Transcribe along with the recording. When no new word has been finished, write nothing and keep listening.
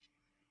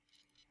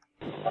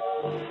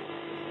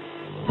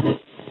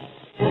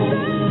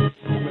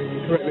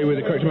Correctly with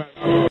the correct amount.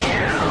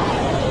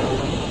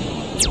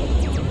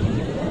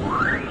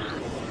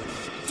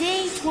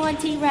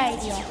 D20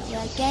 Radio,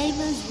 where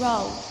gamers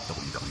roll.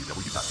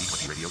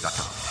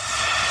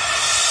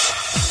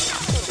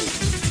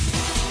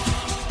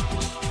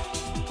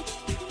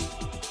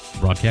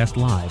 www.d20radio.com. Broadcast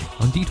live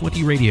on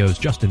D20 Radio's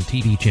Justin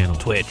TV channel.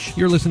 Twitch.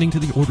 You're listening to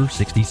the Order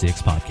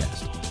 66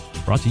 podcast.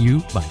 Brought to you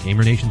by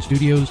Gamer Nation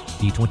Studios,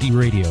 D20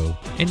 Radio,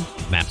 and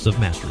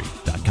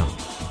mapsofmastery.com.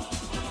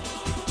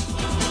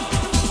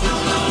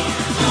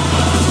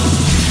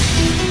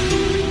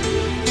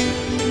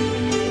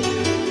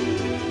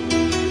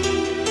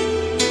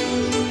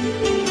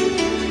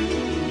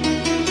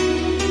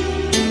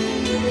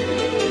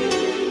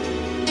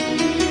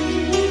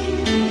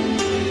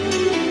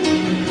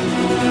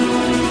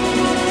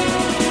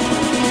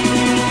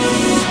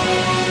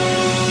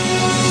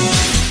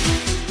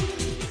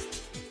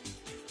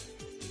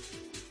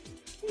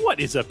 What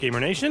is up, Gamer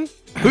Nation?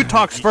 Who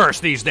talks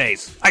first these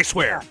days? I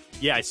swear.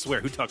 Yeah, I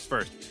swear, who talks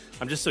first?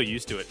 I'm just so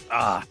used to it.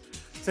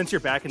 Since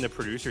you're back in the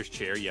producer's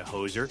chair, you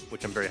hoser,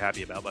 which I'm very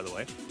happy about, by the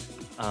way.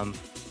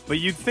 But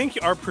you'd think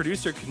our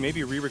producer could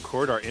maybe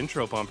re-record our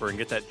intro bumper and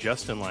get that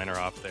Justin liner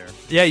off there.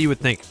 Yeah, you would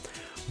think.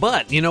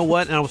 But, you know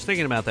what? And I was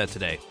thinking about that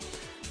today.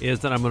 Is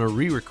that I'm going to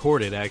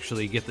re-record it,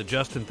 actually, get the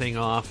Justin thing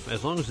off.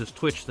 As long as this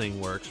Twitch thing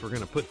works, we're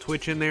going to put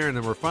Twitch in there, and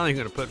then we're finally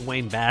going to put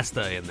Wayne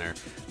Basta in there,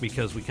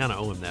 because we kind of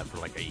owe him that for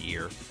like a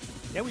year.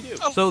 Yeah, we do.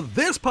 So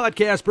this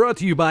podcast brought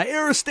to you by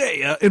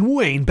Aristea and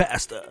Wayne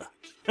Basta.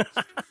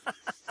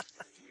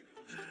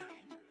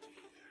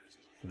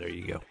 There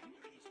you go.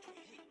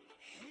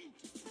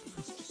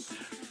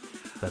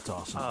 That's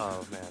awesome.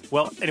 Oh, man.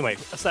 Well, anyway,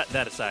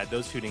 that aside,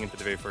 those tuning in for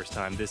the very first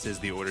time, this is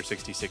the Order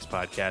 66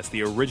 podcast,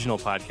 the original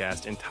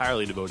podcast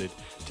entirely devoted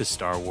to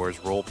Star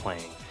Wars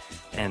role-playing.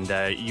 And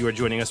you are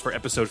joining us for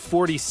episode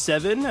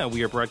 47.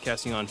 We are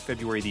broadcasting on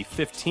February the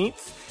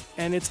 15th,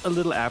 and it's a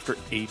little after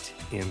 8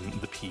 in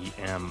the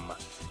p.m.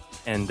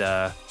 And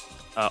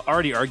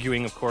already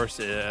arguing, of course,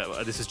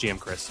 this is GM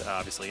Chris,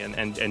 obviously,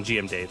 and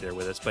GM Dave there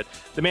with us. But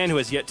the man who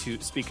has yet to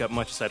speak up,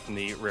 much aside from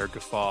the rare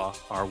guffaw,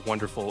 our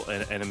wonderful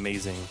and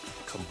amazing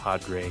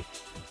compadre,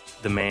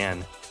 the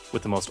man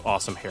with the most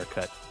awesome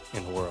haircut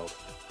in the world,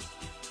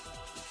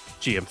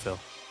 GM Phil.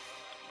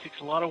 Takes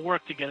a lot of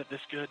work to get it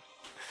this good.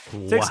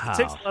 Takes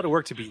a lot of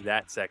work to be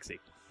that sexy.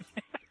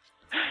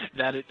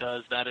 That it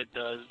does.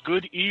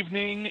 Good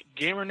evening,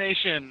 Gamer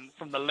Nation,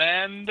 from the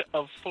land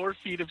of 4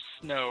 feet of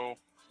snow.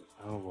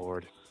 Oh,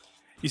 Lord.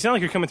 You sound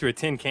like you're coming through a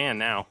tin can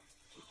now.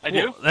 I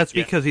do? Well, that's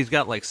because he's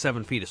got like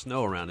 7 feet of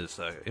snow around his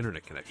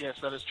internet connection. Yes,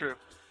 that is true.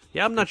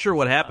 Yeah, I'm not sure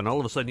what happened. All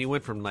of a sudden, you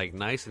went from like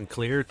nice and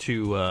clear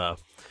to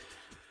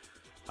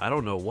I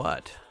don't know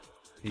what.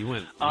 You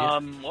went.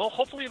 Well,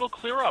 hopefully it'll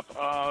clear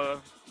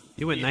up.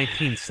 You went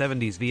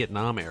 1970s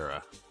Vietnam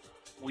era.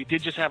 We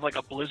did just have like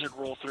a blizzard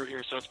roll through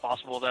here, so it's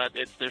possible that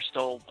there's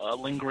still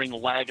lingering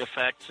lag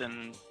effects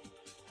and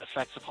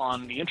effects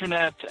upon the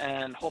internet,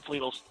 and hopefully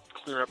it'll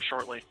clear up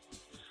shortly.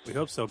 We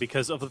hope so,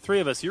 because of the three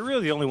of us, you're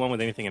really the only one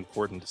with anything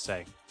important to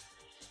say.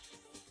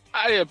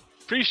 I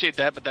appreciate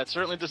that, but that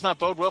certainly does not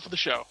bode well for the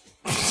show.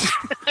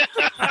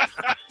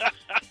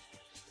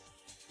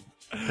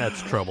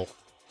 That's trouble.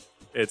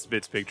 It's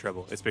big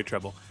trouble. It's big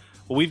trouble.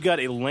 Well, we've got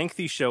a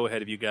lengthy show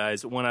ahead of you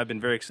guys, one I've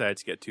been very excited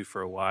to get to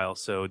for a while.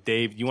 So,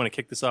 Dave, you want to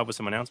kick this off with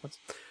some announcements?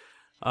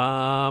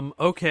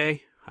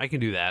 Okay. I can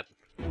do that.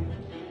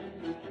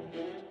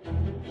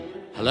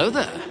 Hello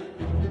there.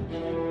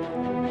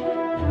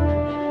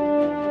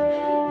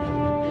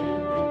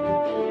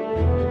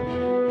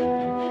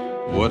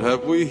 What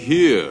have we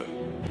here?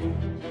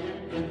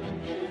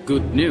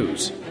 Good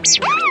news.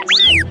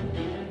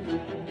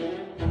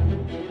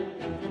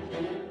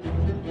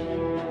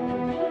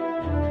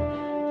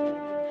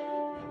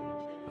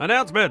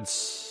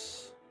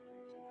 Announcements.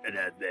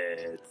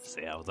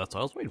 Yeah, that's what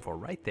I was waiting for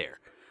right there.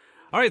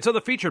 All right, so the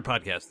featured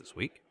podcast this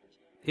week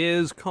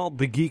is called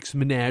The Geeks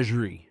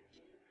Menagerie.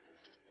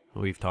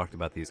 We've talked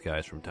about these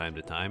guys from time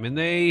to time, and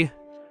they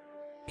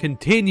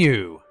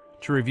continue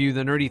to review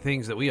the nerdy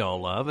things that we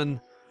all love, and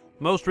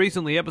most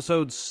recently,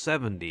 episode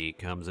 70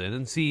 comes in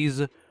and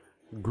sees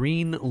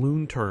Green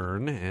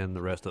Lantern and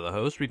the rest of the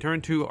hosts return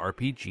to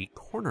RPG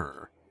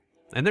Corner,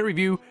 and they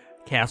review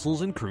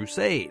Castles and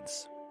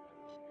Crusades,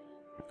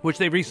 which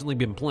they've recently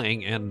been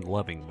playing and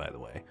loving, by the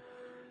way.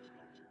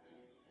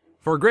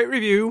 For a great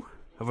review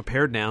of a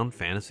pared-down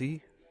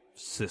fantasy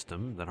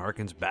system that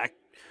harkens back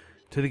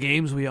to the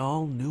games we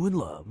all knew and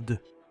loved,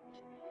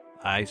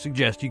 I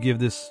suggest you give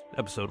this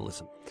episode a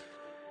listen.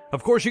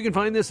 Of course, you can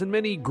find this and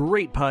many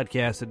great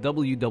podcasts at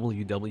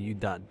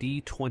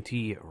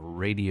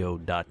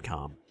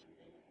www.d20radio.com.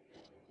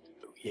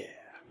 Oh, yeah.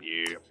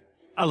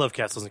 I love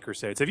Castles and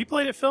Crusades. Have you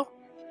played it, Phil?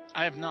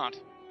 I have not.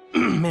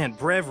 Man,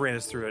 Brev ran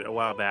us through it a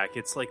while back.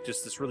 It's like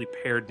just this really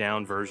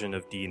pared-down version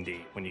of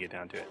D&D when you get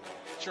down to it.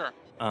 Sure.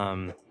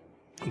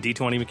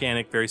 D20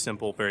 mechanic, very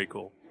simple, very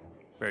cool.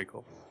 Very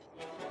cool.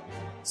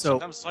 So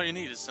sometimes all you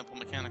need is simple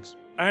mechanics.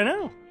 I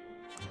know.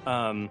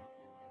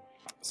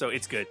 So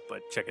it's good,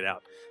 but check it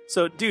out.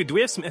 So, dude, do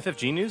we have some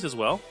FFG news as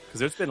well? Because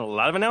there's been a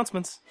lot of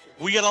announcements.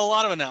 We got a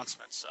lot of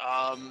announcements.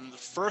 The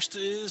first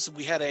is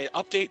we had an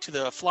update to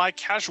the Fly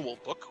Casual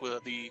book,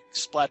 the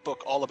splat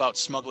book all about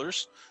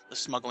smugglers, the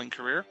smuggling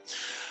career,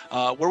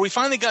 where we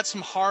finally got some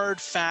hard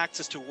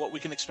facts as to what we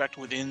can expect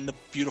within the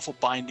beautiful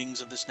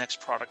bindings of this next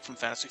product from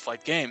Fantasy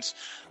Flight Games.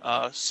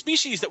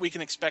 Species that we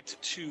can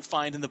expect to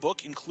find in the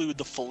book include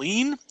the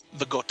Feline,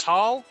 the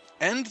Gotal,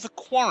 and the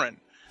Quarren.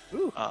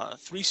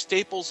 3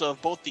 staples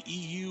of both the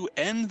EU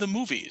and the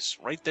movies,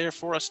 right there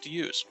for us to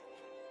use.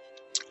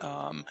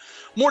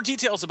 More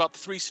details about the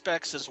 3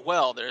 specs as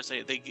well.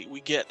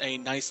 We get a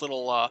nice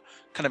little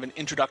kind of an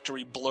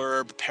introductory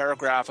blurb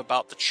paragraph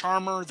about the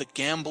Charmer, the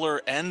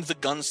Gambler, and the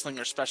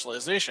Gunslinger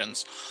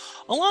specializations,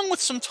 along with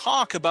some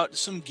talk about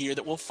some gear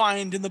that we'll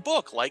find in the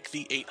book, like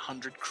the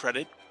 800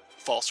 credit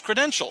false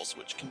credentials,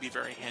 which can be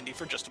very handy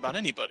for just about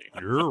anybody.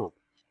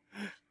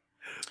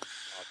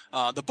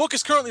 The book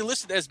is currently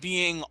listed as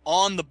being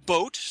on the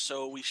boat,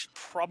 so we should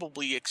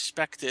probably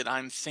expect it,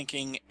 I'm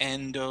thinking,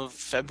 end of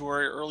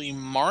February, early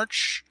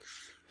March,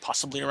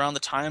 possibly around the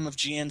time of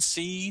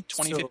GNC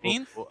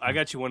 2015. So, I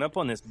got you one up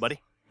on this,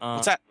 buddy.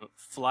 What's that?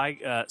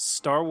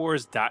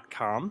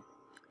 StarWars.com.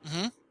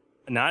 Mm-hmm.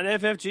 Not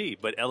FFG,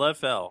 but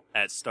LFL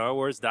at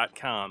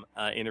StarWars.com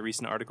in a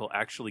recent article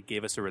actually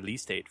gave us a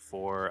release date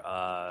for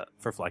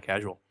Fly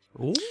Casual.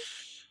 Ooh.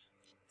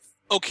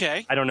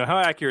 Okay. I don't know how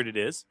accurate it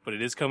is, but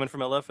it is coming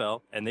from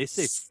LFL, and they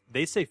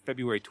say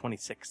February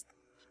 26th.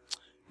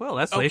 Well,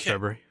 that's late Okay.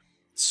 February.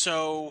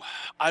 So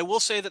I will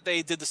say that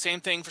they did the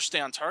same thing for Stay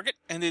on Target,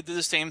 and they did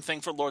the same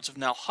thing for Lords of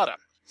Nalhutta.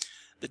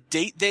 The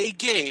date they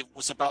gave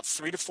was about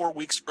 3 to 4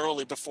 weeks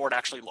early before it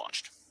actually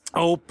launched.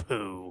 Oh,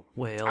 poo.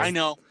 Well, I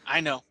know. Who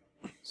I mean-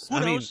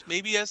 knows?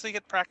 Maybe as they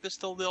get practice,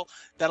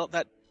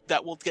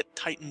 that will get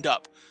tightened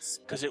up,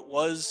 because it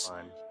was.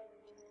 Fun.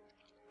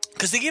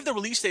 Because they gave the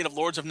release date of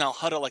Lords of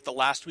Nalhutta like the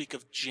last week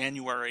of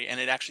January, and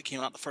it actually came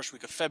out the first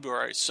week of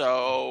February.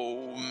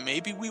 So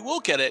maybe we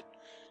will get it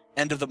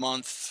end of the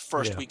month,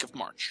 first week of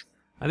March.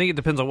 I think it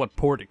depends on what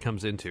port it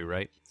comes into,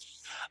 right?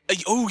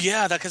 Oh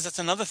yeah, because that's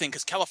another thing.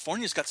 Because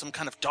California's got some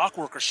kind of dock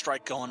worker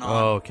strike going on.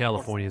 Oh,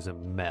 California's a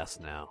mess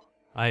now.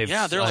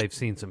 I've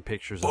seen some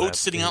pictures of that. Boats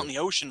sitting out in the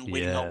ocean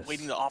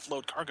waiting to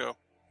offload cargo.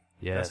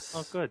 Yes.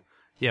 Oh, good.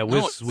 Yeah,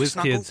 No, it's not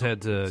WizKids good.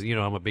 had to,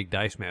 I'm a big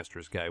Dice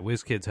Masters guy.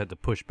 WizKids had to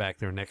push back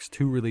their next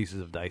 2 releases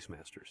of Dice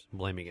Masters,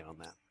 blaming it on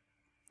that.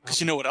 Because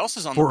you know what else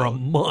is on For the a boat?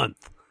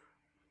 month.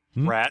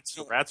 Rats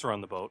are on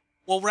the boat.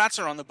 Well, Rats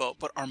are on the boat,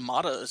 but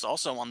Armada is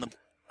also on the boat.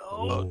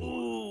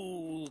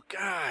 Oh,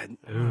 God.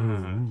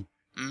 Mhm.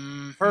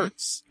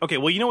 Hurts. Okay,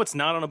 well, you know what's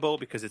not on a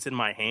boat because it's in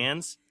my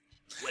hands?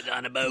 What's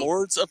on a boat?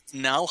 Lords of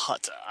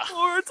Nalhutta.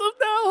 Lords of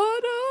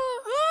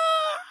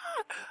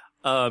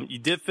Nalhutta. You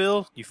did,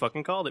 Phil. You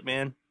fucking called it,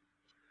 man.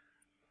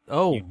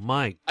 Oh,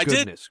 my I did.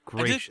 goodness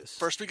gracious.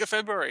 First week of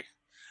February.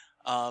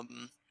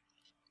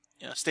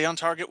 Stay on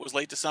Target was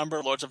late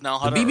December. Lords of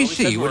Nalhutta. The early BBC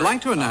February. would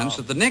like to announce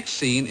that the next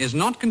scene is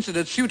not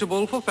considered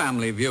suitable for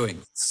family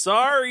viewing.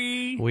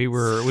 Sorry. We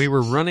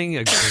were running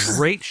a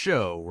great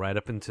show right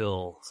up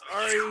until...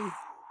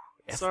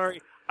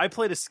 Sorry. I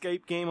played a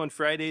Skype game on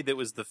Friday that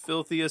was the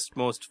filthiest,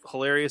 most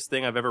hilarious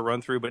thing I've ever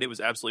run through, but it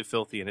was absolutely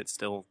filthy, and it's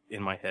still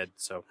in my head.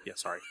 So, yeah,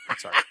 sorry.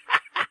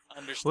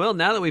 Understood. Well,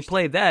 now that we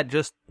played that,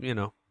 just,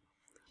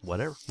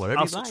 whatever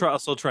I'll you still like. try,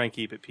 try and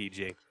keep it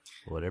PG.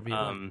 Whatever you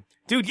like.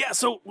 Dude, yeah,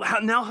 so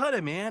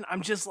Nalhutta, man,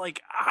 I'm just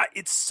like,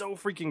 it's so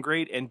freaking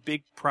great, and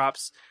big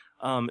props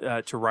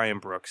to Ryan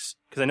Brooks,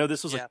 because I know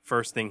this was like the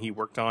first thing he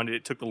worked on, and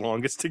it took the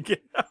longest to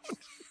get out.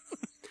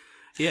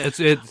 Yeah, it's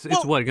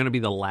what, going to be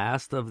the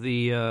last of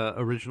the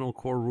original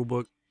core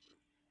rulebook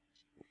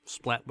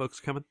splat books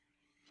coming?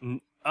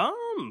 No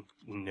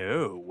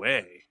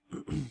way.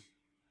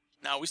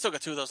 No, we still got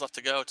 2 of those left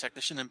to go,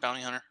 Technician and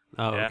Bounty Hunter.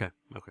 Oh, Yeah.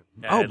 okay.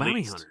 Yeah, Oh, at Bounty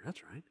least. Hunter,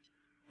 that's right.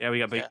 Yeah, we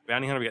got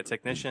Bounty Hunter, we got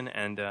Technician,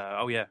 and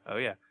oh yeah.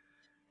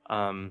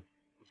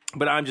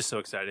 But I'm just so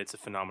excited. It's a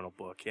phenomenal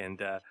book,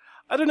 and I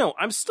don't know.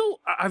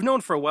 I've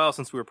known for a while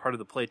since we were part of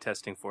the play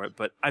testing for it,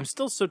 but I'm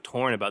still so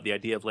torn about the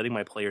idea of letting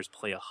my players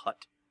play a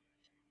hut.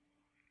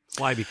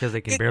 Why? Because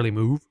they can barely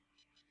move?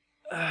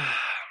 I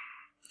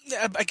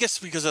guess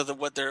because of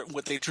what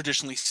they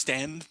traditionally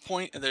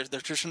standpoint, their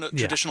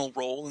traditional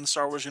role in the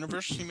Star Wars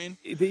universe. You mean?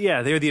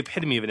 Yeah, they're the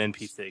epitome of an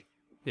NPC.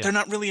 Yeah. They're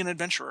not really an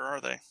adventurer,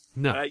 are they?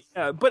 No.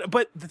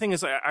 But the thing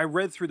is, I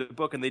read through the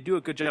book, and they do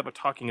a good job of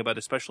talking about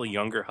especially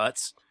younger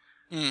huts.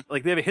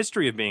 Like, they have a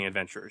history of being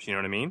adventurers, you know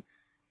what I mean?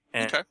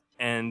 And, Okay.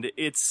 And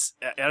it's,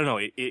 I don't know,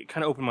 it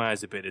kind of opened my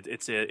eyes a bit.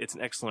 It's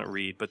an excellent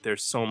read, but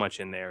there's so much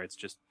in there. It's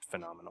just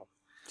phenomenal.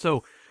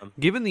 So,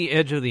 given the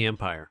edge of the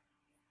Empire,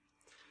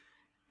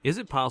 is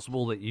it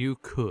possible that you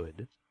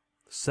could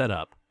set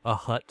up a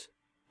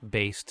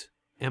hut-based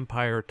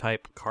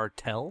Empire-type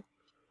cartel?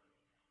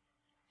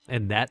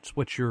 And that's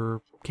what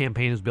your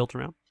campaign is built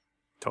around?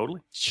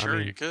 Totally. Sure,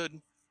 mean, you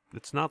could.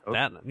 It's not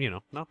that,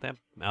 not that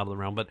out of the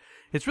realm, but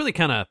it's really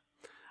kind of,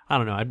 I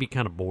don't know, I'd be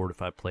kind of bored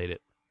if I played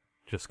it,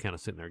 just kind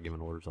of sitting there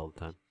giving orders all the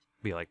time.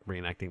 Be like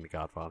reenacting The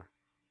Godfather.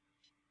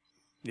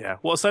 Yeah.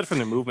 Well, aside from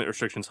the movement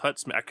restrictions,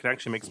 Huts can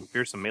actually make some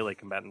fearsome melee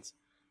combatants.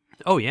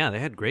 Oh yeah, they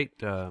had great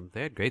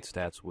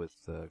stats with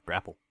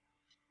grapple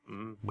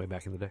way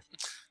back in the day.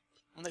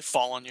 When they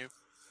fall on you,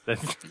 you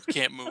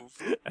can't move.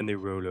 And they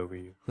roll over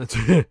you. That's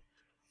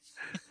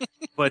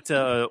But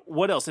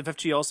what else?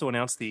 FFG also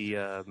announced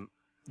the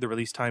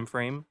release time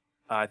frame,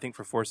 I think,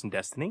 for Force and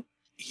Destiny.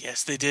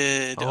 Yes, they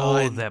did.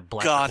 Oh, that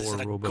black God, core is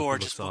that a rulebook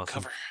gorgeous looks book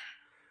awesome. cover.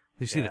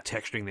 You see Yeah. the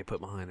texturing they put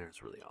behind there?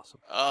 It's really awesome.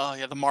 Oh,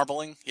 yeah, the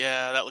marbling.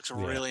 Yeah, that looks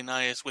really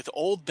nice. With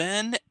Old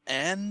Ben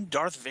and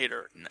Darth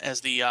Vader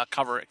as the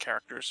cover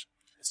characters.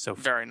 So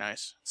Very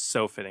nice.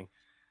 so fitting.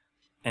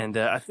 And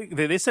I think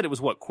they said it was,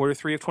 what, quarter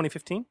 3 of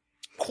 2015?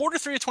 Quarter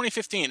 3 of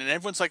 2015, and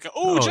everyone's like,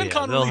 oh, Gen yeah,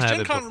 Con they'll release, have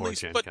Gen it Con before release.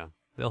 Gen But Con.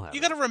 They'll have you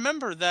it. got to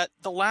remember that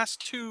the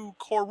last two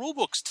core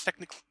rulebooks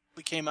technically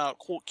came out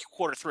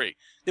quarter 3.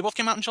 They both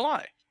came out in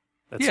July.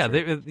 That's yeah,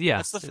 true.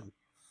 That's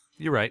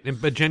you're right.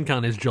 But Gen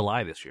Con is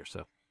July this year,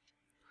 so.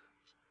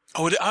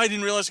 Oh, I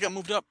didn't realize it got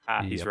moved up.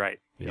 He's Yep. right.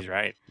 Yep. He's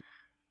right.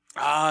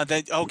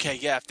 Okay,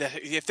 yeah.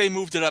 If they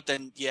moved it up,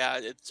 then yeah,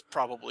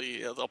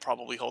 they'll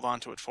probably hold on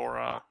to it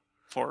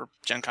for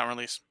Gen Con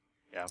release.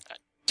 Yeah.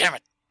 Damn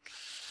it!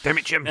 Damn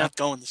it, Jim. Not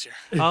going this year.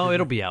 Oh,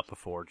 it'll be out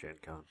before Gen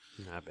Con.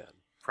 Not bad.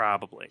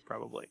 Probably.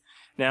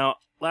 Now,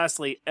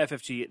 lastly,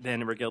 FFG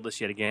then regaled us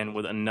yet again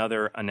with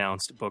another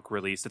announced book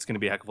release that's going to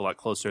be a heck of a lot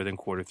closer than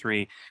quarter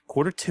 3.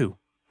 Quarter 2,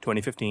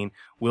 2015,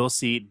 we'll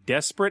see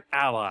Desperate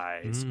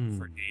Allies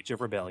for Age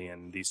of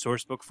Rebellion, the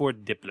source book for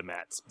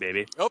diplomats,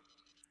 baby. Yep.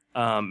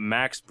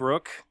 Max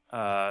Brook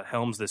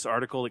helms this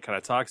article. It kind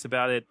of talks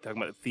about it,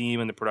 talking about the theme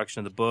and the production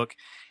of the book,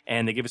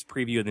 and they give us a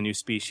preview of the new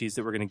species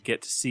that we're going to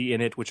get to see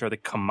in it, which are the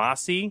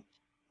Kamasi.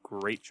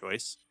 Great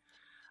choice.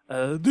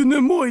 The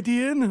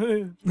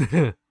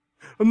Nemoidian.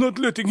 I'm not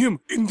letting him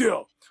in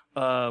there.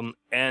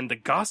 And the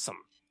Gossam.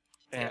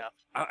 And,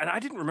 I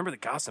didn't remember the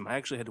Gossam. I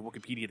actually had to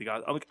Wikipedia the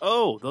Gossam. I'm like,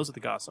 oh, those are the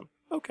Gossam.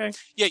 Okay.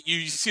 Yeah,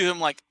 you see them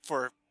like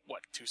for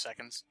what, 2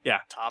 seconds?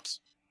 Yeah.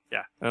 Tops.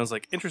 Yeah. And I was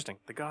like, interesting.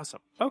 The Gossam.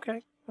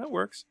 Okay. That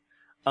works.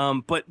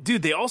 But,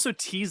 dude, they also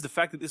teased the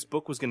fact that this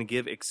book was going to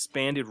give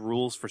expanded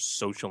rules for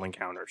social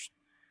encounters.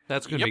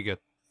 That's going to be good.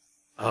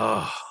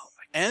 Oh.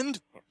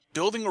 And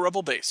building a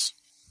rebel base.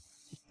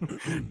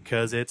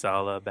 Because it's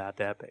all about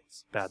that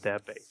base. About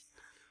that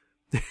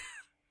base.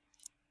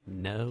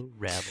 No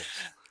rebels.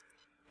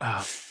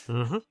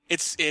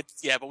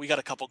 But we got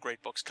a couple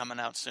great books coming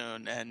out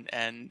soon,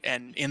 and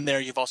in there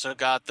you've also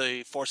got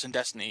the Force and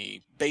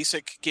Destiny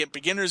basic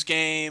beginner's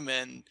game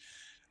and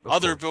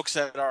other books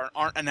that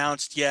aren't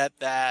announced yet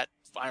that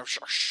are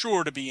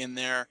sure to be in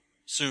there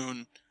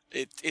soon.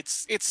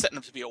 It's setting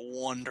up to be a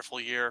wonderful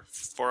year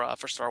for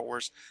Star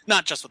Wars.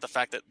 Not just with the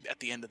fact that at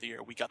the end of the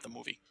year we got the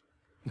movie.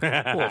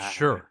 Well,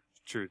 sure.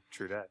 True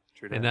that.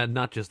 And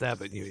not just that,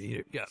 but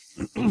you got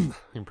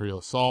Imperial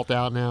Assault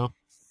out now.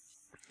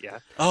 Yeah.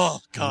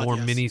 Oh God, More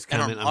yes. minis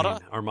And coming. Armada? I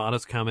mean,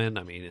 Armada's coming.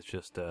 I mean, it's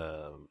just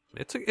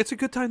it's a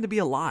good time to be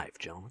alive,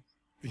 gentlemen.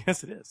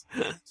 Yes, it is.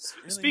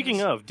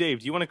 Speaking of, Dave,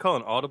 do you want to call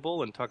an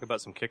audible and talk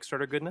about some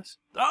Kickstarter goodness?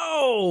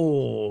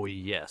 Oh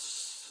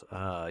yes,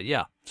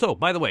 yeah. So,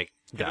 by the way,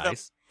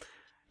 guys,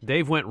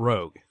 Dave went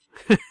rogue.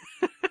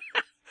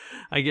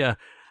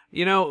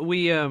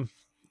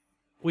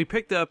 We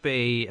picked up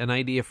an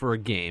idea for a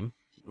game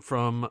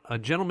from a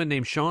gentleman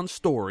named Sean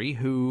Story,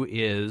 who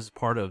is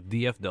part of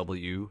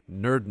DFW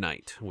Nerd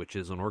Night, which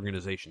is an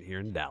organization here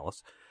in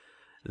Dallas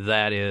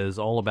that is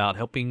all about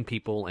helping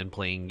people and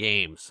playing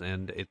games.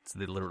 And it's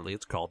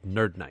called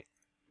Nerd Night.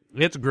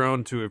 It's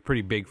grown to a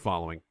pretty big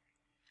following.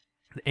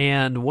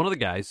 And one of the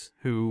guys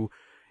who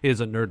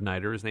is a Nerd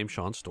Nighter is named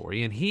Sean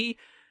Story, and he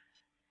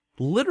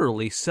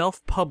literally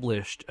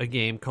self-published a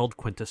game called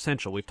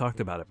Quintessential. We've talked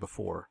about it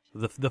before.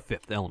 The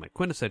Fifth Element.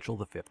 Quintessential,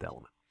 the Fifth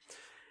Element.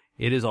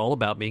 It is all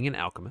about being an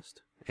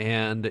alchemist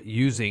and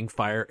using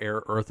fire,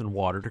 air, earth, and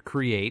water to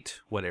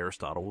create what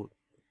Aristotle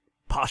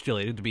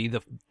postulated to be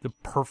the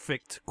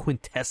perfect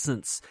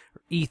quintessence,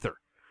 ether.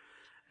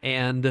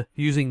 And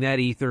using that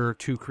ether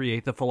to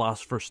create the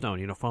Philosopher's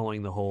Stone,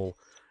 following the whole,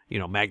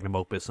 magnum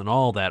opus and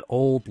all that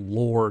old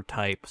lore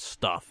type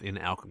stuff in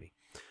alchemy.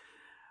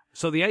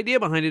 So the idea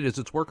behind it is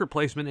it's worker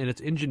placement and it's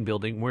engine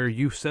building where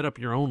you set up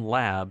your own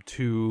lab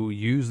to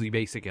use the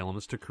basic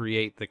elements to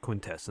create the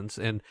quintessence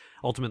and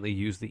ultimately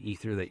use the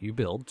ether that you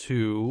build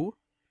to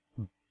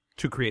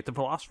create the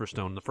Philosopher's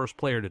Stone. The first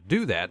player to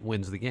do that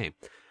wins the game.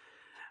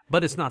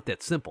 But it's not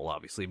that simple,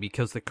 obviously,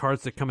 because the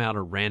cards that come out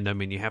are random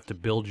and you have to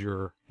build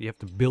your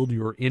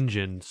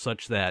engine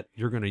such that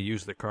you're going to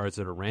use the cards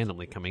that are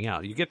randomly coming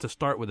out. You get to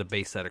start with a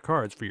base set of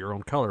cards for your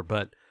own color,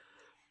 but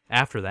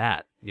after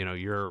that,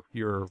 you're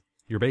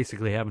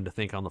basically having to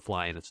think on the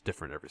fly, and it's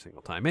different every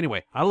single time.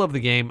 Anyway, I love the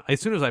game. As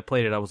soon as I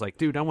played it, I was like,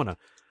 dude, I want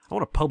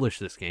to publish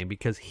this game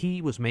because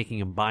he was making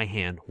them by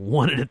hand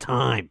one at a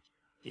time.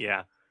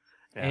 Yeah.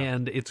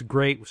 And it's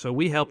great. So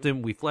we helped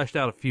him. We fleshed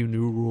out a few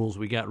new rules.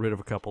 We got rid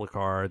of a couple of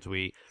cards.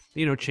 We,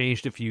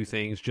 changed a few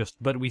things.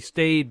 But we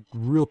stayed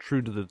real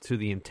true to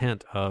the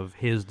intent of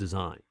his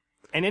design.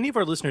 And any of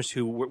our listeners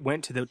who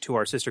went to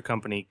our sister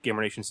company,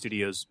 Gamer Nation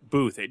Studios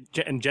booth at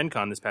Gen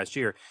Con this past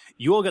year,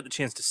 you all got the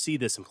chance to see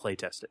this and play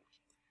test it.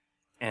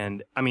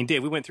 And I mean,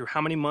 Dave, we went through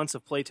how many months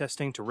of play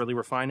testing to really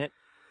refine it?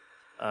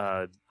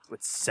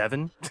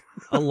 7?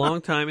 A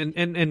long time.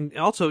 And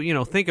also,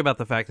 think about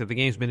the fact that the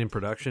game's been in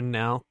production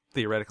now,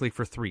 theoretically,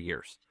 for 3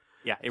 years.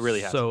 Yeah, it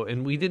really has. So,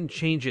 and we didn't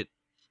change it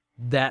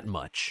that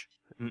much.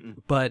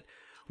 But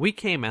we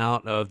came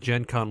out of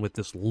Gen Con with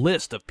this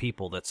list of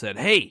people that said,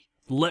 hey,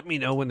 let me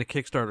know when the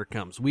Kickstarter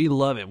comes. We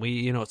love it.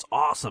 It's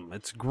awesome.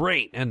 It's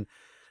great. And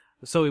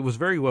so it was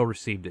very well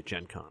received at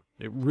Gen Con.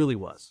 It really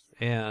was.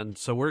 And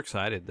so we're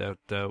excited that,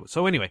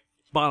 so anyway,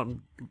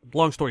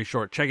 long story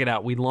short, check it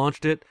out. We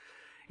launched it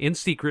in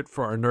secret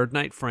for our Nerd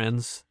Night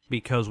friends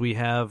because we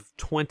have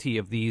 20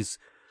 of these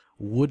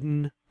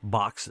wooden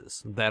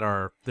boxes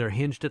they're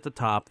hinged at the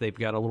top. They've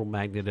got a little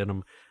magnet in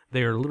them.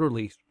 They're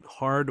literally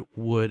hard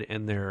wood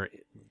and they're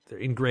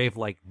engraved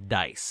like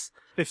dice.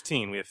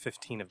 15. We have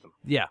 15 of them.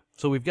 Yeah.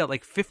 So we've got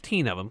like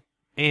 15 of them.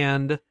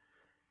 And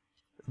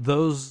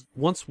those,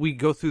 once we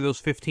go through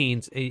those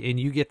 15s and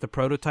you get the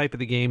prototype of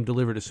the game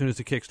delivered as soon as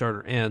the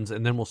Kickstarter ends,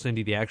 and then we'll send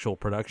you the actual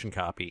production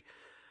copy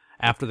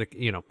after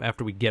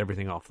we get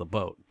everything off the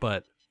boat.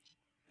 But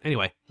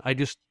anyway, I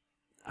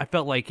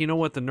felt like, the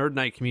Nerd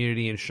Night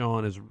community and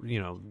Sean is,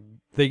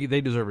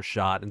 they deserve a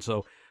shot. And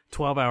so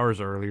 12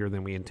 hours earlier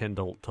than we intend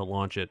to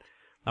launch it,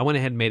 I went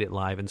ahead and made it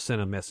live and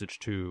sent a message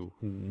to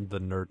the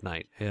Nerd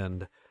Night.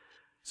 And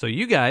so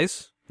you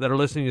guys that are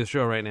listening to the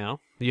show right now,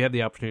 you have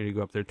the opportunity to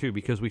go up there too,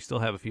 because we still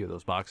have a few of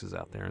those boxes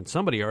out there. And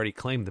somebody already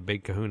claimed the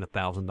Big Kahuna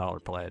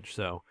 $1,000 pledge.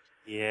 So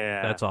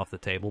yeah, that's off the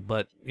table.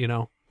 But,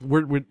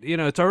 we're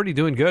it's already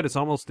doing good. It's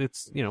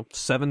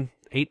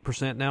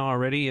 7-8% now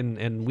already.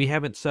 And we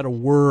haven't said a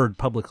word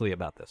publicly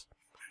about this.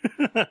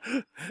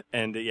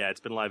 And it's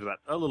been live about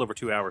a little over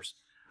 2 hours.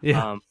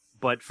 Yeah.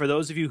 But for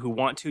those of you who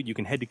want to, you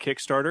can head to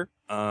Kickstarter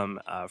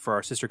for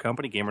our sister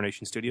company, Gamer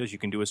Nation Studios. You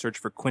can do a search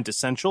for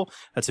Quintessential.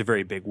 That's a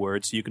very big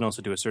word. So you can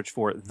also do a search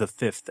for The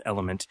Fifth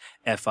Element,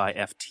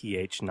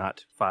 FIFTH,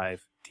 not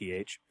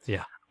 5TH.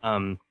 Yeah.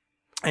 And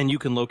you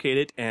can locate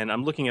it. And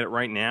I'm looking at it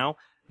right now.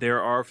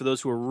 There are, for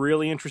those who are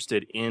really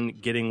interested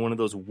in getting one of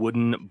those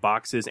wooden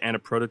boxes and a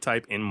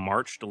prototype in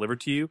March delivered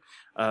to you,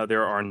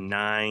 there are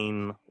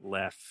 9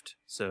 left.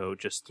 So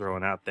just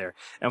throwing out there.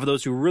 And for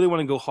those who really want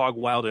to go hog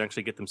wild and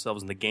actually get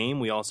themselves in the game,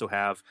 we also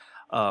have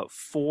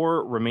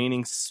 4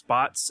 remaining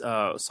spots,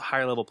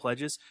 higher level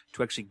pledges,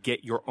 to actually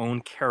get your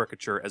own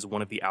caricature as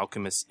one of the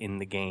alchemists in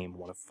the game,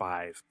 one of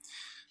 5.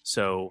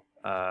 So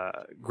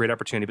great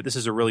opportunity, but this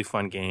is a really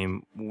fun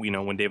game.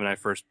 When Dave and I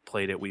first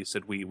played it, we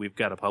said we've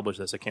got to publish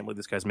this. I can't believe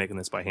this guy's making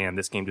this by hand.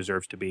 This game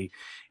deserves to be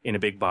in a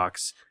big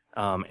box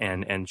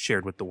and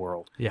shared with the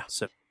world. Yeah.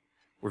 So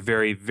we're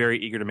very, very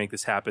eager to make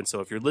this happen.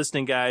 So if you're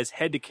listening, guys,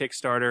 head to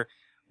Kickstarter,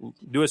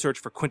 do a search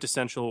for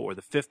Quintessential or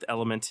The Fifth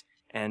Element,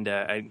 and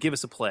give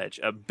us a pledge.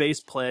 A base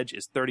pledge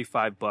is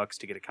 $35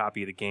 to get a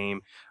copy of the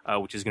game,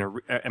 which is going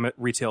to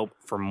retail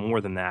for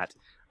more than that.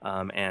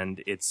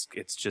 And it's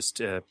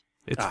just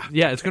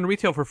it's going to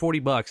retail for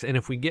 $40, and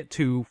if we get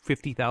to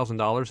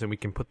 $50,000 and we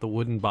can put the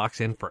wooden box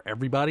in for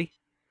everybody,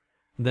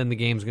 then the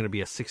game's going to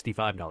be a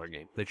 $65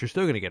 game that you're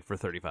still going to get for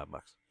 $35.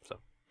 So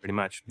pretty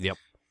much, yep.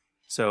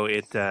 So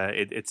it's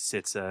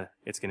going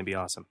to be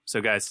awesome.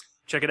 So guys,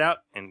 check it out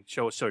and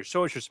show us your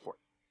support.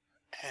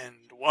 And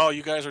while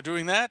you guys are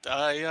doing that,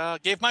 I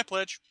gave my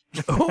pledge.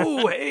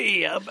 Oh,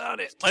 hey, how about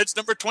it? Pledge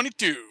number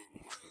 22.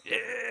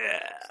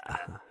 Yeah.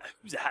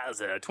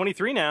 How's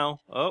 23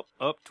 now? Oh,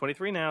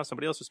 23 now.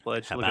 Somebody else was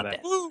pledged. How Look about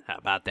at that. that? How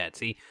about that?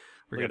 See,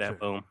 Look at that.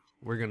 Boom.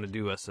 We're going to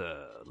do us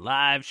a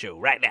live show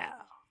right now.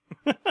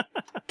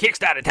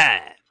 Kickstarter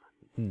time.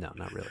 No,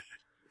 not really.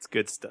 It's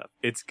good stuff.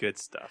 It's good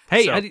stuff.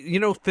 Hey,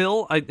 So-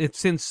 Phil,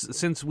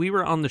 since we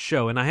were on the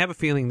show, and I have a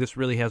feeling this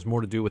really has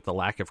more to do with the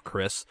lack of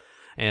Chris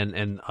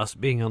and us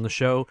being on the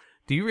show,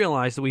 do you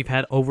realize that we've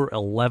had over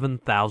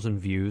 11,000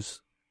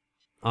 views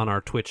on our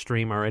Twitch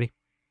stream already?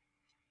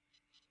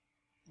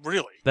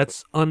 Really?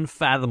 That's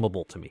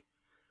unfathomable to me,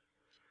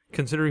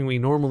 considering we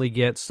normally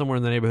get somewhere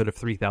in the neighborhood of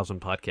 3,000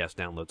 podcast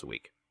downloads a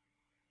week.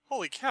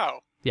 Holy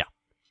cow. Yeah.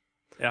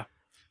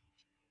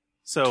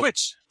 So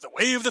Twitch, the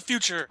way of the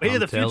future. Way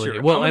of the I'm telling future.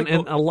 you. Well, I'm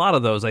and gonna a lot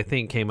of those, I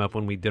think, came up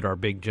when we did our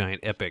big,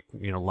 giant, epic,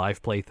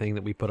 live play thing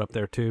that we put up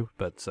there, too.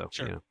 But so,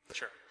 Sure.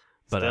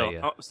 But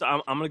so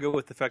I'm going to go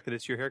with the fact that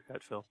it's your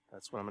haircut, Phil.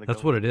 That's what I'm going to go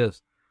that's what it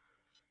is.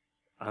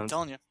 I'm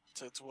telling you.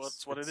 It's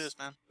what it is,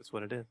 man. That's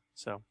what it is.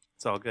 So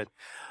it's all good.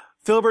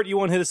 Philbert, you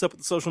want to hit us up with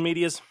the social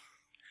medias?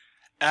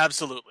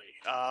 Absolutely.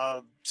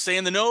 Stay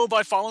in the know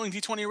by following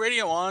D20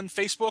 Radio on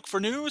Facebook for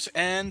news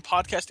and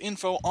podcast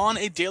info on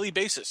a daily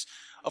basis.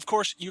 Of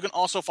course, you can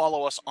also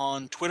follow us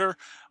on Twitter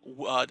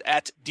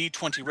at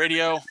D20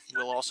 Radio.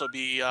 We'll also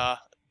be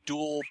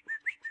dual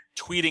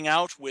tweeting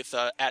out with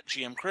at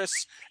GM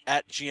Chris,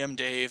 at GM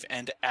Dave,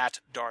 and at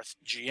Darth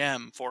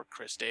GM for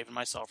Chris, Dave, and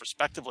myself,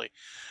 respectively.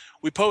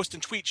 We post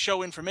and tweet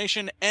show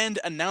information and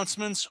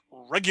announcements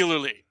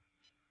regularly.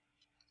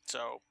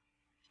 So,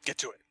 get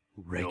to it.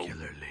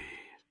 Regularly.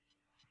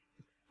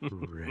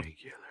 Regularly.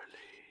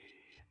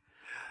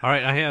 All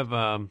right, I have,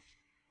 well,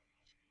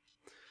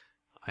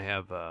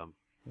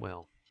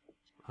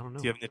 I don't know.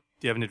 Do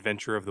you have an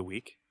adventure of the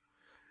week?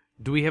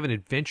 Do we have an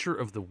adventure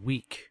of the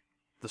week?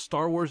 The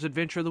Star Wars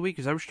adventure of the week?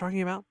 Is that what you're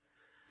talking about?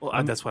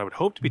 Well, that's what I would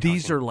hope to be.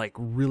 These talking. are like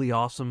really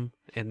awesome,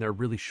 and they're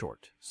really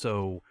short.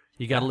 So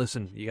you got to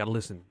listen. You got to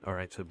listen. All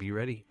right, so be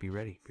ready. Be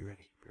ready. Be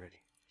ready. Be ready.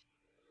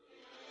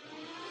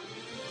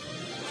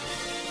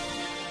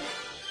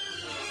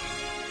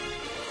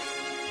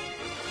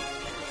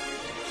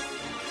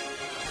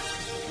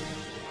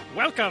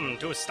 Welcome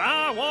to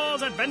Star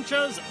Wars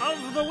Adventures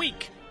of the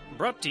Week,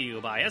 brought to you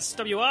by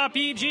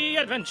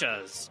SWRPG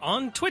Adventures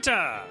on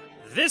Twitter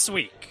this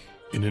week.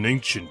 In an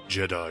ancient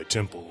Jedi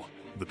temple,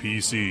 the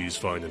PCs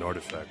find an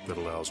artifact that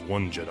allows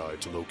one Jedi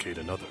to locate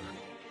another.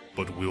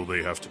 But will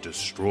they have to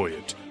destroy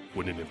it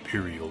when an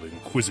Imperial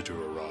Inquisitor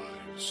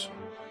arrives?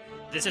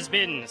 This has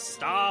been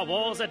Star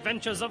Wars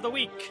Adventures of the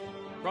Week,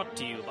 brought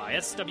to you by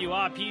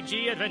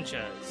SWRPG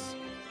Adventures.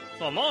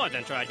 For more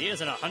adventure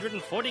ideas in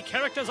 140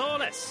 characters or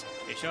less,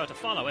 be sure to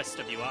follow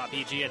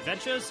SWRPG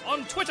Adventures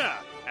on Twitter.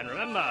 And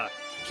remember,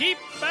 keep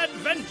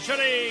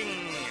adventuring!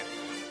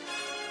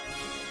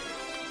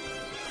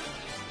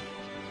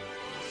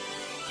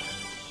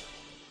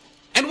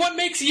 And what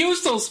makes you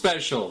so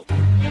special?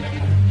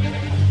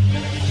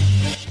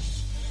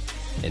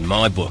 In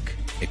my book,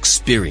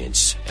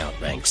 experience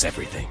outranks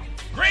everything.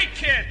 Great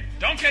kid!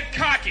 Don't get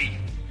cocky!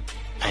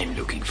 I'm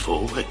looking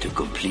forward to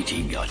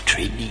completing your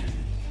training.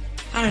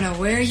 I don't know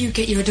where you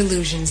get your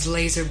delusions,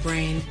 laser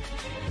brain.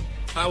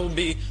 I will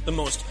be the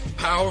most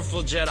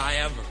powerful Jedi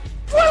ever.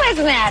 Well,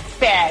 isn't that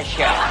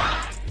special?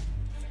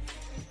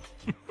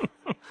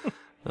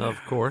 Of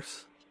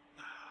course.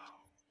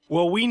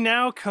 Well, we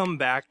now come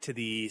back to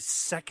the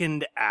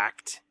second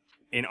act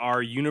in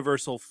our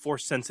universal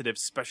force-sensitive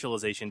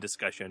specialization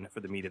discussion for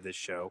the meat of this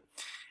show.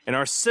 In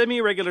our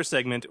semi-regular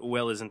segment,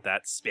 Well, Isn't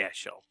That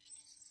Special?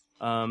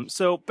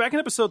 So back in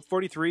episode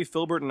 43,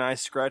 Philbert and I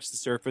scratched the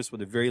surface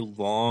with a very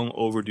long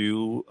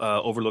overdue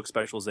overlooked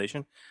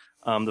specialization,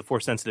 the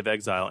Force-sensitive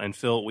Exile. And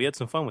Phil, we had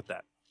some fun with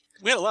that.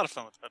 We had a lot of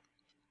fun with that.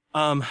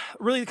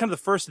 Really kind of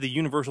the first of the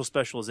universal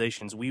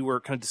specializations. We were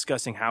kind of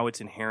discussing how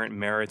its inherent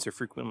merits are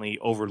frequently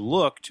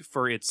overlooked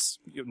for its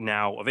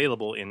now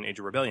available in Age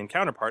of Rebellion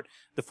counterpart,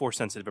 the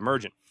Force-sensitive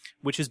Emergent,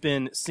 which has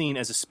been seen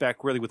as a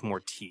spec really with more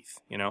teeth,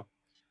 you know?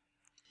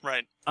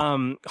 Right.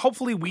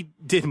 Hopefully we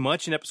did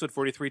much in episode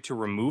 43 to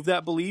remove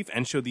that belief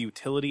and show the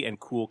utility and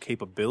cool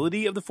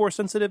capability of the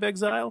Force-sensitive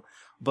Exile,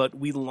 but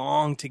we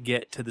long to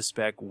get to the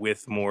spec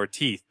with more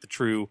teeth, the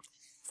true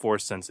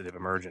Force-sensitive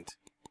Emergent.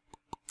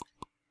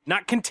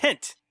 Not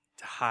content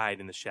to hide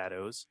in the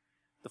shadows,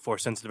 the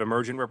Force-sensitive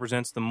Emergent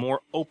represents the more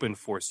open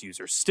Force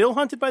user, still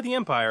hunted by the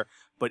Empire,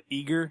 but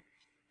eager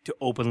to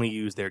openly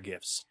use their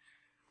gifts.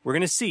 We're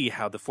going to see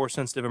how the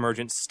Force-sensitive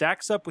Emergent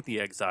stacks up with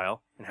the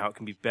Exile and how it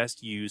can be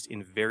best used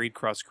in varied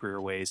cross-career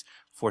ways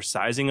for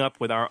sizing up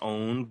with our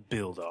own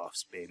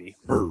build-offs, baby.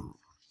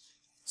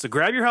 So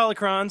grab your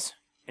holocrons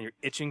and you're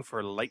itching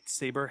for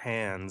lightsaber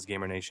hands,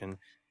 Gamer Nation,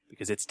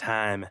 because it's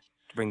time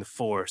to bring the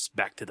Force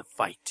back to the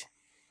fight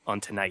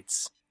on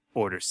tonight's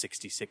Order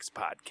 66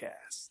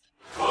 podcast.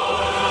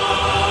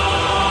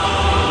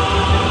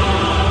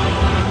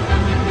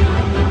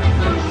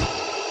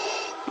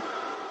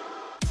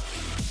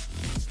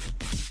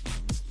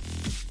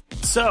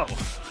 So,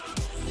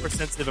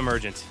 Force-sensitive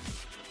Emergent.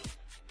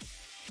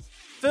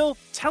 Phil,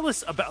 tell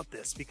us about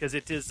this, because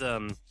it is,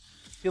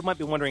 people might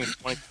be wondering if you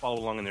want to follow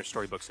along in their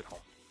storybooks at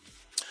home.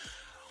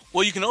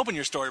 Well, you can open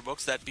your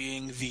storybooks, that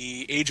being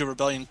the Age of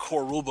Rebellion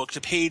core rulebook,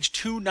 to page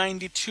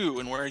 292,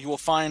 and where you will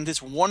find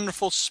this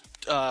wonderful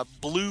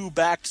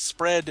blue-backed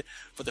spread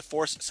for the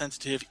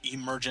Force-sensitive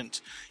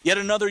Emergent. Yet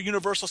another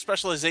universal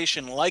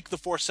specialization like the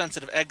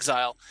Force-sensitive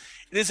Exile.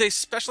 It is a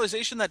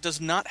specialization that does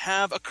not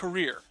have a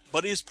career,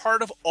 but is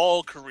part of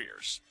all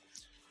careers.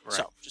 Right.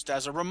 So, just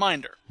as a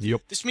reminder,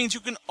 this means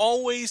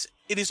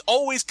it is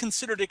always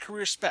considered a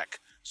career spec,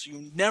 so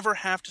you never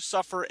have to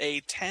suffer a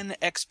 10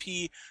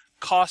 XP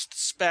cost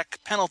spec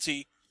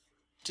penalty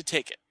to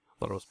take it. I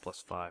thought it was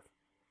 +5.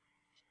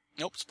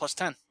 Nope, it's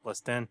 +10.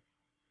 +10.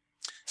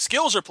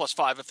 Skills are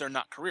 +5 if they're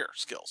not career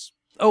skills.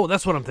 Oh,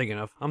 that's what I'm thinking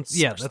of.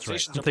 Yeah, that's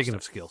right. I'm thinking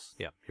of skills.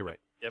 Yeah, you're right.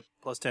 Yep,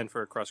 +10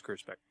 for a cross-career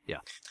spec. Yeah.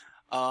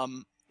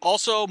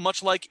 Also,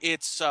 much like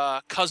its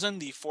cousin,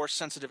 the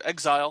Force-sensitive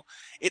Exile,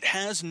 it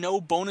has no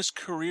bonus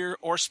career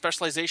or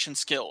specialization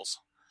skills.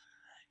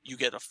 You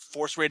get a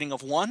Force rating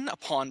of 1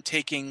 upon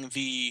taking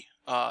the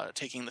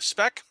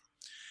spec.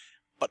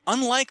 But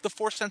unlike the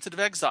Force-sensitive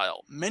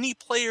Exile, many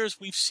players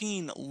we've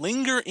seen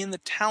linger in the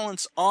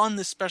talents on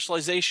this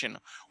specialization,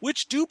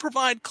 which do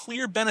provide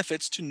clear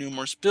benefits to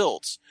numerous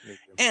builds.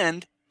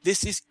 And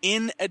this is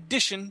in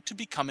addition to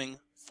becoming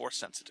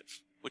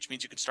Force-sensitive, which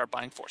means you can start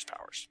buying Force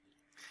powers.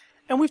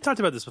 And we've talked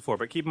about this before,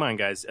 but keep in mind,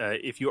 guys,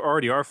 if you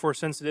already are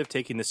Force-sensitive,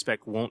 taking this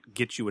spec won't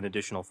get you an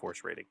additional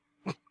Force rating.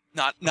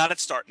 Not at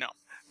start, no.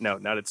 No,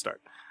 not at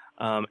start.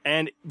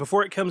 And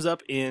before it comes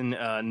up in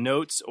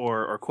notes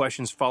or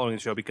questions following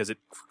the show, because it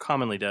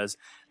commonly does,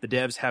 the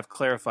devs have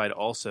clarified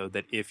also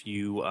that if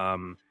you,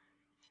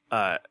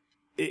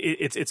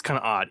 it's kind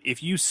of odd.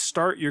 If you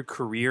start your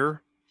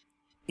career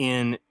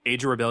in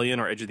Age of Rebellion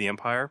or Edge of the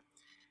Empire,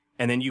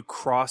 and then you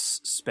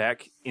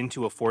cross-spec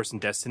into a Force and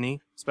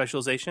Destiny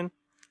specialization,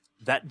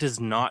 that does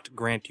not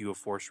grant you a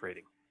Force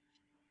rating.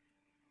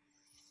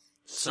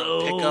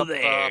 So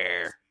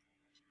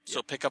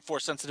pick up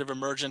Force-sensitive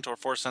Emergent or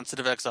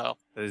Force-sensitive Exile.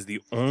 That is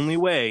the only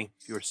way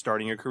if you are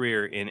starting your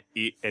career in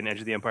Edge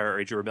of the Empire or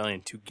Age of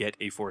Rebellion to get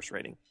a Force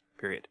rating.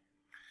 Period.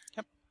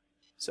 Yep.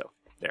 So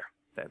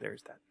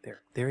there's that.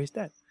 There is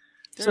that.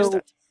 There's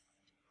so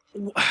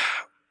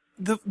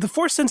the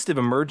Force-sensitive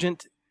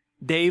Emergent,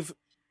 Dave,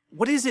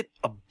 what is it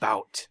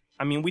about?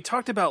 I mean, we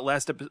talked about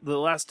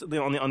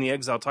on the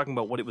Exile talking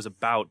about what it was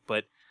about,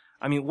 but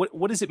I mean,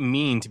 what does it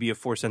mean to be a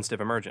Force-sensitive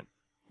Emergent?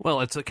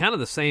 Well, it's kind of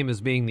the same as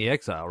being the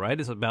Exile, right?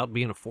 It's about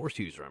being a Force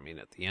user, I mean,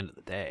 at the end of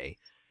the day.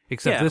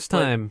 Except this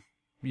time,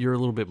 you're a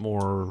little bit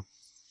more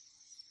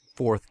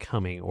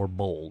forthcoming or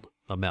bold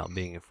about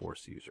being a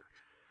Force user.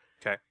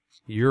 Okay.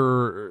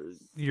 You're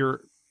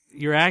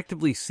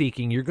actively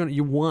seeking,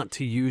 you want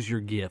to use your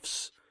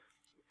gifts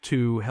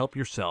to help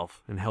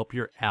yourself and help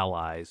your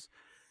allies,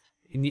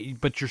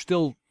 but you're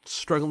still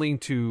struggling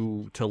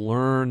to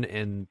learn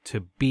and to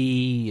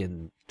be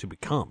and to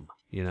become,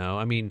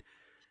 I mean,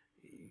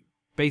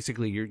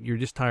 basically, you're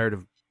just tired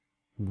of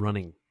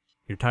running.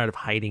 You're tired of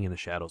hiding in the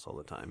shadows all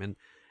the time.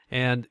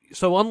 And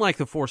so unlike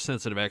the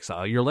Force-sensitive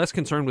Exile, you're less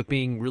concerned with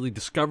being really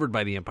discovered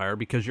by the Empire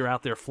because you're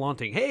out there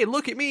flaunting, hey,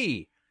 look at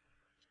me,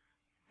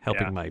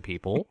 helping my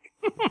people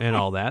and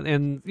all that.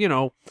 And,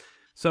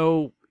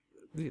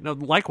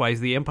 likewise,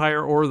 the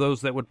Empire or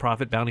those that would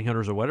profit, bounty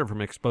hunters or whatever,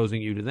 from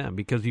exposing you to them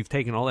because you've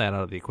taken all that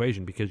out of the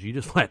equation because you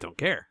just flat don't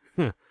care.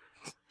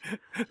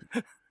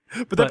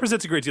 But that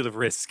presents a great deal of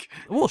risk.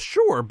 Well,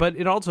 sure, but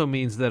it also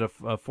means that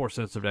a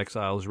Force-sensitive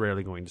Exile is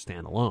rarely going to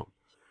stand alone.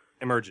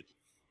 Emergent.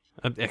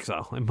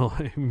 Exile.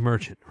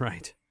 Emergent,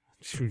 right.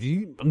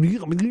 They're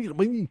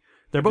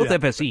both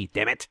FSE,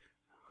 damn it.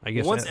 I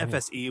guess one's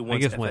FSE,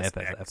 one's FSX.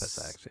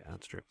 FSX, yeah,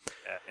 that's true.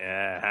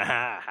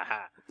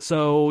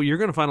 So you're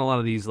going to find a lot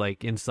of these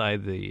like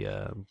inside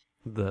the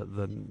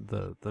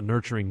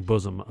nurturing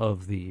bosom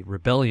of the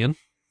rebellion,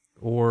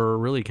 or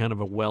really kind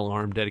of a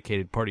well-armed,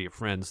 dedicated party of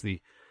friends.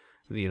 The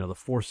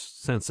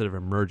Force-sensitive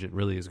Emergent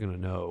really is going to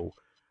know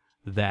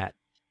that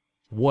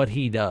what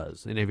he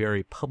does in a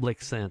very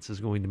public sense is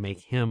going to make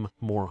him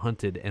more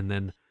hunted, and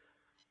then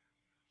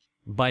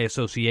by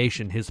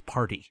association, his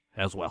party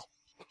as well.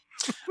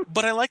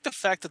 But I like the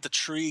fact that the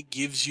tree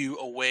gives you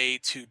a way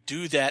to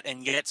do that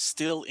and yet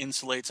still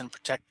insulates and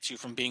protects you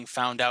from being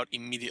found out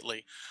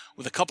immediately.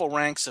 With a couple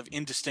ranks of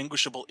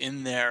indistinguishable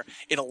in there,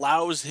 it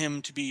allows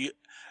him to be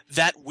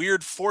that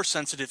weird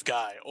Force-sensitive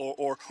guy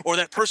or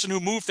that person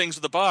who moved things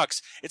with a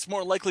box. It's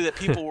more likely that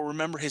people will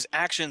remember his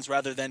actions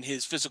rather than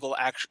his physical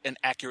and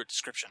accurate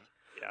description.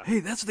 Yeah. Hey,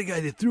 that's the guy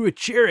that threw a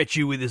chair at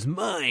you with his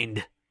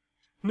mind.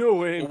 No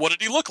way. Well, what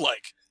did he look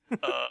like?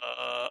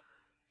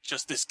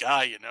 Just this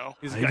guy,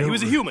 He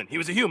was a human. He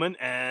was a human,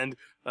 and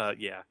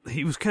yeah.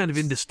 He was kind of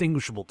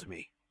indistinguishable to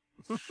me.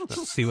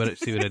 See what I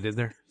did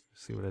there?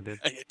 See what I did?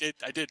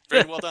 I did.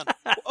 Very well done.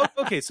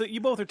 Okay, so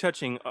you both are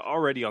touching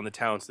already on the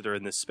talents that are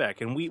in this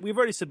spec, and we've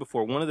already said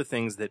before, one of the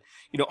things that,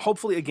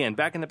 hopefully, again,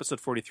 back in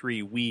episode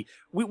 43, we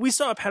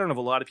saw a pattern of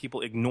a lot of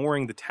people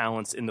ignoring the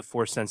talents in the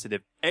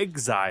Force-sensitive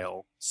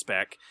Exile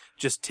spec,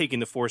 just taking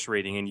the Force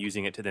rating and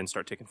using it to then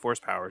start taking Force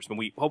powers,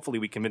 and hopefully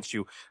we convinced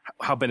you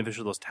how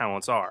beneficial those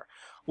talents are.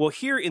 Well,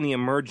 here in the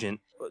Emergent,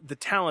 the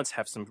talents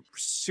have some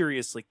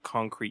seriously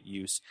concrete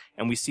use,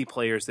 and we see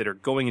players that are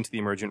going into the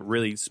Emergent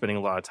really spending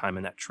a lot of time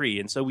in that tree,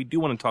 and so we do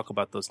want to talk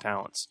about those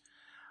talents.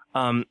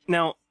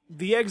 Now,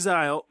 the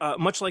Exile,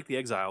 much like the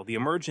Exile, the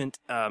Emergent,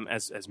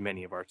 as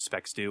many of our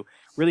specs do,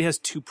 really has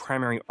two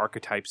primary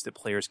archetypes that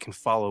players can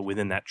follow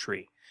within that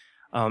tree.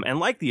 And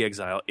like the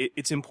Exile,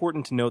 it's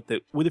important to note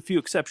that, with a few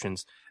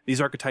exceptions,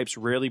 these archetypes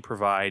rarely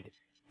provide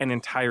an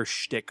entire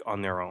shtick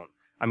on their own.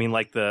 I mean,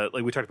 like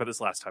we talked about this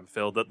last time,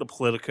 Phil, the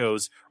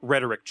Politico's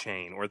rhetoric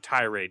chain or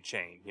tirade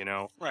chain,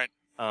 Right.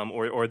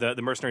 Or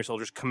the Mercenary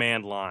Soldier's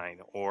command line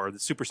or the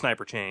Super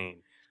Sniper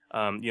chain,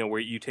 where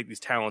you take these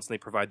talents and they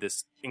provide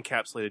this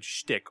encapsulated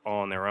shtick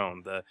all on their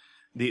own.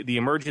 The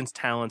Emergence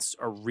talents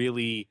are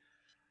really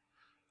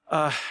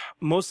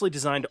mostly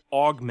designed to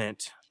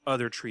augment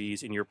other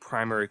trees in your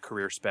primary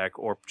career spec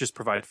or just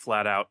provide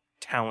flat out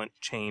talent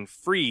chain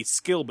free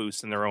skill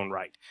boosts in their own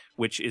right,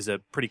 which is a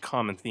pretty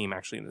common theme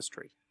actually in this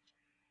tree.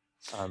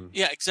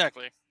 Yeah,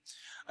 exactly.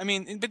 I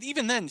mean, but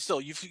even then, still,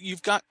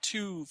 you've got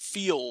to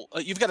feel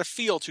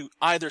to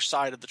either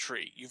side of the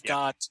tree. You've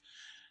got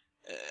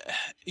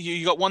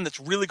you got one that's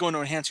really going to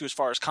enhance you as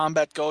far as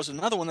combat goes, and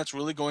another one that's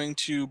really going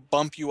to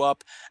bump you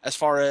up as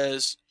far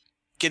as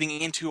getting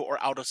into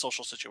or out of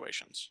social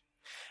situations.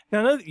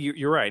 Now,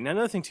 you're right. Now,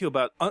 another thing too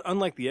about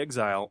unlike the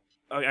Exile,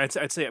 I'd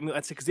say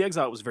because the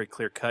Exile was very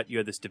clear cut. You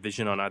had this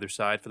division on either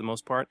side for the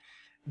most part.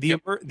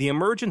 The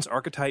emergence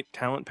archetype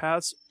talent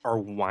paths are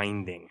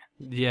winding.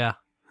 Yeah.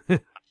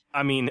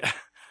 I mean,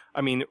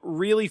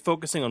 really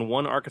focusing on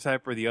one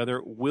archetype or the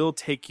other will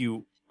take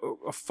you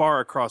far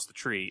across the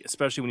tree,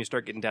 especially when you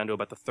start getting down to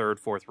about the third,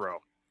 fourth row.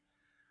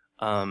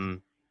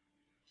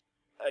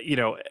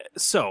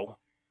 So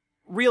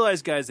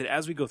realize, guys, that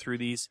as we go through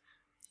these,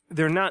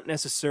 they're not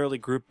necessarily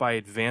grouped by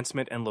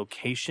advancement and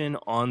location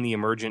on the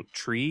emergent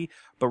tree,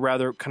 but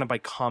rather kind of by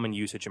common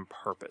usage and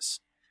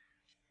purpose.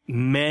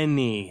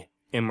 Many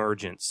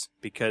emergents,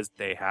 because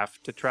they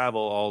have to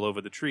travel all over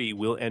the tree,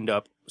 will end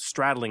up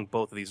straddling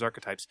both of these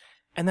archetypes,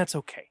 and that's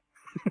okay.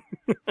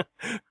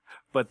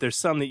 But there's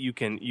some that you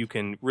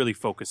can really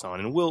focus on,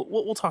 and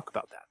we'll talk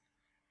about that.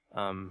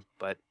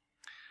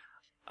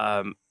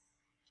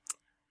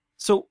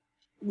 So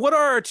what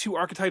are our two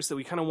archetypes that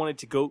we kind of wanted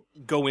to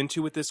go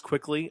into with this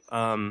quickly?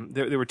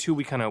 There were two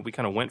we kind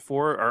of went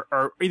for.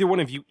 Are either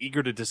one of you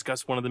eager to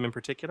discuss one of them in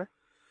particular?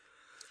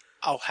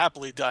 I'll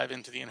happily dive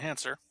into the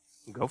Enhancer.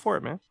 Go for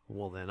it, man.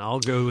 Well, then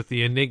I'll go with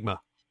the Enigma.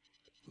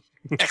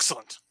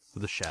 Excellent.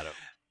 The Shadow.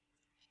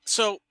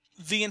 So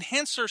the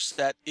Enhancer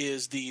set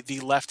is the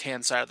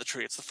left-hand side of the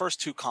tree. It's the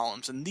first two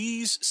columns, and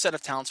these set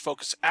of talents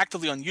focus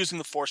actively on using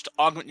the Force to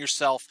augment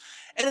yourself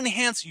and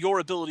enhance your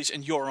abilities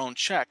and your own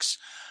checks.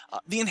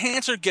 The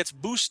Enhancer gets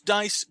boost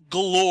dice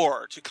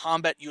galore to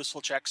combat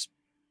useful checks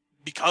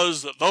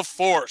because the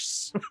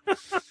Force.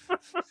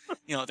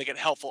 They get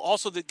helpful.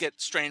 Also, they get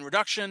strain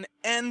reduction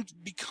and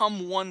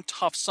become one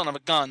tough son of a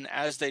gun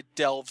as they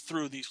delve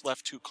through these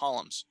left two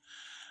columns.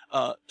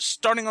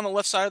 Starting on the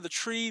left side of the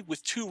tree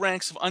with 2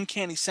 ranks of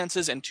uncanny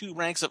senses and 2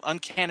 ranks of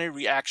uncanny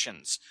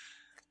reactions.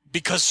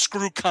 Because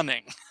screw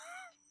cunning.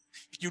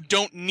 You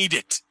don't need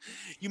it.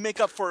 You make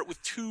up for it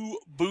with 2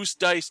 boost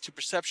dice to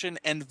perception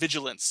and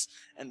vigilance.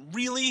 And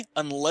really,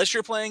 unless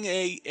you're playing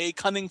a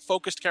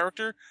cunning-focused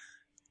character,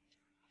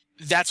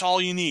 that's all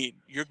you need.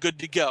 You're good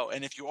to go.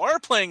 And if you are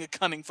playing a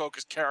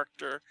cunning-focused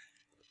character,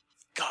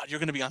 God, you're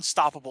going to be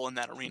unstoppable in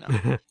that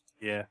arena.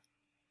 Yeah.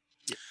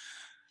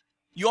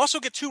 You also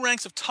get 2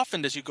 ranks of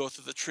toughened as you go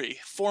through the tree.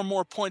 4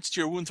 more points to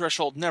your wound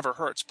threshold never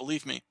hurts,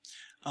 believe me.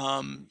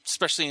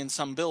 Especially in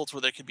some builds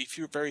where there can be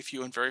very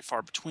few and very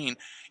far between.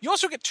 You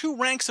also get 2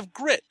 ranks of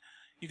grit.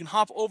 You can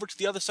hop over to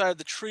the other side of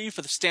the tree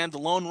for the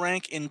standalone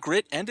rank in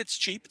grit, and it's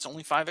cheap. It's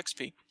only 5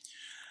 XP.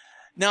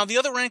 Now, the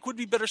other rank would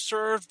be better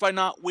served by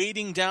not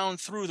wading down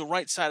through the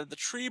right side of the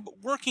tree,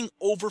 but working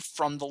over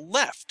from the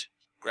left,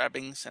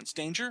 grabbing Sense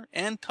Danger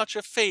and Touch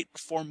of Fate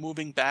before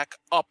moving back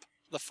up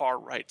the far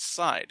right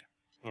side.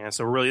 Yeah,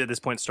 so we're really at this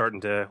point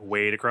starting to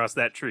wade across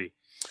that tree.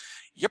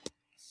 Yep.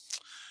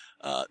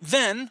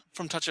 Then,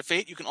 from Touch of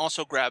Fate, you can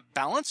also grab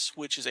Balance,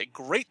 which is a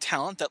great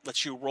talent that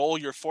lets you roll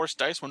your Force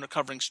dice when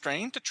recovering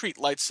strain to treat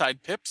light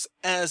side pips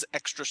as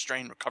extra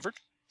strain recovered.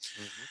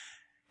 Mm-hmm.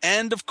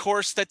 And, of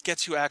course, that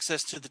gets you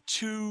access to the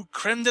 2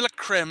 creme de la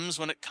cremes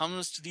when it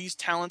comes to these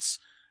talents,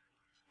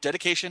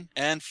 Dedication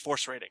and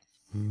Force Rating.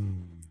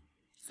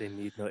 They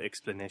need no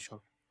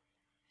explanation.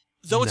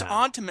 Though it's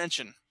odd to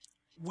mention,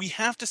 we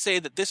have to say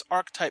that this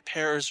archetype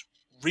pairs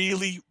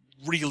really,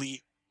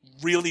 really,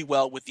 really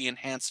well with the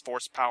Enhanced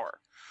Force Power,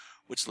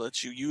 which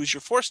lets you use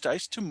your Force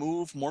dice to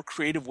move more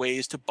creative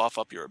ways to buff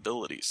up your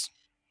abilities.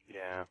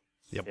 Yeah.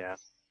 Yep. Yeah.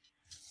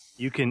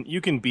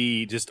 You can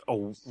be just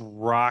a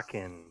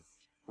rockin'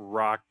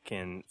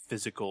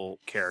 physical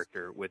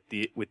character with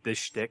this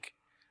shtick,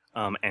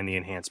 and the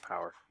Enhanced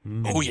Power.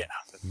 Oh yeah.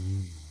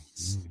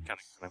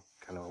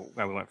 Kind of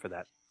why we went for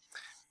that.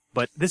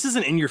 But this is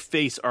an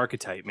in-your-face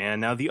archetype, man.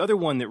 Now, the other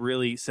one that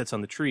really sits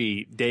on the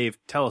tree, Dave,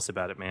 tell us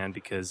about it, man,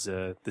 because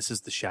this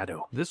is the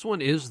Shadow. This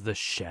one is the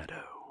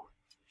Shadow.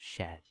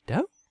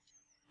 Shadow?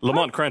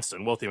 Lamont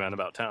Cranston, wealthy man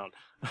about town.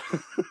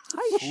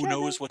 Who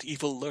knows what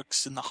evil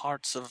lurks in the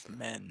hearts of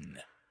men?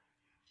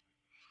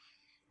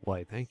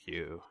 Why, thank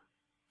you.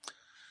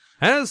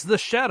 As the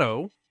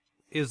Shadow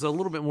is a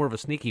little bit more of a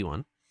sneaky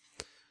one.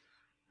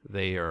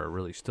 They are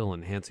really still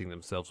enhancing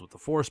themselves with the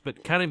Force,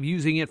 but kind of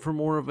using it for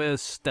more of a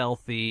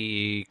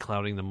stealthy,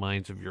 clouding the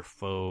minds of your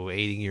foe,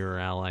 aiding your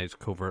allies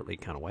covertly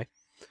kind of way.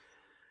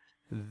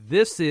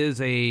 This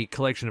is a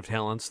collection of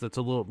talents that's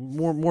a little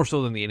more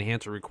so than the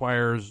Enhancer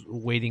requires,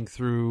 wading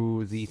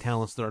through the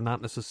talents that are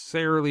not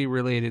necessarily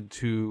related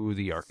to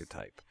the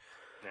archetype.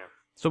 Yeah.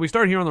 So we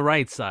start here on the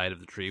right side of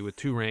the tree with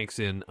 2 ranks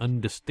in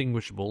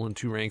Undistinguishable and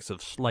 2 ranks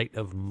of Sleight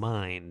of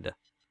Mind.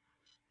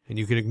 And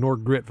you can ignore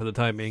Grit for the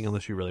time being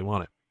unless you really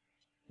want it.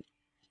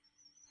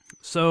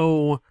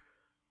 So,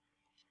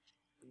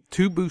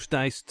 2 boost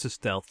dice to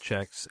stealth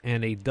checks,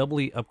 and a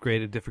doubly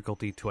upgraded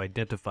difficulty to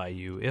identify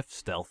you if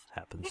stealth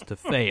happens to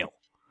fail.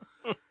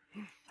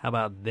 How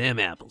about them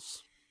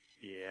apples?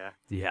 Yeah.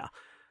 Yeah.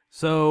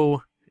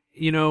 So,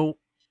 you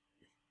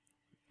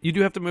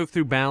do have to move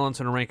through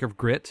Balance and a rank of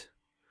Grit,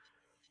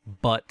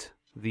 but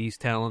these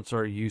talents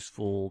are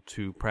useful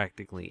to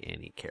practically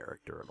any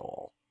character at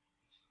all.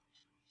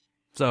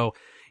 So,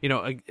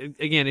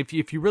 again, if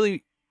you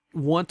really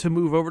want to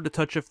move over to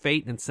Touch of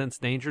Fate and Sense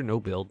Danger, no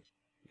build,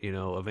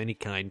 of any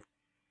kind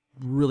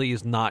really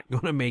is not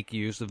going to make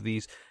use of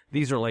these.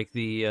 These are like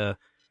the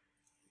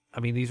I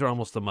mean, these are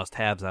almost the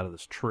must-haves out of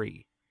this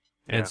tree.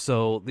 Yeah. And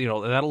so,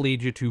 that'll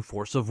lead you to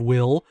Force of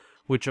Will,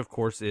 which, of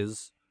course,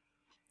 is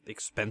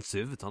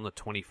expensive. It's on the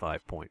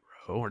 25-point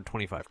row, or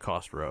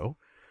 25-cost row.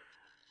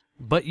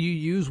 But you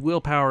use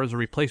willpower as a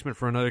replacement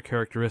for another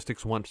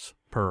characteristics once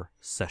per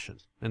session.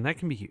 And that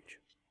can be huge.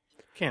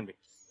 Can be.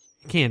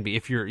 It can be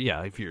if you're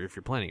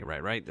planning it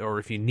right? Or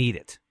if you need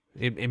it.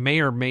 It may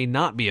or may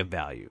not be of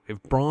value.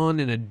 If brawn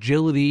and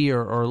agility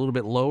are a little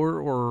bit lower,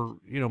 or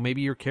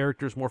maybe your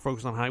character is more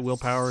focused on high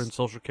willpower and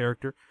social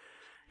character,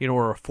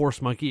 or a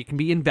force monkey, it can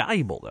be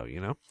invaluable though,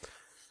 Yeah.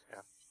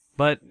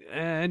 But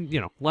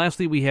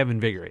lastly, we have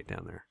Invigorate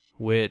down there,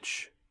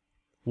 which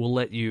will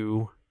let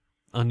you,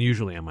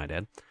 unusually I might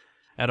add,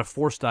 add a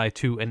force die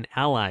to an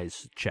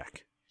ally's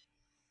check.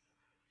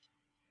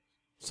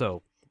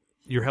 So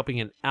you're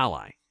helping an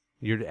ally.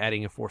 You're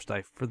adding a force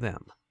die for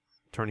them,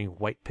 turning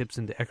white pips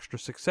into extra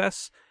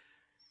success,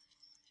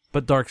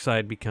 but dark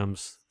side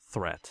becomes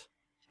threat.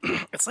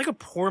 It's like a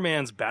poor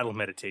man's battle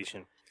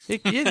meditation.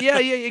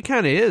 It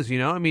kind of is,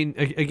 I mean,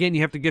 again,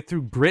 you have to get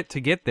through grit to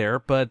get there,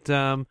 but,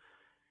 some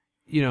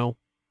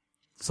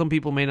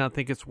people may not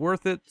think it's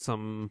worth it.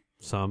 Some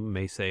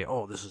may say,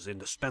 oh, this is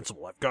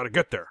indispensable. I've got to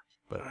get there.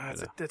 But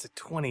that's a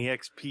 20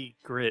 XP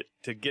grit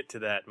to get to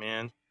that,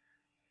 man.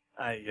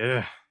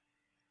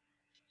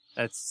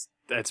 That's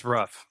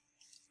rough.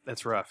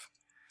 That's rough.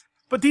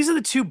 But these are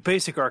the two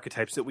basic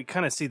archetypes that we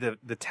kind of see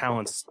the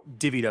talents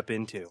divvied up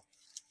into.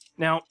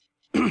 Now,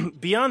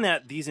 beyond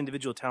that, these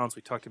individual talents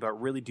we talked about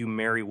really do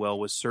marry well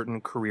with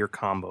certain career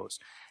combos.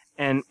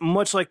 And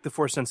much like the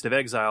Force-sensitive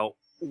Exile,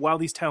 while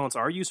these talents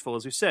are useful,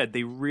 as we said,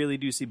 they really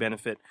do see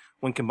benefit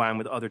when combined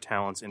with other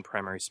talents in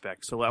primary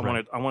spec. So I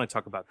want to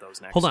talk about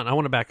those next. Hold on, I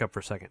want to back up for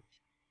a second.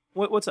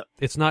 What's up?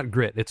 It's not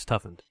grit, it's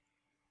toughened.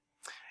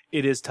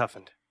 It is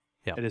toughened.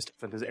 Yeah. It is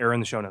toughened. There's error in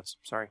the show notes.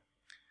 Sorry.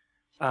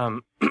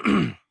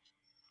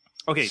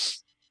 Okay.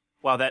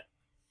 Wow, then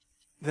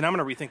I'm going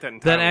to rethink that entirely.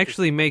 That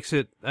actually makes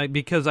it,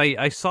 because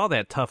I saw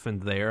that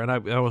toughened there, and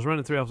I was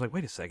running through, I was like,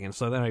 wait a second.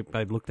 So then I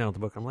looked down at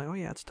the book, I'm like, oh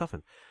yeah, it's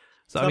toughened.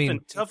 So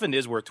toughened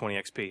is worth 20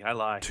 XP. I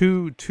lie.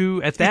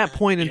 Two at that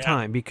point in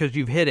time, because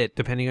you've hit it,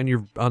 depending on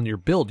your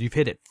build, you've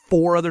hit it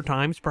 4 other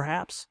times,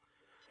 perhaps.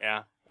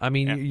 Yeah. I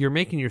mean, you're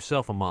making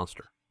yourself a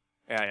monster.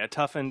 Yeah.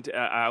 Toughened.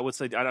 I would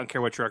say I don't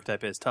care what your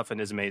archetype is.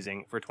 Toughened is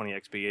amazing for 20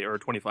 XP or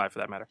 25 for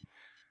that matter.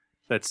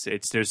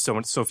 There's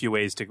so few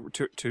ways to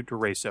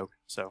raise soak.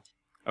 So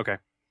okay.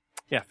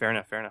 Yeah. Fair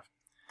enough.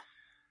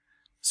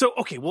 So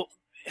okay. Well,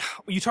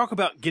 you talk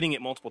about getting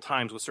it multiple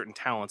times with certain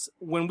talents.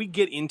 When we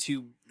get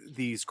into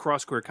these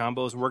cross-career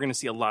combos, we're going to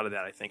see a lot of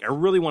that, I think. I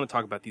really want to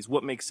talk about these,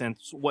 what makes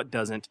sense, what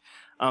doesn't.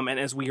 And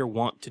as we are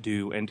wont to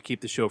do, and to keep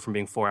the show from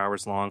being 4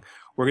 hours long,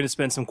 we're going to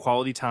spend some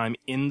quality time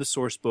in the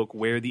source book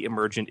where the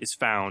emergent is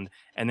found,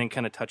 and then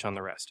kind of touch on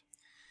the rest.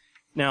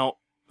 Now,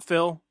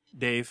 Phil,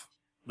 Dave,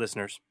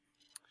 listeners,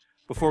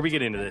 before we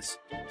get into this,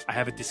 I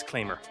have a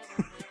disclaimer.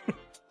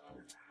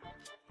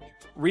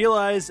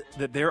 Realize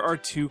that there are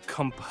 2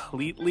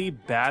 completely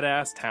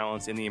badass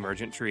talents in the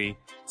emergent tree,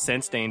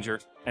 Sense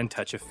Danger and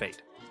Touch of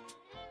Fate.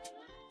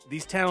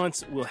 These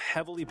talents will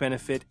heavily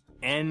benefit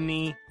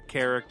any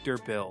character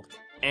build,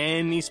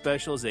 any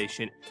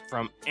specialization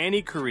from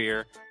any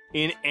career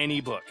in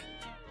any book.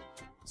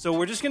 So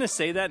we're just going to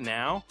say that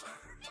now,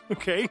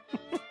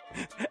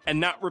 and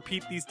not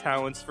repeat these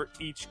talents for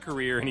each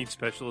career and each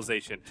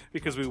specialization,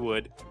 because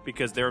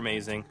they're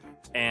amazing,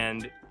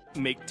 and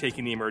make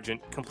taking the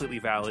emergent completely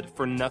valid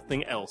for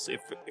nothing else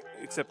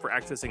except for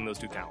accessing those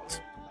 2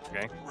 talents.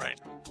 Okay? Right.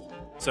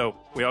 So,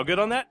 we all good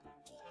on that?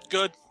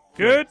 Good.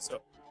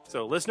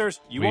 So listeners,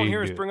 you won't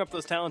hear us bring up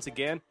those talents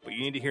again, but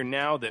you need to hear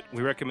now that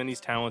we recommend these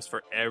talents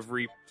for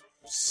every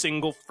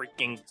single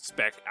freaking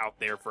spec out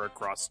there for a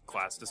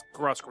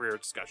cross-career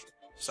discussion.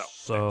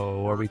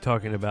 So are we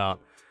talking about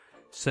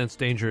Sense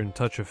Danger and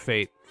Touch of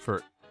Fate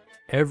for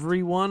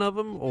every one of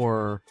them,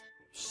 or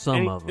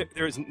some of them?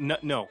 There is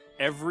no.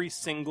 Every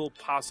single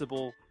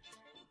possible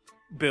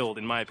build,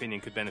 in my opinion,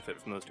 could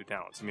benefit from those 2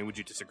 talents. I mean, would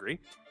you disagree?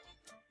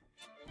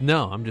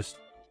 No, I'm just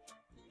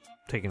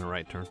taking a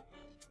right turn.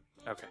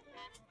 Okay.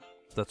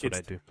 That's what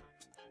I do.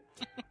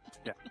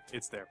 Yeah,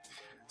 it's there.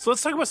 So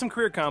let's talk about some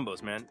career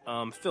combos, man.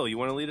 Phil, you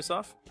want to lead us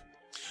off?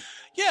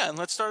 Yeah, and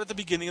let's start at the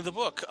beginning of the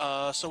book.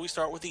 So we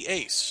start with the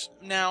Ace.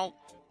 Now,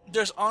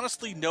 there's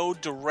honestly no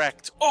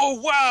direct, oh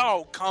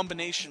wow,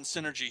 combination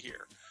synergy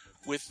here,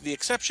 with the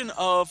exception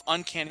of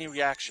uncanny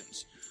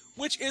reactions,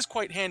 which is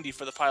quite handy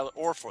for the pilot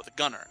or for the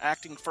gunner.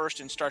 Acting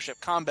first in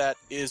starship combat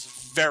is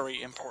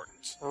very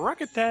important.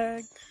 Rocket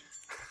tag!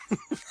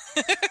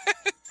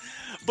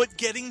 But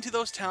getting to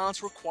those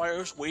talents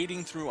requires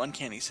wading through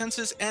uncanny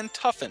senses and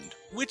toughened,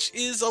 which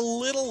is a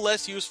little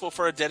less useful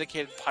for a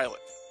dedicated pilot.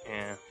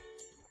 Yeah.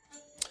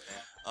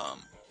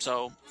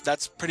 So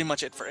that's pretty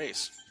much it for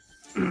Ace.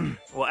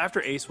 Well,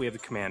 after Ace, we have the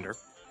Commander.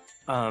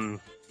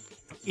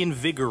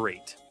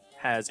 Invigorate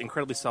has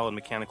incredibly solid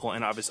mechanical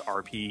and obvious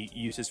RP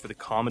uses for the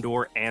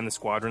Commodore and the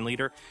Squadron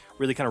Leader,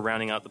 really kind of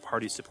rounding out the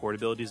party's support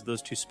abilities of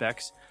those 2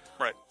 specs.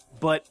 Right.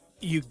 But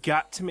You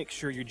got to make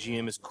sure your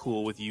GM is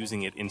cool with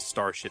using it in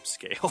starship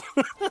scale.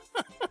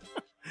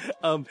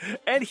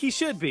 And he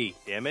should be.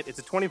 Damn it! It's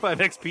a 25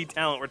 XP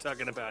talent we're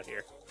talking about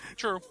here.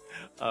 True.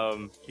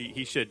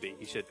 He should be.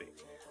 He should be.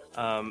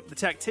 The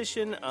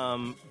tactician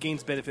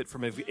gains benefit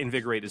from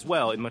invigorate as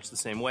well in much the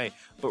same way,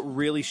 but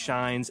really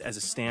shines as a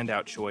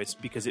standout choice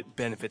because it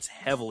benefits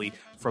heavily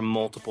from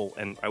multiple,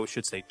 and I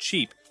should say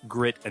cheap,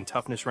 grit and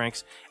toughness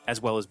ranks,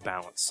 as well as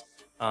balance.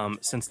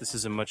 Since this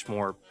is a much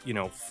more,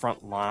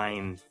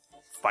 front-line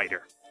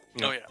fighter.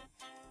 Oh, yeah.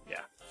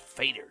 Yeah.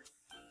 Fighter.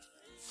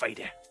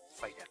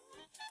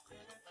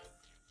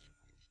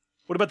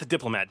 What about the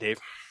diplomat, Dave?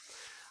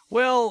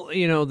 Well,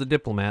 the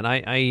diplomat.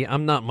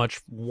 I'm not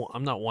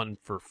one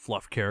for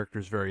fluff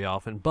characters very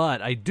often,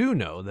 but I do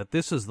know that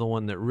this is the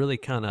one that really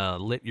kind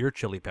of lit your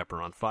chili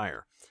pepper on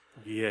fire.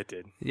 Yeah, it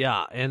did.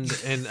 Yeah, and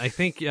I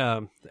think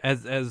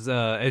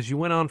as you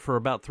went on for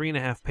about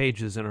 3.5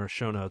 pages in our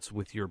show notes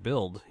with your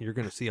build, you're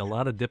going to see a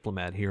lot of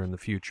diplomat here in the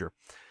future.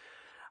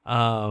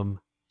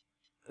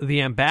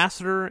 The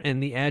ambassador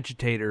and the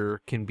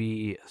agitator can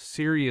be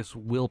serious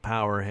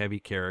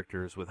willpower-heavy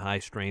characters with high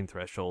strain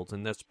thresholds,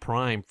 and that's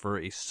prime for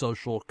a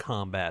social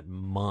combat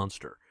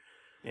monster.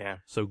 Yeah.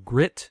 So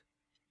grit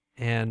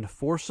and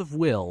force of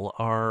will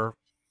are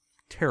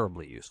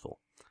terribly useful.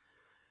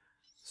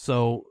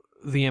 So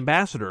the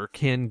ambassador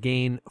can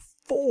gain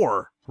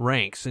 4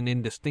 ranks in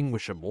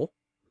indistinguishable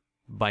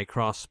by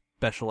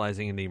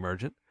cross-specializing in the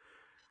emergent.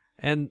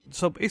 And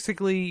so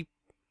basically,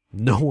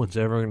 no one's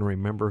ever going to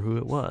remember who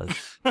it was.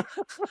 The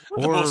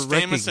most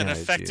famous and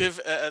recognize effective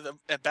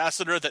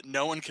ambassador that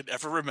no one could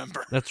ever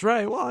remember. That's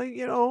right. Well,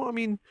 he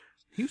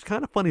was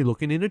kind of funny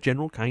looking in a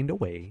general kind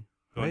of way.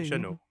 Don't you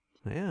know?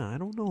 Yeah, I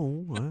don't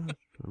know. I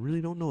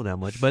really don't know that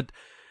much. But,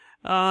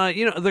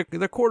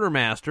 the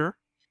quartermaster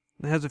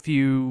has a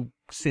few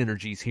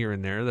synergies here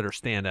and there that are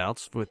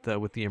standouts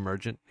with the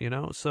emergent,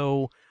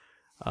 So,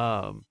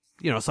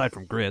 aside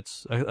from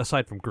grits.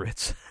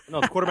 No,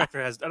 the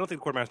quartermaster has. I don't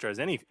think the quartermaster has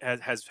any.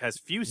 Has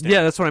few standouts.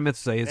 Yeah, that's what I meant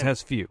to say. It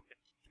has few.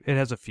 It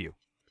has a few.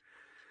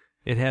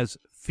 It has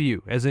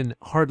few, as in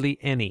hardly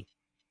any,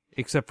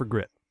 except for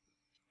grit.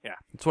 Yeah,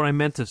 that's what I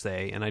meant to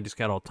say, and I just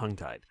got all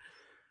tongue-tied.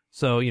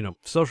 So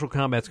social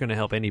combat's going to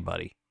help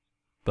anybody,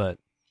 but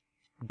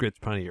grit's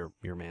probably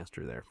your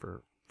master there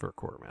for a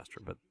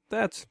quartermaster. But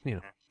that's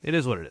it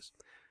is what it is.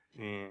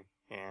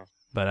 Yeah.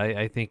 But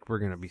I think we're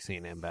going to be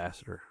seeing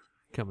ambassador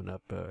coming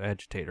up,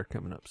 agitator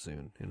coming up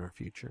soon in our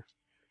future.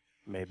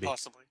 Maybe.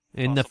 Possibly.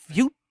 In the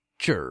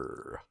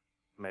future.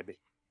 Maybe.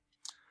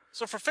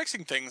 So for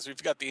fixing things,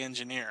 we've got the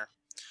engineer.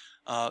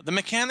 The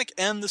mechanic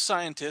and the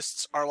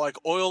scientists are like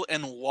oil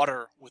and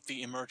water with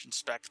the emergent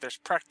spec. There's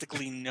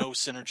practically no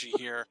synergy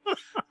here.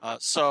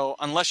 So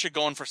unless you're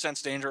going for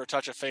Sense Danger or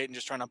Touch of Fate and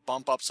just trying to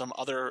bump up some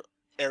other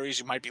areas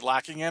you might be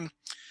lacking in,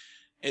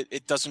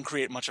 it doesn't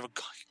create much of a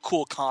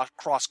cool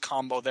cross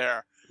combo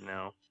there.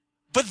 No.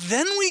 But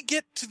then we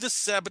get to the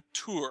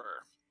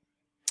Saboteur.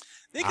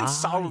 They can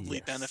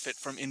solidly benefit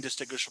from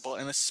Indistinguishable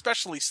and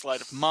especially Sleight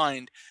of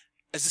Mind,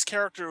 as this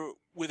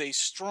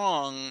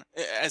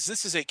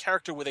is a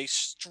character with a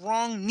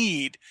strong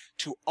need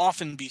to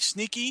often be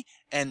sneaky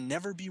and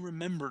never be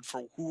remembered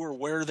for who or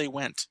where they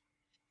went.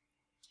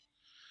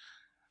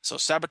 So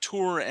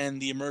Saboteur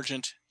and the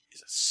Emergent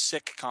is a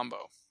sick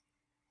combo.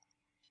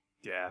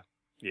 Yeah.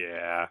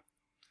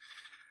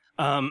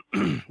 Then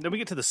we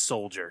get to the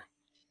Soldier.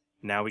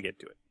 Now we get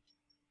to it.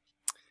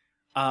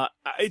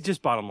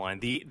 Just bottom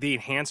line, the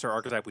enhancer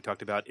archetype we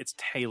talked about, it's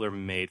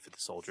tailor-made for the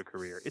soldier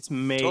career. It's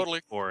made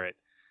for it.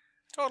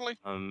 Totally.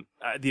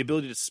 The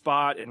ability to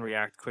spot and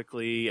react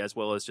quickly, as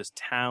well as just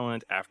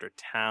talent after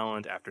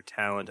talent after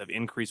talent of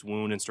increased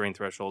wound and strain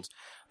thresholds.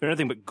 They're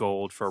nothing but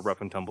gold for a rough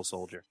and tumble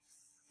soldier.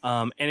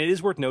 And it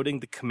is worth noting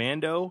the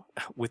commando,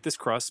 with this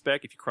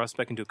cross-spec, if you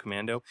cross-spec into a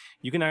commando,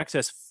 you can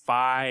access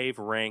 5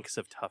 ranks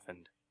of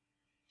toughened.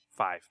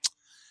 5.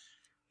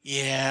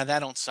 Yeah, that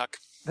don't suck.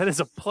 That is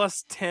a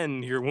plus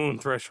 10 to your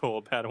wound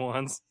threshold,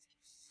 Padawans.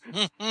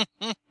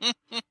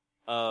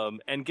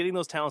 And getting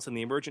those talents in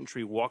the emergent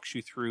tree walks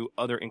you through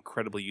other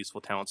incredibly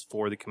useful talents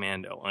for the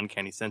commando,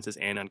 uncanny senses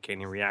and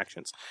uncanny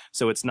reactions.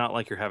 So it's not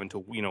like you're having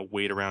to,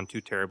 wait around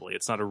too terribly.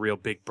 It's not a real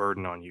big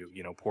burden on you,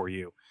 poor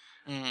you.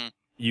 Mm-hmm.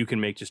 You can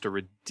make just a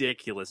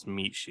ridiculous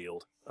meat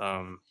shield.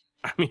 With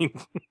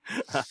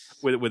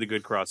a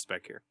good cross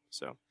spec here.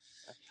 So.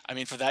 I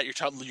mean, for that,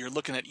 you're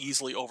looking at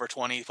easily over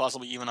 20,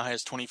 possibly even high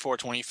as 24,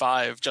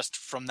 25, just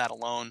from that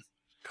alone.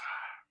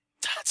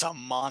 That's a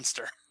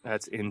monster.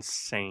 That's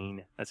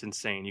insane.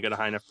 You got a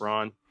high enough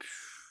brawn.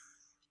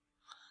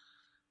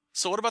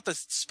 So what about the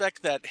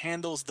spec that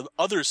handles the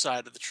other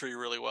side of the tree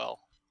really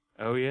well?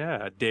 Oh,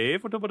 yeah.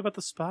 Dave, what about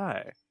the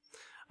spy?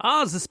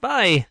 The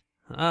spy.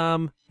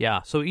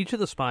 Yeah, so each of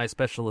the spy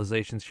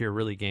specializations here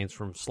really gains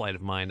from Sleight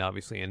of Mind,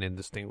 obviously, and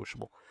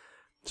Indistinguishable.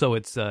 So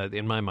it's,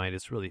 in my mind,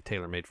 it's really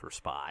tailor-made for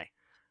spy.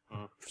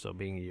 So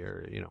being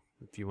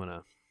if you want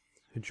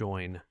to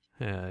join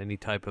any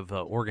type of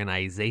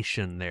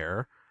organization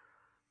there,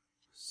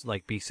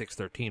 like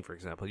B613, for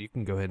example, you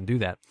can go ahead and do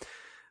that.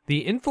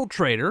 The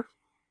Infiltrator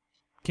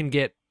can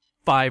get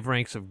 5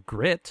 ranks of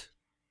grit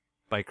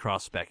by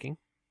cross-specking.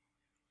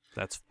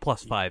 That's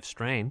plus 5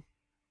 strain.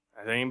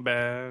 That ain't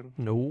bad.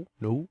 No.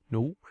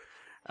 The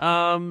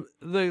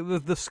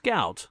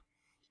scout,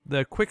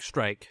 the quick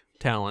strike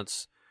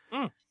talents,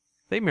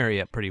 they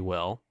marry up pretty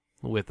well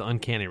with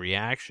uncanny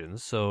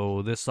reactions.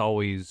 So this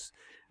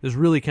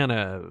really kind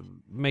of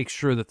makes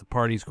sure that the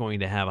party's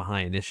going to have a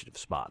high initiative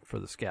spot for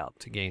the scout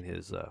to gain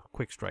his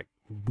quick strike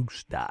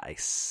boost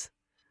dice.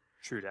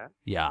 True that.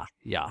 Yeah.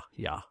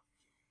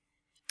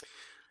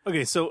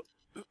 Okay, so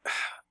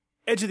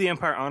Edge of the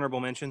Empire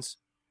honorable mentions.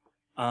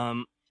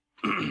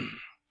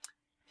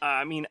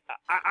 I mean,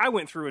 I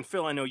went through, and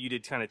Phil, I know you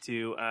did kind of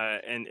too,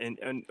 and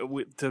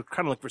to kind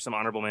of look for some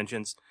honorable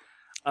mentions.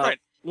 Right.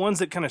 Ones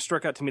that kind of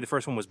struck out to me, the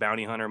first one was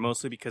Bounty Hunter,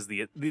 mostly because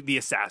the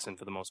assassin,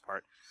 for the most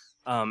part,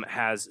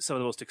 has some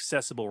of the most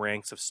accessible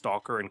ranks of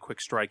Stalker and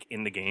Quick Strike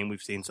in the game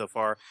we've seen so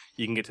far.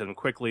 You can get to them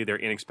quickly. They're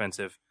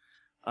inexpensive.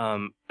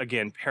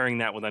 Again, pairing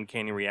that with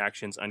uncanny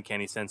reactions,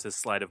 uncanny senses,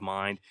 sleight of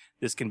mind,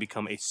 this can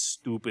become a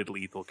stupid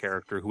lethal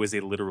character who is a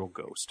literal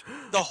ghost.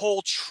 The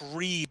whole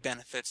tree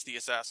benefits the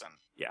assassin.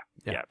 Yeah,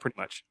 pretty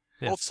much.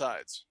 Both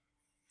sides.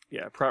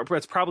 Yeah,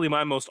 it's probably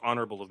my most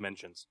honorable of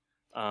mentions.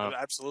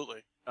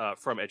 Absolutely.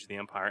 From Edge of the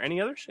Empire.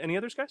 Any others,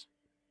 guys?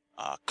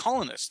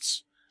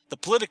 Colonists. The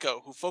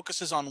Politico, who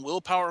focuses on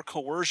willpower,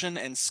 coercion,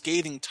 and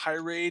scathing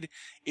tirade,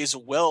 is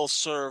well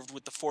served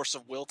with the force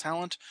of will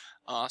talent.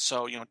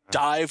 So,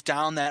 dive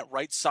down that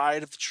right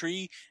side of the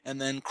tree and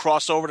then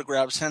cross over to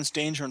grab Sense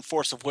Danger and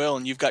Force of Will,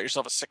 and you've got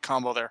yourself a sick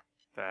combo there.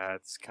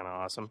 That's kind of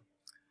awesome.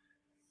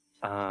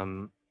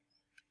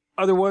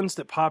 Other ones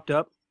that popped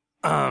up,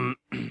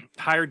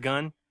 Hired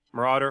Gun,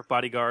 Marauder,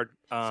 Bodyguard.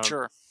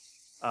 Sure.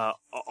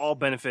 All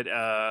benefit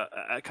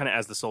kind of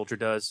as the soldier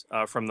does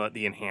from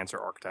the enhancer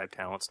archetype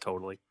talents,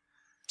 totally.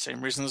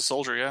 Same reason as the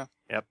soldier, yeah.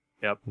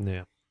 Yep.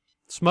 Yeah.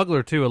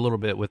 Smuggler, too, a little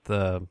bit with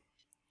the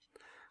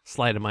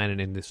sleight of mind and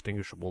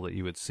indistinguishable that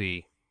you would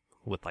see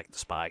with, like, the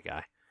spy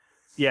guy.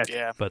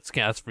 Yeah. But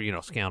that's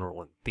for,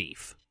 scoundrel and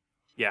thief.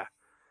 Yeah.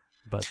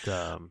 But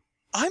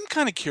I'm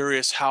kind of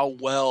curious how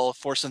well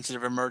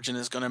Force-sensitive Emergent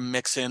is going to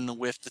mix in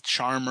with the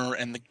Charmer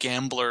and the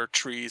Gambler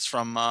trees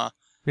from Fly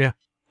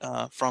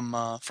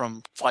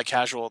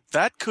Casual.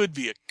 That could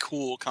be a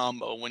cool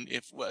combo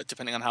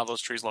depending on how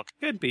those trees look.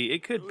 It could be.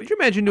 Could you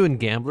imagine doing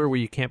Gambler where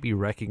you can't be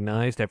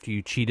recognized after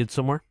you cheated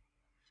somewhere?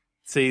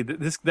 See,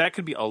 that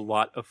could be a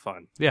lot of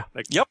fun. Yeah.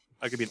 Yep.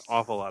 That could be an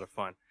awful lot of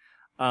fun.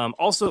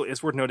 Also,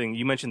 it's worth noting,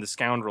 you mentioned the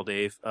Scoundrel,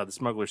 Dave, the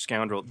Smuggler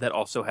Scoundrel, that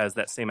also has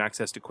that same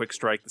access to Quick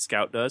Strike the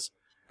Scout does.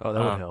 Oh,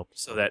 that would help.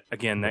 So that,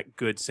 again, that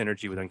good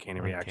synergy with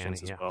uncanny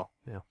reactions as well.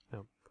 Yeah.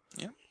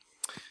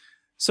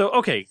 So,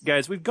 okay,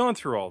 guys, we've gone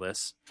through all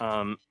this.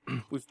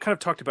 We've kind of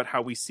talked about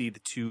how we see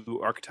the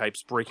two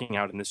archetypes breaking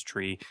out in this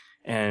tree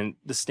and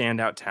the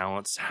standout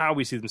talents, how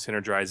we see them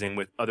synergizing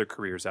with other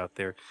careers out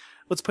there.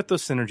 Let's put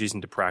those synergies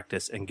into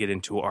practice and get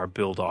into our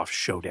build-off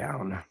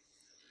showdown.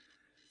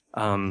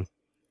 And,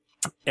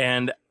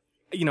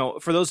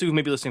 for those who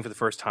may be listening for the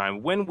first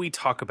time, when we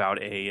talk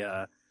about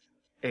a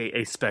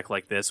spec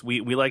like this,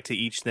 we like to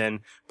each then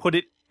put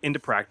it into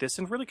practice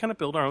and really kind of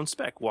build our own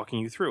spec, walking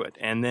you through it.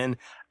 And then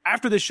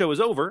after this show is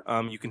over,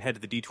 you can head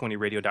to the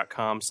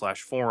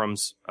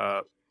d20radio.com/forums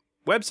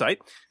website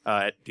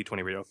at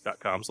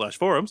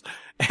d20radio.com/forums,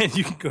 and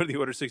you can go to the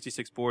Order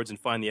 66 boards and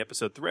find the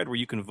episode thread where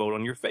you can vote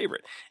on your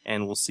favorite,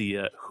 and we'll see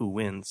who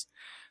wins.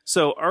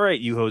 So, all right,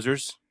 you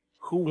hosers,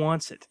 who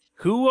wants it?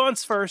 Who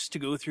wants first to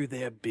go through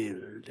their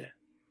build?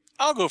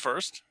 I'll go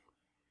first.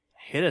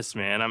 Hit us,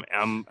 man.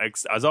 I'm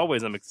as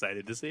always, I'm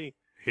excited to see.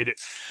 Hit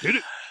it.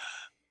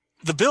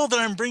 The build that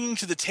I'm bringing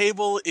to the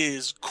table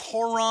is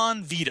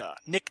Koron Vita,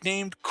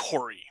 nicknamed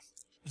Cory,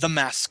 the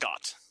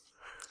mascot.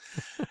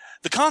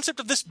 The concept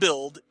of this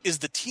build is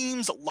the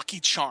team's lucky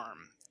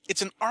charm.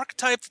 It's an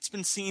archetype that's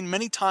been seen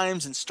many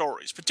times in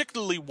stories,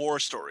 particularly war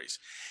stories.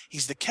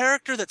 He's the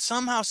character that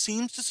somehow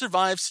seems to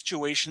survive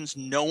situations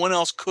no one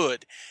else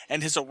could,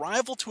 and his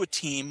arrival to a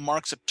team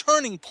marks a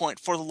turning point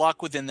for the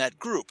luck within that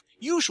group,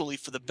 usually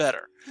for the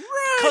better.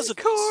 Run,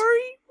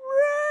 Cory,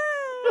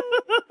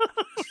 run!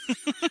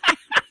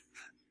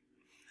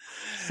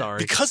 Sorry.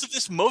 Because of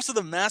this, most of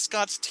the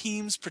mascots'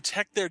 teams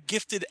protect their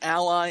gifted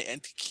ally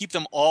and to keep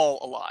them all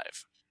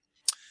alive.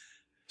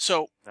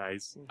 So,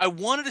 nice. I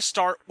wanted to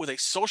start with a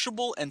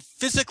sociable and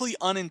physically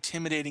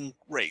unintimidating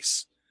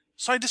race.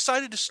 So I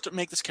decided to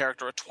make this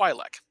character a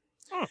Twi'lek.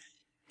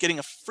 Getting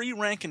a free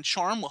rank and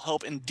charm will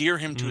help endear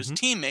him to his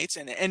teammates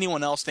and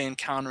anyone else they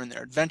encounter in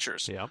their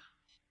adventures. Yeah.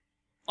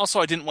 Also,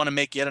 I didn't want to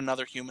make yet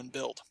another human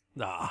build.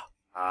 Now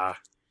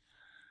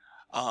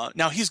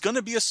he's going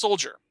to be a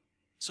soldier.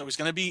 So he's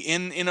going to be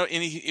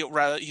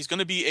he's going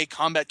to be a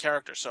combat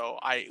character. So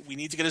we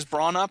need to get his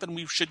brawn up, and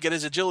we should get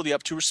his agility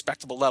up to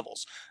respectable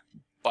levels.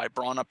 By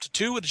brawn up to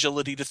 2,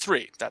 agility to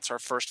 3. That's our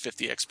first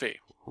 50 XP.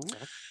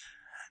 Okay.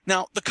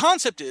 Now, the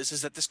concept is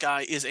that this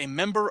guy is a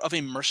member of a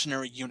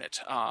mercenary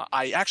unit.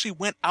 I actually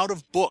went out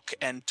of book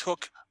and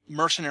took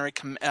mercenary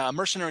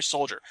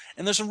soldier.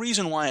 And there's a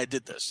reason why I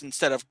did this,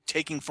 instead of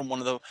taking from one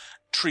of the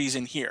trees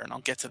in here, and I'll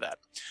get to that.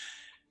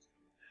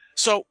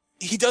 So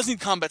he does need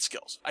combat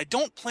skills. I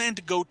don't plan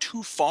to go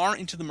too far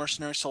into the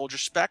Mercenary Soldier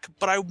spec,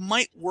 but I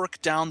might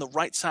work down the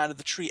right side of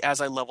the tree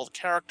as I level the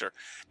character,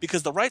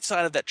 because the right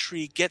side of that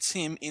tree gets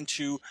him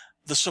into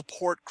the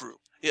support group,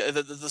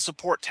 the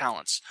support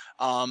talents.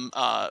 Oh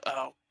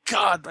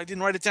God, I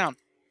didn't write it down.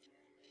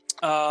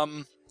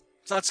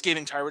 It's not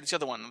Scathing Tirade, it's the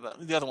other one.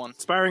 The other one.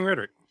 Inspiring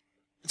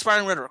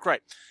Rhetoric,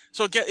 right.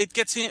 So it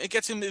gets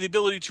him the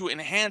ability to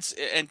enhance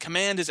and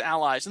command his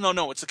allies.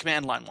 No, it's the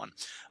command line one.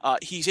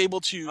 He's able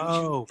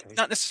to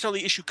not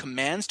necessarily issue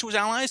commands to his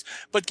allies,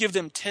 but give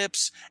them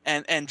tips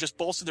and just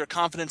bolster their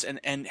confidence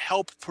and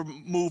help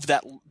move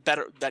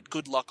that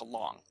good luck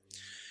along.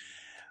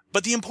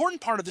 But the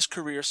important part of this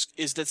career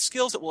is the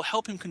skills that will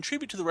help him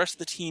contribute to the rest of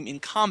the team in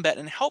combat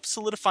and help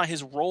solidify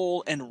his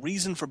role and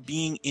reason for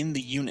being in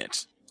the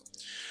unit.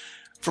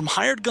 From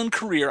Hired Gun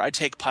career, I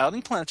take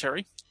Piloting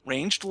Planetary,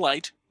 Ranged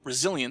Light,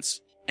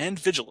 Resilience, and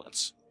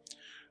Vigilance.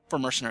 For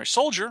Mercenary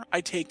Soldier, I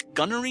take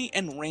Gunnery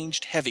and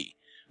Ranged Heavy.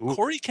 Ooh.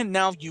 Corey can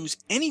now use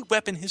any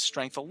weapon his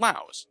strength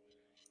allows.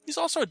 He's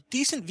also a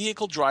decent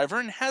vehicle driver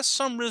and has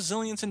some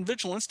Resilience and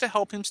Vigilance to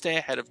help him stay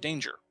ahead of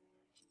danger.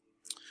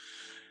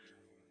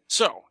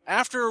 So,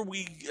 after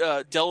we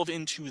delve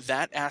into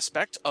that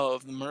aspect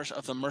of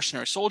the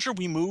Mercenary Soldier,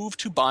 we move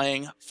to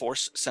buying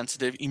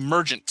Force-Sensitive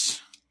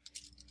Emergent.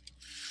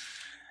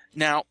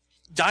 Now,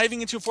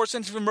 diving into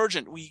Force-Sensitive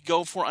Emergent, we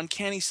go for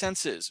Uncanny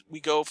Senses, we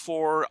go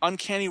for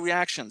Uncanny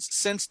Reactions,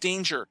 Sense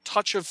Danger,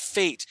 Touch of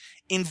Fate,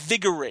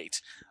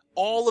 Invigorate.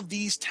 All of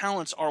these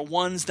talents are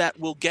ones that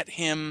will get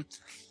him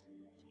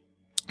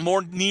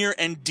more near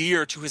and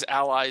dear to his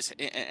allies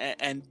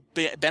and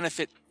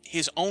benefit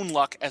his own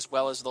luck as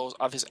well as those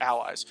of his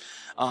allies.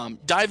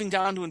 Diving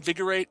down to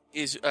Invigorate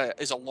is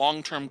a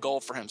long-term goal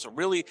for him. So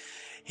really,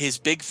 his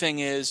big thing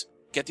is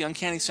get the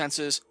Uncanny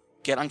Senses,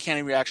 get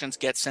Uncanny Reactions,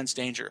 get Sense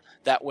Danger.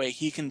 That way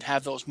he can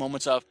have those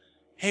moments of,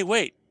 hey,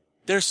 wait,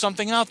 there's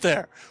something out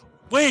there.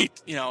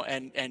 Wait,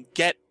 and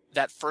get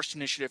that first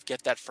initiative,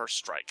 get that first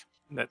strike.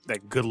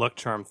 That good luck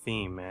charm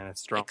theme, man,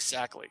 it's strong.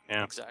 Exactly.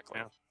 Yeah. Exactly.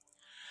 Yeah.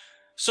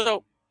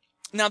 So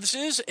now this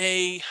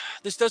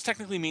does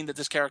technically mean that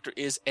this character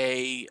is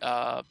a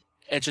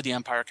Edge of the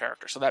Empire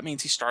character. So that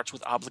means he starts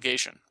with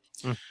Obligation.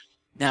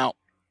 Now,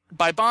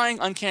 by buying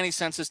Uncanny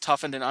Senses,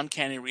 Toughened, and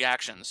Uncanny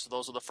Reactions,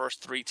 those are the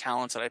first 3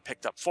 talents that I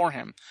picked up for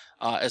him,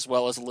 as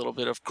well as a little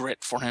bit of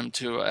grit for him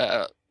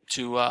to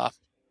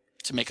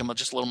make him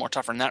just a little more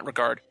tougher in that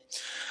regard.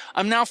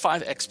 I'm now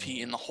 5 XP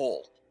in the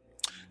hole.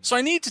 So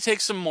I need to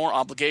take some more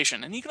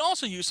Obligation, and he can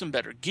also use some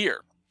better gear.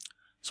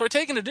 So I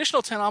take an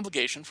additional 10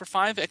 Obligation for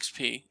 5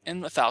 XP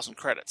and 1,000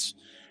 credits.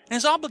 And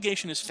his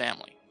Obligation is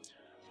family.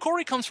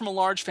 Corey comes from a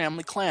large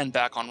family clan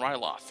back on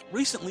Ryloth.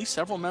 Recently,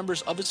 several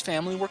members of his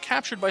family were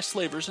captured by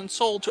slavers and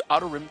sold to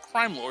Outer Rim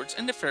crime lords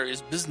and nefarious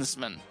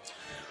businessmen.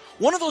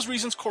 One of those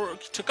reasons Corey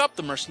took up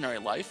the mercenary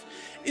life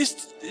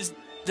is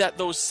that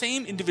those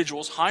same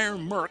individuals hire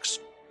mercs,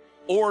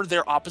 or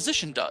their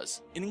opposition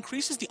does. It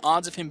increases the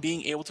odds of him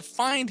being able to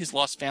find his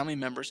lost family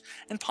members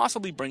and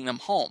possibly bring them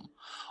home.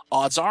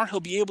 Odds are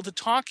he'll be able to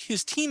talk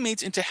his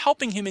teammates into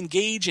helping him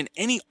engage in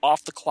any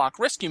off-the-clock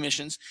rescue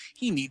missions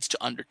he needs to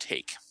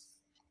undertake.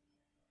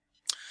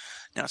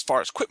 Now, as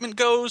far as equipment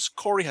goes,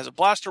 Corey has a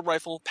blaster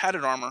rifle,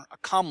 padded armor, a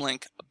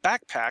comlink, a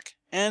backpack,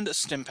 and a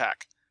stim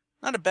pack.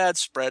 Not a bad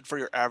spread for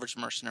your average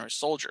mercenary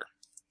soldier.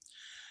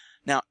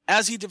 Now,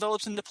 as he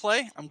develops into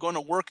play, I'm going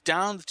to work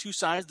down the 2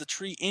 sides of the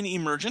tree in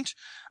Emergent.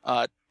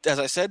 As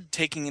I said,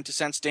 taking into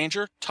Sense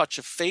Danger, Touch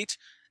of Fate,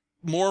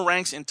 more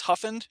ranks in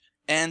Toughened,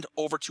 and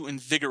over to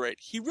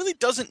Invigorate. He really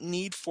doesn't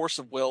need Force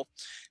of Will,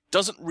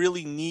 doesn't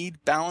really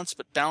need Balance,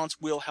 but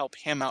Balance will help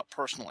him out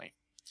personally.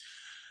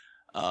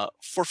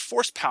 For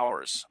Force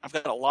Powers, I've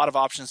got a lot of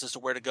options as to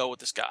where to go with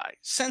this guy.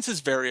 Sense is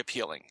very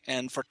appealing,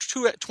 and for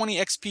 20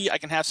 XP, I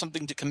can have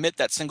something to commit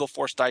that single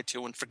Force die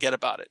to and forget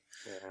about it.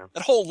 Yeah.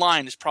 That whole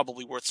line is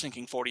probably worth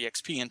sinking 40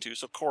 XP into,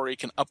 so Corey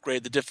can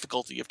upgrade the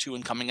difficulty of 2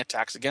 incoming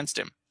attacks against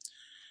him.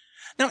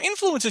 Now,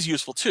 Influence is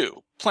useful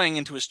too, playing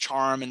into his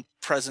charm and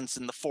presence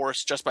in the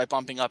Force just by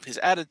bumping up his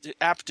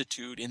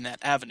aptitude in that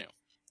avenue.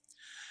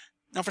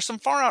 Now, for some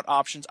far-out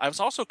options, I was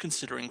also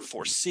considering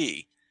Force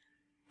C.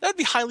 That would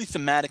be highly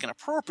thematic and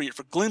appropriate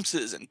for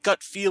glimpses and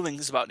gut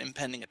feelings about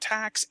impending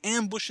attacks,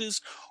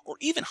 ambushes, or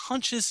even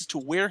hunches as to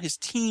where his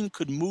team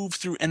could move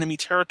through enemy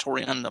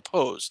territory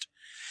unopposed.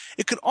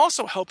 It could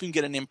also help him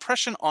get an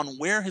impression on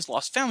where his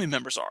lost family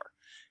members are.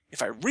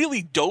 If I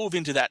really dove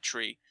into that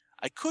tree,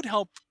 I could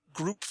help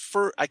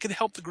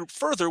the group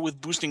further with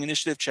boosting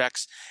initiative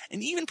checks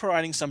and even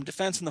providing some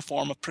defense in the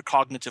form of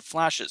precognitive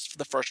flashes for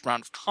the first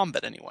round of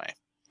combat anyway.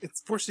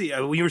 It's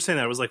 4C. When you were saying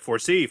that, it was like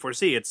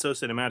 4C. It's so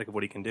cinematic of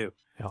what he can do.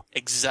 Yeah.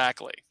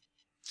 Exactly.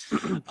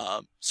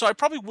 So I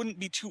probably wouldn't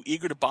be too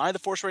eager to buy the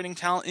Force rating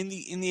talent in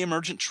the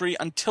Emergent tree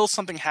until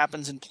something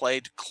happens in play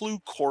to clue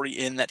Corey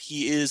in that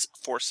he is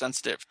Force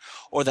sensitive,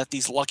 or that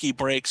these lucky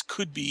breaks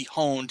could be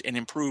honed and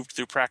improved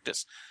through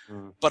practice.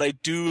 But I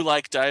do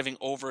like diving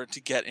over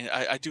to get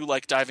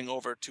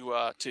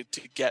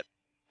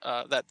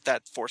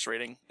that force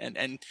rating,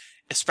 and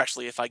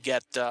especially if I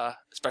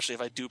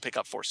do pick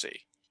up 4C.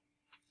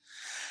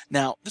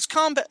 Now, this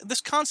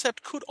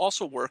concept could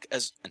also work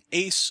as an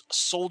ace, a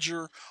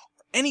soldier,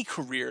 any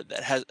career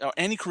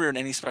in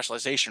any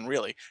specialization,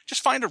 really.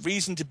 Just find a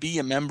reason to be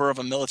a member of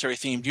a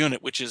military-themed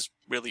unit, which is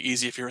really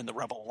easy if you're in the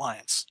Rebel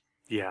Alliance.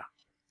 Yeah.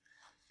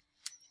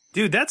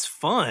 Dude, that's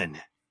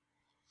fun.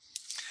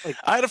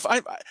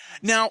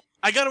 Now,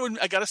 I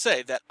gotta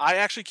say that I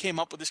actually came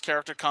up with this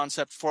character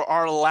concept for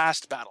our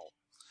last battle.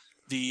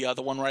 The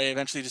one where I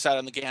eventually decided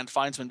on the Gand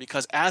Findsman,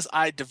 because as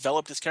I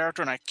developed this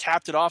character and I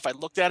capped it off, I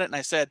looked at it and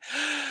I said,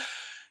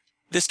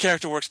 this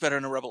character works better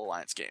in a Rebel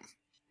Alliance game.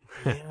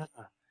 Yeah.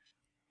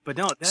 But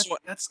no,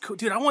 that's cool.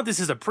 Dude, I want this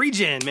as a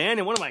pre-gen, man,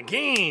 in one of my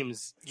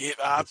games. Yeah,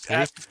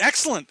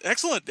 excellent.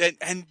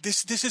 And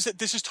this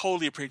is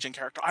totally a pre-gen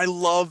character. I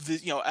love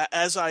this,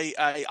 as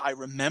I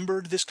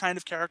remembered this kind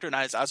of character, and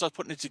as I was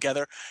putting it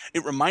together,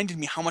 it reminded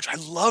me how much I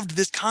loved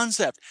this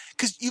concept.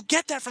 Because you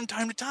get that from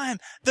time to time.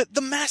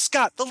 The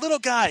mascot, the little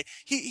guy,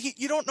 he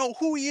you don't know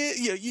who he is.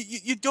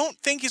 You don't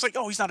think he's like,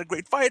 oh, he's not a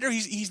great fighter.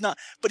 He's not,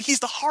 but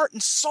he's the heart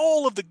and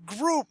soul of the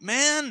group,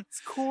 man.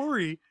 It's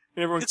Corey.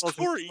 And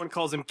everyone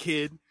calls him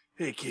Kid.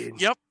 Hey, Kid.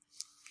 Yep.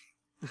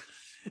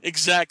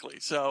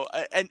 Exactly. So,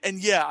 and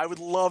yeah, I would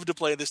love to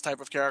play this type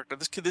of character.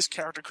 This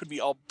character could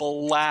be a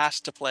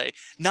blast to play.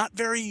 Not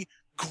very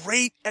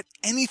great at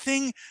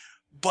anything,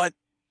 but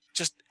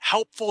just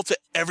helpful to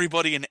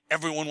everybody, and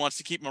everyone wants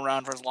to keep him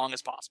around for as long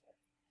as possible.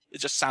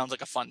 It just sounds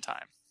like a fun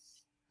time.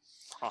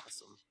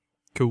 Awesome.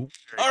 Cool.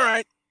 All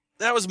right.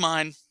 That was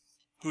mine.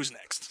 Who's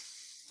next?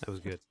 That was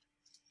good.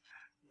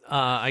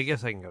 I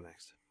guess I can go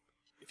next.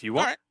 If you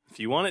want. Right. If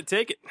you want it,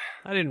 take it.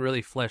 I didn't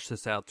really flesh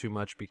this out too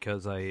much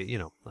because I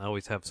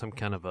always have some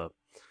kind of a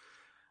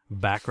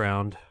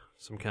background,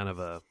 some kind of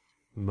a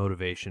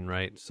motivation,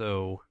 right?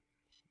 So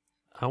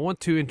I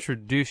want to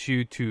introduce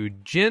you to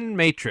Jin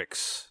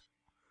Matrix,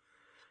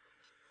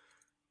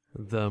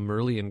 the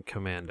Merlian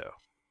Commando.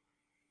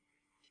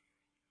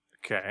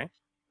 Okay.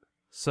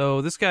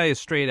 So this guy is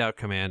straight out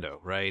commando,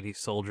 right? He's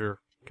soldier,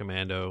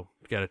 commando,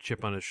 got a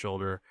chip on his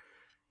shoulder.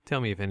 Tell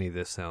me if any of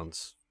this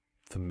sounds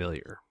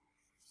familiar.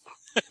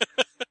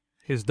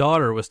 His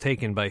daughter was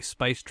taken by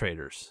spice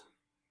traders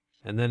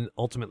and then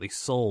ultimately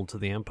sold to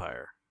the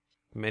Empire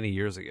many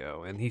years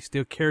ago, and he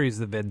still carries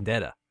the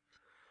vendetta.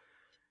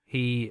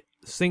 He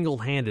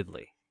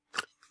single-handedly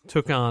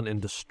took on and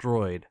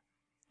destroyed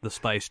the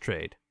spice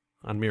trade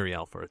on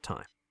Miriel for a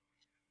time.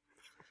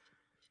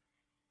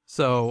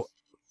 So,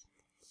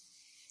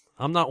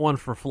 I'm not one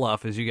for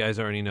fluff, as you guys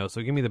already know,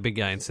 so give me the big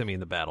guy and send me in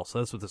the battle. So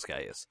that's what this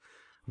guy is.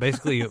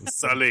 Basically...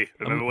 Sully,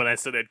 remember when I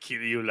said I'd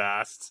kill you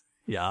last?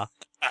 Yeah.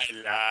 I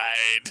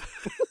lied.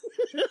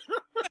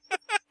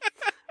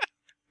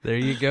 There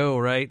you go,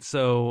 right?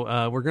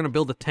 So we're going to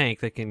build a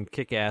tank that can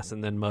kick ass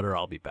and then mutter,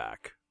 I'll be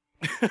back.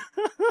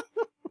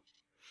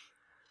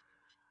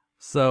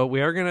 So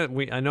we are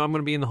going to, I know I'm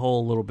going to be in the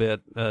hole a little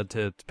bit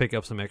to pick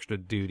up some extra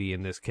duty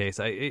in this case.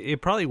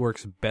 It probably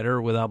works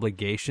better with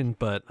obligation,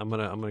 but I'm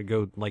going to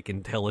go like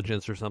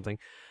intelligence or something.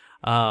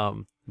 But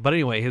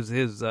anyway,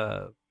 he's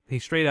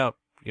straight out,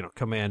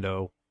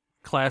 commando.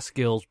 Class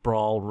skills,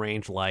 brawl,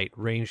 range light,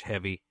 range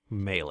heavy,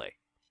 melee.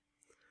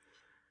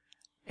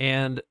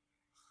 And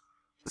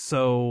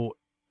so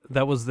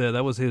that was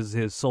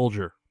his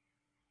soldier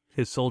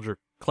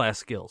class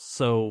skills.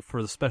 So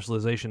for the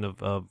specialization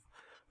of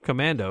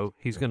commando,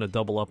 he's going to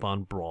double up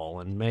on brawl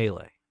and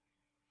melee.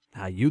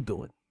 How you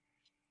doing?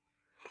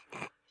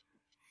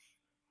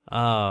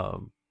 We're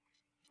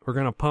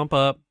going to pump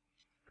up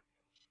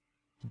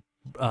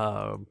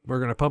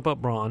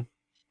brawn.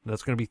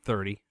 That's going to be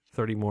 30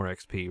 more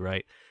XP,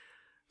 right?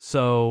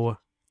 So,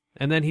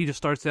 and then he just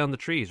starts down the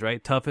trees,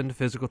 right? Toughened,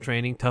 physical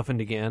training, toughened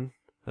again.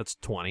 That's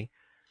 20.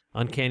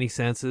 Uncanny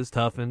senses,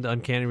 toughened,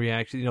 uncanny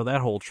reaction,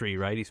 that whole tree,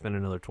 right? He spent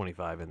another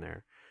 25 in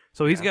there.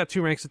 So he's got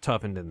 2 ranks of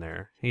toughened in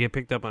there. He had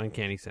picked up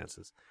uncanny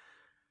senses.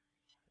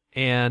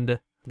 And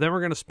then we're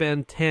going to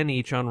spend 10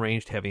 each on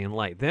ranged, heavy, and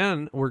light.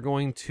 Then we're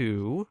going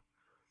to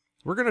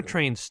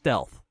train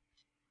stealth.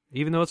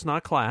 Even though it's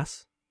not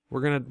class,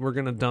 we're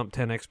going to dump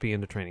 10 XP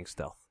into training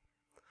stealth.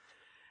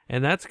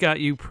 And that's got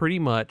you pretty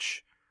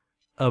much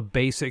a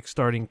basic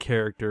starting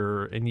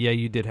character. And yeah,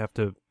 you did have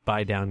to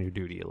buy down your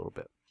duty a little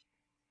bit.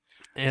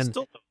 And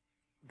still,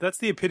 that's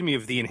the epitome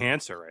of the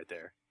enhancer right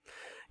there.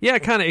 Yeah,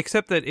 kind of.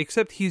 Except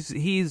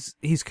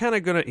he's kind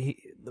of gonna.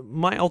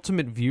 My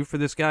ultimate view for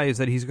this guy is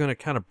that he's gonna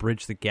kind of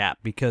bridge the gap,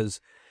 because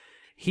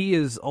he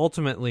is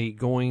ultimately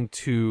going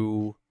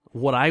to.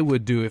 What I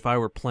would do if I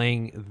were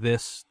playing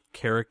this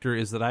character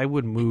is that I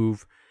would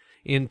move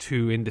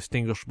into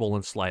indistinguishable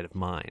and sleight of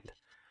mind.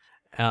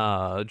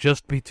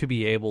 To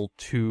be able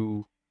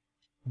to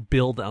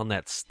build on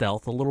that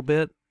stealth a little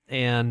bit,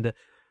 and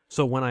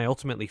so when I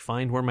ultimately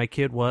find where my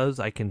kid was,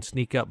 I can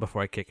sneak up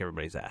before I kick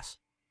everybody's ass.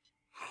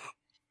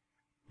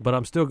 But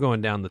I'm still going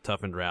down the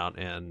toughened route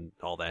and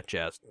all that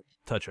jazz,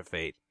 touch of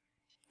fate,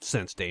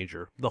 sense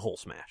danger, the whole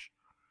smash.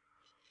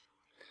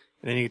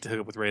 And then you get to hook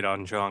up with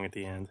Radon Jong at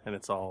the end, and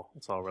it's all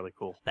really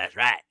cool. That's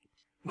right.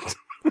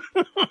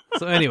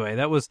 So anyway,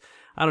 that was,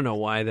 I don't know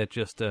why that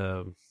just,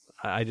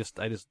 I just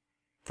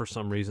for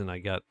some reason I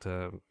got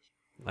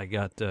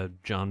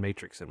John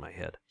Matrix in my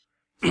head.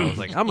 So I was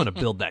like, I'm going to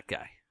build that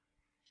guy.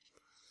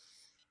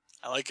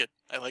 I like it.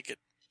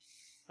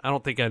 I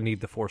don't think I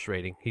need the force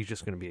rating. He's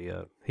just going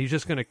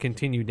to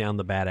continue down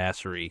the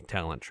badassery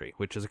talent tree,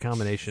 which is a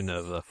combination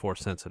of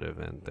force sensitive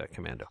and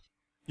commando.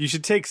 You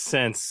should take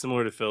sense,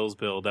 similar to Phil's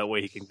build. That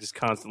way he can just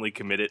constantly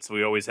commit it, so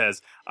he always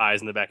has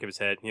eyes in the back of his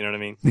head. You know what I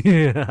mean?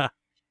 Yeah.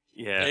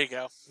 Yeah. There you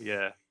go.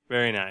 Yeah.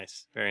 Very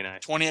nice. Very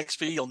nice. 20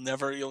 XP. You'll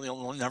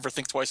never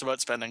think twice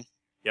about spending.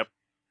 Yep.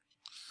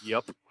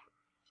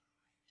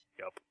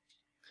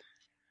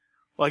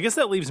 Well, I guess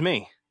that leaves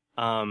me.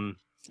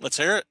 Let's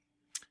hear it.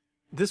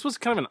 This was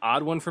kind of an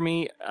odd one for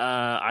me.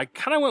 I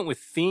kind of went with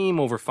theme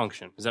over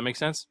function. Does that make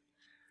sense?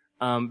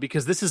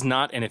 Because this is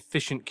not an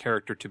efficient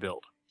character to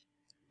build.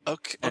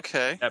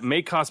 Okay. That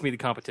may cost me the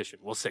competition.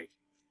 We'll see.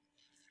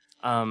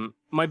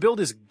 My build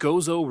is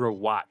Gozo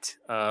Rawat,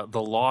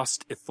 the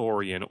Lost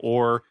Ithorian,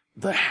 or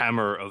the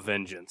Hammer of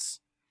Vengeance.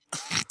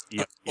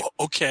 Yep.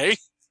 Okay.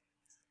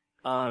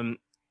 I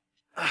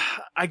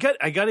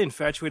got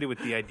infatuated with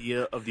the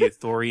idea of the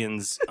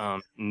Ithorian's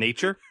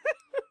nature,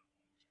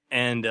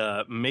 and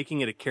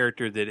making it a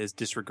character that has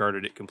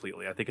disregarded it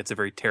completely. I think it's a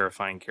very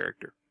terrifying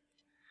character.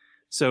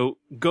 So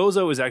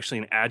Gozo is actually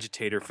an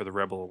agitator for the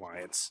Rebel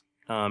Alliance.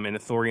 An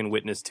Ithorian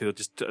witness to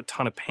just a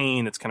ton of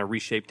pain that's kind of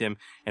reshaped him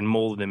and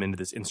molded him into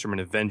this instrument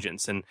of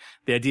vengeance. And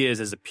the idea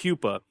is, as a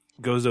pupa,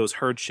 Gozo's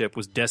herd ship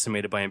was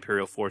decimated by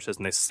Imperial forces,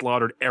 and they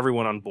slaughtered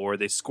everyone on board.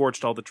 They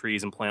scorched all the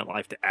trees and plant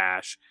life to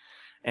ash.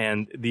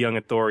 And the young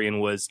Ithorian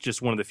was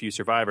just one of the few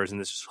survivors, and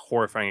this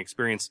horrifying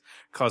experience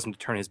caused him to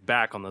turn his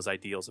back on those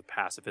ideals of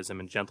pacifism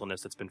and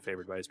gentleness that's been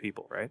favored by his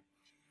people, right?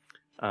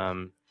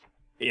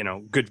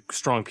 Good,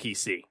 strong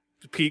PC.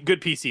 Good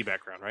PC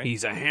background, right?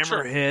 He's a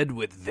hammerhead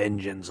with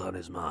vengeance on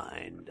his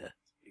mind.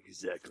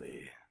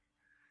 Exactly.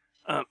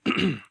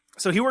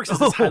 So he works as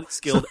this highly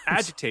skilled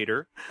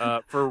agitator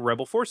for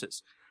rebel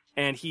forces.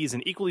 And he's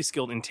an equally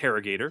skilled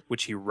interrogator,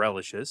 which he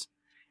relishes.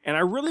 And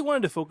I really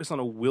wanted to focus on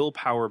a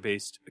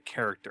willpower-based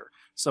character.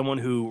 Someone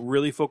who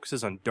really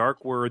focuses on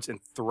dark words and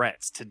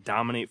threats to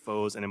dominate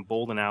foes and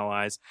embolden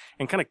allies,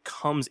 and kind of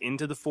comes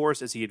into the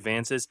Force as he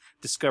advances,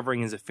 discovering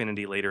his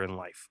affinity later in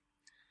life.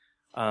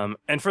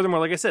 And furthermore,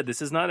 like I said,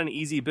 this is not an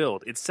easy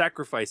build. It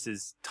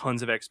sacrifices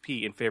tons of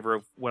XP in favor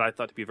of what I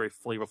thought to be a very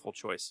flavorful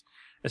choice,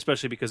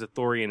 especially because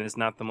Ithorian is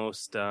not the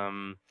most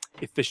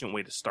efficient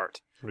way to start.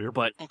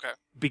 But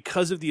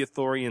because of the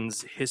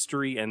Ithorians'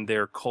 history and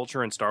their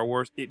culture in Star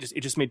Wars, it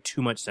just made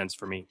too much sense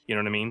for me. You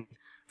know what I mean?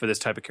 For this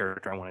type of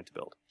character I wanted to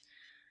build.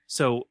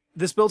 So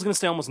this build's going to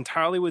stay almost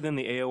entirely within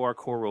the AOR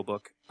core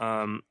rulebook.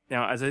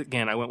 Now,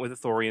 I went with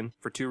Ithorian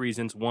for two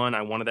reasons. One,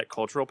 I wanted that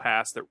cultural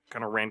past that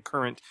kind of ran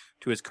current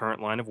to his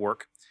current line of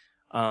work.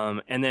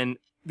 And then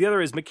the other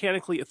is,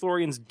 mechanically,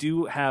 Ithorians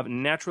do have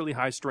naturally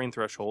high strain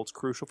thresholds,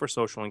 crucial for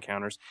social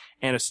encounters,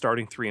 and a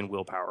starting 3 in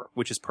willpower,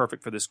 which is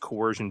perfect for this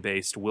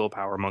coercion-based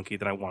willpower monkey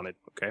that I wanted,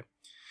 okay?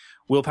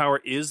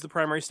 Willpower is the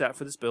primary stat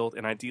for this build,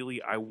 and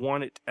ideally I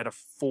want it at a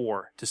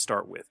 4 to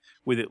start with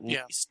at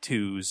least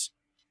 2s,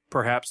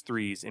 perhaps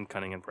 3s in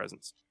cunning and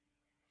presence.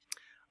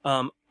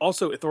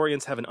 Also,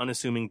 Ithorians have an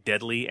unassuming,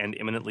 deadly, and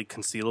imminently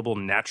concealable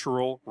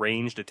natural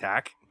ranged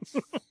attack.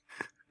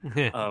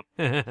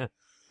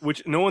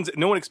 Which no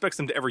one expects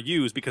them to ever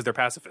use because they're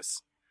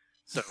pacifists.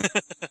 So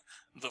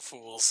The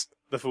fools.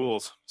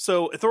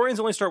 So Ithorians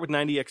only start with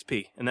 90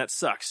 XP, and that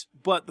sucks.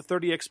 But the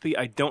 30 XP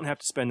I don't have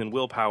to spend in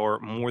willpower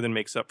more than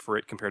makes up for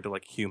it compared to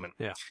like a human.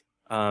 Yeah.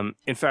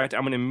 In fact,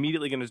 I'm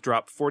immediately going to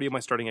drop 40 of my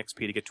starting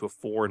XP to get to a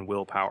 4 in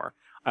willpower.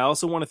 I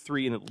also want a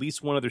 3 in at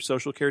least one other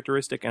social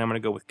characteristic, and I'm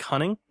going to go with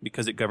cunning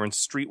because it governs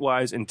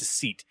streetwise, and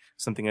deceit,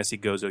 something I see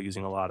Gozo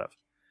using a lot of.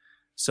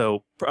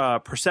 So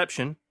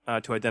perception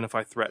to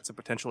identify threats and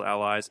potential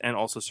allies, and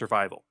also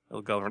survival.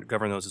 It'll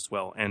govern those as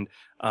well. And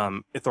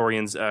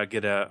Ithorians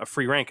get a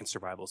free rank in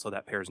survival, so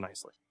that pairs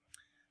nicely.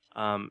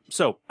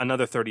 So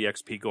another 30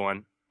 XP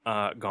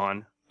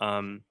gone,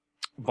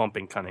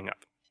 bumping cunning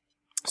up.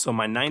 So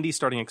my 90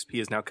 starting XP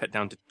is now cut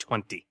down to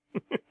 20.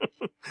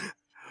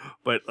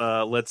 But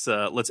let's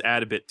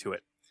add a bit to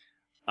it.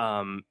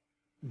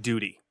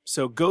 Duty.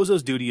 So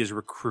Gozo's duty is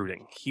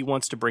recruiting. He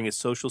wants to bring his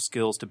social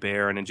skills to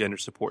bear and engender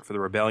support for the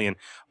rebellion,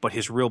 but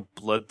his real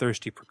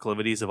bloodthirsty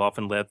proclivities have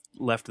often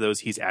left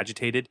those he's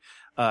agitated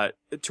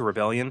to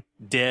rebellion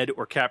dead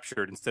or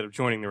captured instead of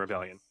joining the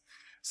rebellion.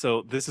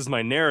 So this is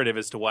my narrative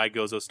as to why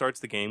Gozo starts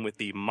the game with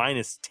the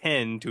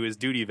 -10 to his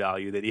duty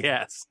value that he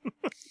has.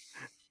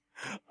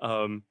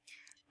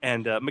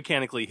 And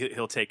mechanically,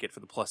 he'll take it for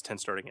the +10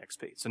 starting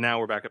XP. So now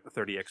we're back up to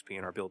 30 XP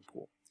in our build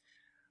pool.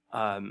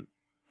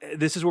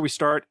 This is where we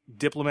start.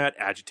 Diplomat,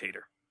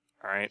 agitator.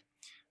 All right.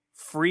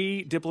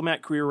 Free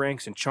diplomat career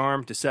ranks in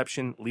charm,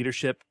 deception,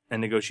 leadership,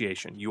 and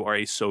negotiation. You are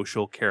a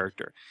social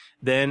character.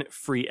 Then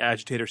free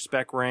agitator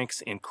spec ranks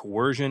in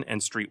coercion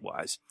and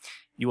streetwise.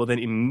 You will then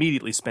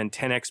immediately spend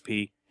 10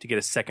 XP to get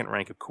a second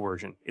rank of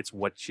coercion. It's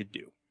what you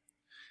do.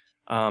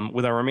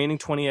 With our remaining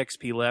 20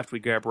 XP left, we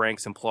grab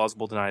ranks in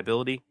plausible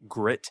deniability,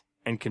 grit,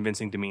 and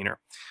convincing demeanor.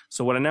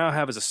 So what I now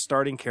have is a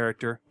starting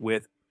character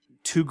with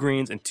 2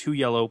 greens and 2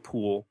 yellow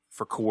pool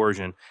for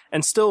coercion,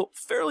 and still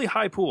fairly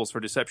high pools for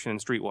deception and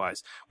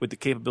streetwise, with the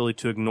capability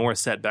to ignore a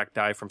setback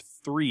die from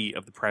 3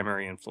 of the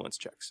primary influence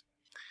checks.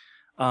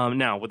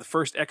 Now, with the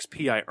first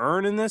XP I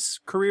earn in this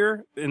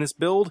career, in this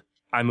build,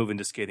 I move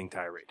into Scathing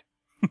Tirade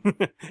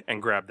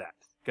and grab that,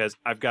 because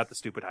I've got the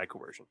stupid high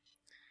coercion.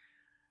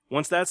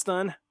 Once that's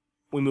done,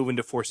 we move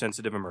into Force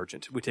Sensitive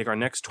Emergent. We take our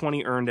next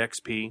 20 earned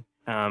XP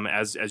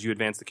as you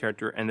advance the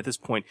character, and at this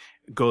point,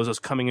 Gozo's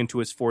coming into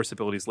his Force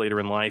abilities later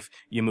in life.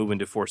 You move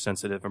into Force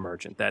Sensitive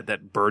Emergent.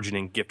 That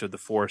burgeoning gift of the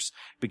Force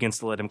begins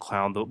to let him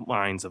cloud the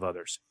minds of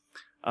others.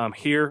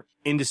 Here,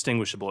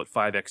 indistinguishable at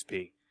 5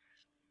 XP.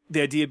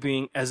 The idea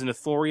being, as an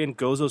Ithorian,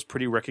 Gozo's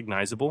pretty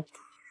recognizable,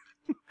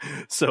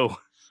 so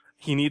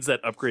he needs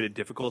that upgraded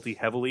difficulty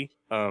heavily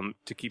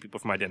to keep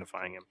people from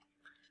identifying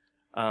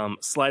him.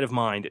 Sleight of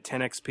Mind at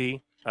 10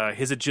 XP.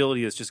 His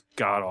agility is just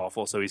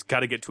god-awful, so he's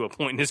got to get to a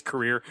point in his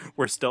career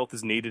where stealth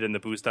is needed and the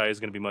boost die is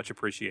going to be much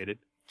appreciated.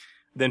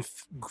 Then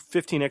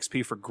 15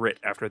 XP for Grit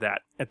after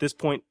that. At this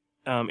point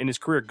in his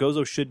career,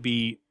 Gozo should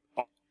be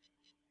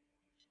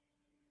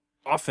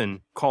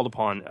often called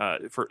upon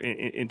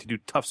to do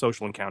tough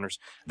social encounters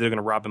that are going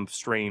to rob him of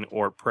strain,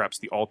 or perhaps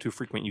the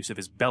all-too-frequent use of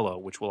his bellow,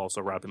 which will also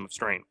rob him of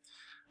strain.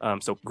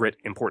 So Grit,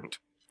 important.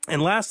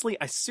 And lastly,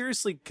 I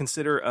seriously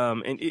consider,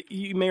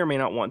 you may or may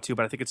not want to,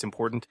 but I think it's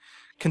important,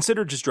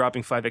 consider just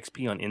dropping 5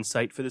 XP on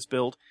Insight for this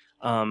build.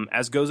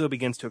 As Gozo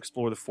begins to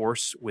explore the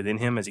Force within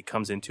him as he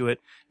comes into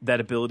it, that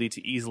ability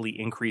to easily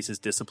increase his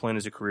discipline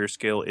as a career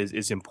skill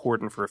is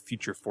important for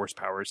future Force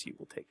powers he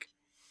will take.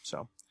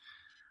 So,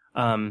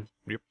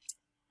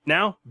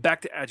 Now,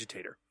 back to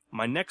Agitator.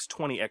 My next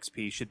 20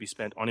 XP should be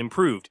spent on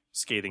improved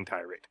Scathing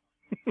Tirade.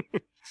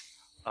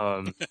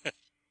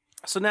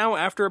 So now,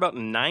 after about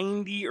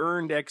 90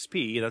 earned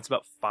XP, that's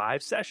about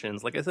 5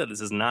 sessions, like I said, this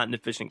is not an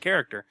efficient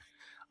character,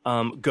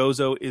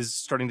 Gozo is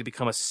starting to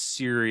become a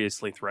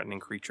seriously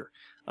threatening creature,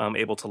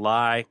 able to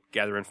lie,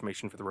 gather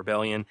information for the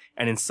rebellion,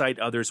 and incite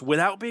others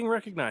without being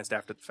recognized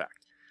after the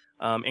fact.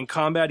 In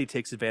combat, he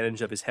takes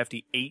advantage of his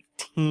hefty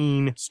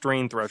 18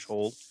 strain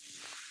threshold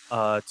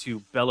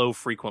to bellow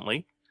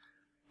frequently.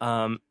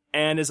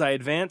 And as I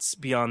advance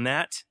beyond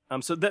that,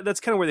 so that's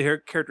kind of where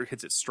the character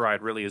hits its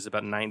stride, really, is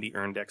about 90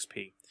 earned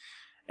XP.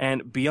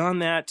 And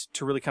beyond that,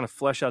 to really kind of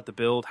flesh out the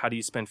build, how do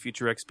you spend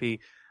future XP?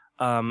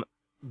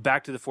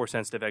 Back to the Force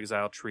Sensitive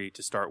Exile tree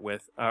to start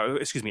with,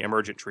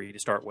 Emergent tree to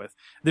start with.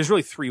 There's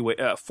really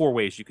 4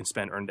 ways you can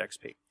spend earned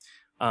XP.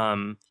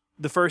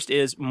 The first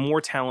is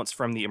more talents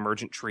from the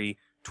Emergent tree,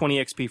 20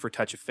 XP for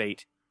Touch of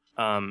Fate.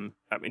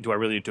 Do I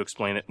really need to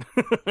explain it?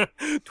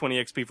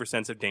 20 XP for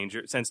Sense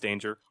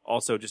Danger,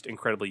 also just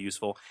incredibly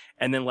useful.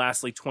 And then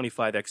lastly,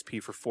 25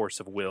 XP for Force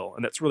of Will,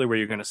 and that's really where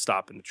you're going to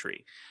stop in the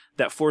tree.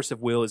 That Force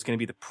of Will is going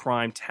to be the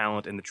prime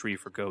talent in the tree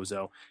for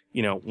Gozo.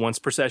 Once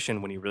per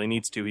session, when he really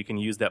needs to, he can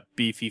use that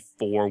beefy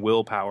 4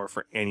 willpower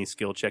for any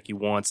skill check he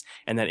wants,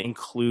 and that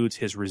includes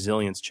his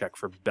resilience check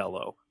for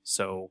Bellow.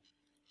 So,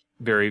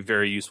 very,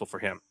 very useful for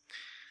him.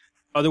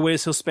 Other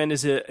ways he'll spend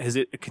his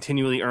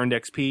continually earned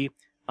XP.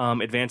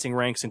 Advancing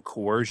ranks in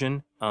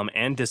Coercion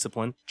and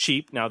Discipline,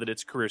 cheap now that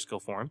it's career skill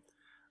for him.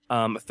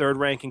 A 3rd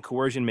rank in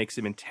Coercion makes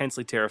him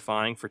intensely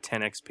terrifying for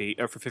 10 XP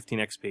or for 15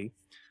 XP.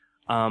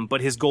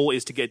 But his goal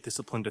is to get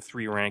Discipline to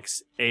 3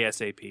 ranks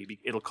ASAP.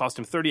 It'll cost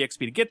him 30 XP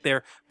to get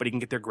there, but he can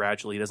get there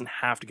gradually. He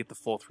doesn't have to get the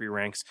full 3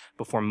 ranks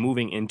before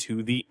moving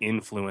into the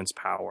Influence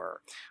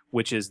power,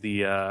 which is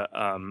the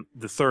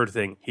 3rd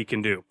thing he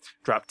can do.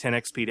 Drop 10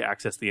 XP to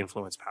access the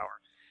Influence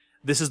power.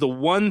 This is the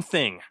one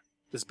thing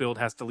this build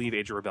has to leave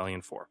Age of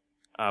Rebellion for,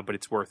 but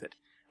it's worth it.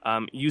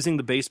 Using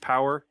the base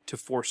power to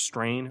force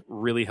strain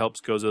really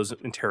helps Gozo's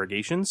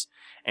interrogations,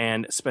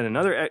 and spend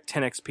another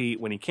 10 XP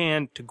when he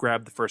can to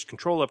grab the first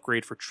control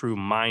upgrade for true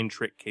mind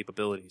trick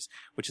capabilities,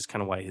 which is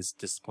kind of why his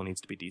discipline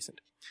needs to be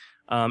decent.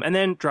 And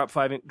then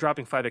dropping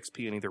 5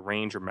 XP in either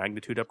range or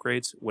magnitude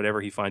upgrades,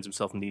 whatever he finds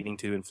himself needing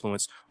to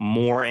influence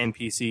more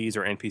NPCs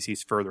or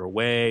NPCs further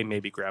away,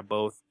 maybe grab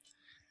both.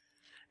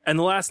 And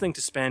the last thing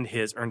to spend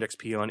his earned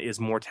XP on is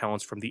more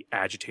talents from the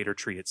Agitator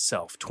tree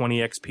itself. 20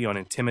 XP on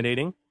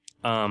Intimidating.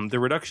 The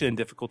reduction in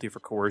difficulty for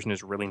Coercion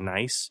is really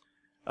nice.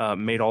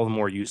 Made all the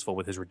more useful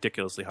with his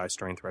ridiculously high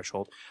strain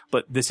threshold.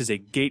 But this is a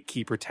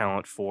gatekeeper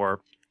talent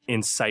for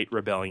Incite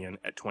Rebellion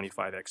at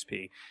 25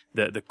 XP.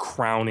 The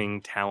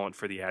crowning talent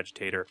for the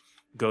Agitator.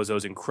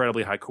 Gozo's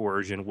incredibly high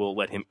Coercion will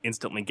let him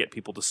instantly get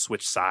people to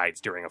switch sides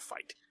during a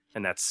fight.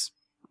 And that's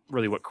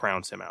really what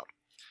crowns him out.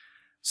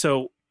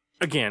 So,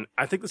 again,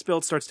 I think this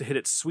build starts to hit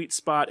its sweet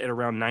spot at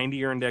around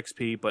 90 earned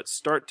XP, but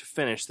start to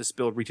finish, this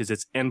build reaches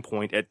its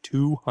endpoint at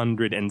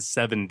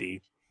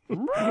 270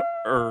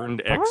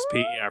 earned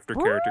XP after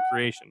character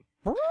creation.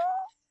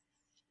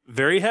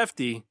 Very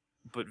hefty,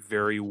 but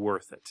very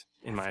worth it,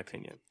 in my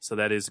opinion. So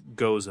that is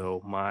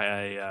Gozo,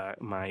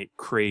 my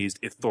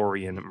crazed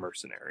Ithorian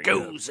mercenary.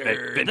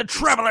 Gozo, the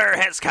traveler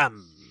has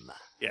come!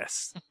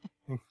 Yes.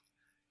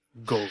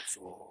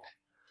 Gozo.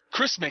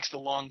 Chris makes the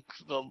long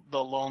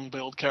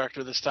build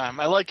character this time.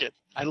 I like it.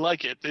 I've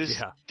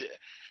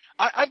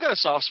got a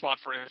soft spot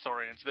for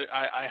Ithorians.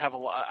 I have a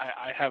lot.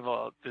 I have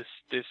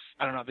this.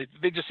 I don't know.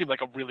 They just seem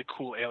like a really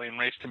cool alien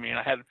race to me, and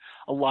I had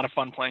a lot of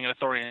fun playing an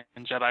Ithorian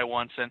Jedi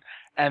once.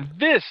 And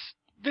this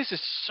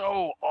is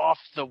so off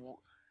the.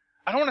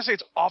 I don't want to say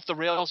it's off the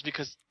rails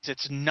because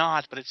it's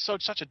not, but it's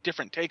such a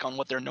different take on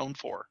what they're known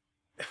for.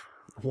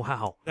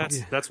 Wow.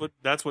 That's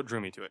what drew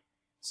me to it.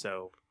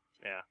 So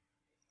yeah.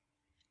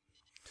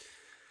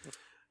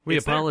 We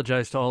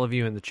apologize to all of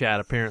you in the chat.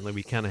 Apparently,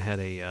 we kind of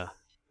had a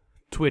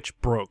Twitch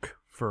broke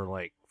for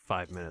like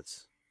 5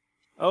 minutes.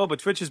 Oh, but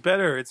Twitch is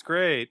better. It's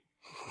great.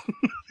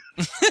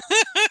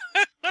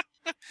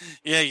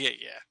 Yeah.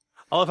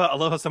 I love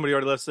how somebody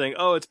already left saying,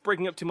 "Oh, it's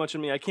breaking up too much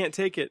on me. I can't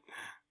take it."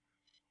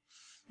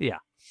 Yeah.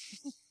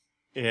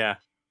 Yeah.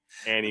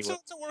 Anyway, it's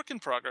a work in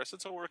progress.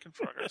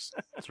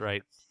 That's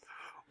right.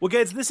 Well,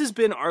 guys, this has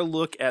been our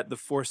look at the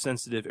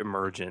Force-sensitive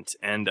Emergent,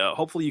 and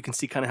hopefully you can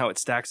see kind of how it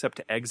stacks up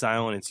to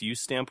Exile and its use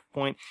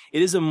standpoint.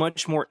 It is a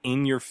much more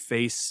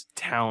in-your-face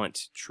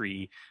talent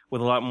tree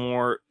with a lot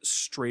more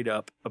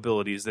straight-up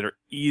abilities that are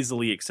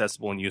easily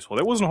accessible and useful.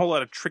 There wasn't a whole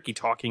lot of tricky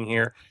talking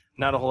here,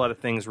 not a whole lot of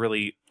things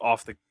really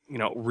off the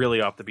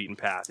beaten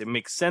path. It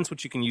makes sense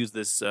what you can use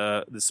this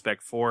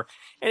spec for,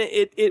 and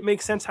it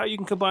makes sense how you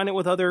can combine it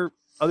with other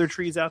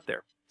trees out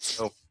there.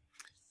 So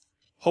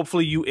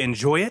hopefully you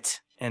enjoy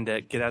it. And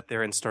get out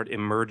there and start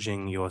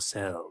emerging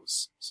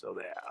yourselves. So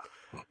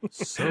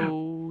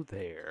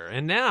there.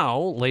 And now,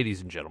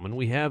 ladies and gentlemen,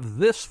 we have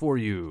this for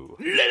you.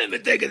 Let me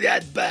take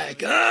that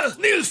back, huh?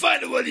 Neil's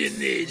find what you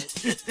need.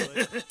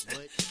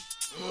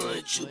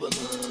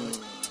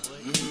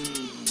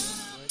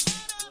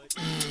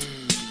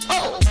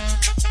 Oh!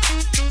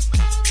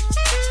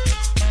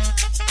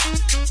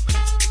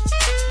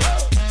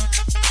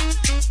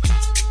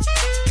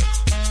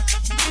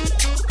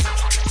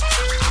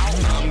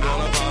 I'm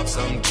gonna pop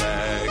some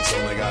tags.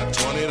 Only got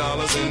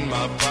 $20 in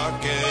my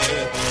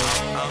pocket.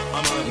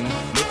 I'm hunting,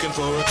 looking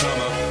for a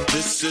come up.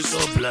 This is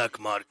a black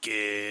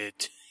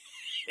market.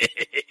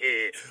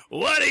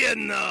 What do you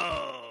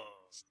know?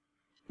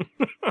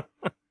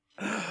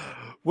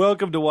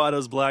 Welcome to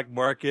Watto's Black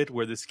Market,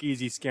 where the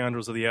skeezy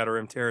scoundrels of the Outer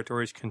Rim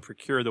territories can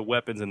procure the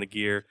weapons and the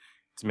gear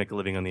to make a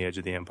living on the edge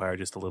of the Empire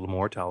just a little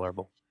more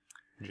tolerable.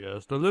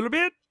 Just a little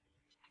bit?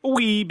 A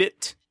wee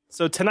bit.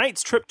 So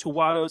tonight's trip to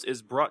Watto's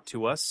is brought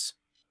to us...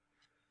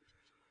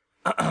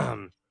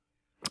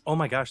 Oh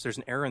my gosh, there's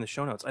an error in the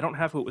show notes. I don't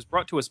have who it was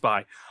brought to us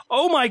by.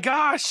 Oh my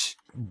gosh!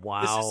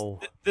 Wow.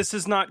 This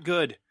is not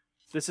good.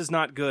 This is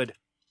not good.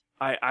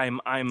 I'm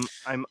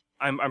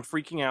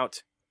freaking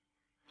out.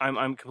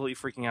 I'm completely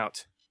freaking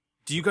out.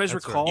 Do you guys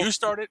recall? Right. You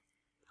start it.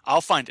 I'll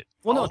find it.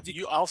 Well,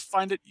 I'll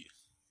find it.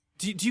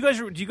 Do you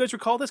guys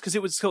recall this? Because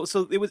it was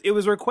it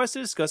was a request to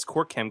discuss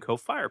Core Chemco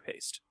Fire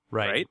Paste.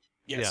 Right?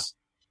 Yes.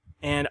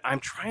 Yeah. And I'm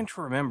trying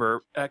to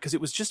remember because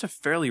it was just a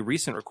fairly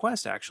recent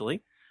request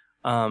actually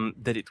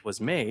that it was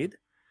made.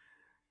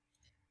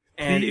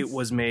 And it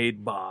was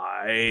made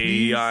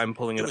by I'm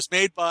pulling it. It was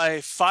made by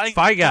Fi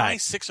Guy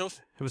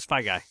 603. It was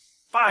Fi Guy.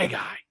 Fi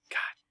Guy.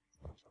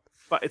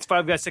 God. It's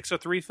 5 Guy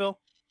 603, Phil.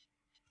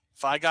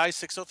 Fi Guy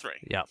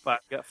 603. Yeah.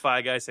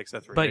 Fi Guy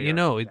 603. But you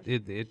know,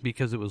 it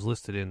because it was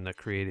listed in the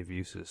creative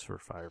uses for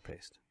Fire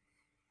Paste.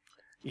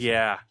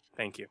 Yeah.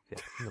 Thank you. Yeah,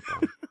 no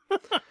problem.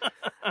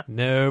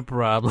 No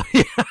problem.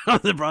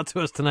 They're brought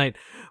to us tonight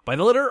by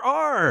the letter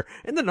R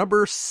and the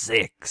number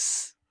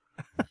 6.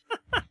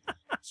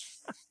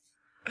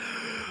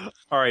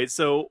 All right.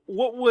 So,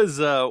 what was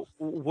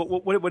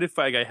what did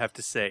Fi Guy have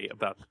to say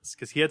about this?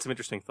 Because he had some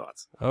interesting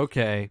thoughts.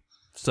 Okay.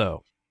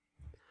 So,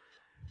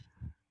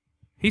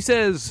 he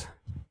says,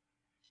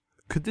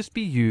 could this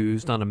be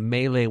used on a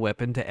melee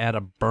weapon to add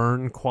a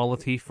burn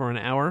quality for an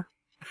hour?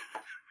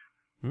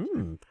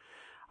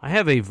 I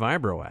have a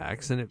vibro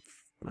axe, and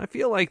I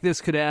feel like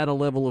this could add a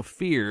level of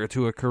fear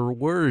to a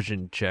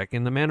coercion check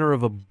in the manner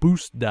of a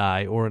boost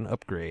die or an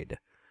upgrade.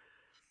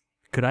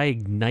 Could I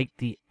ignite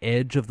the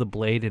edge of the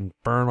blade and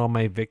burn all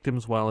my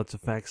victims while its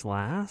effects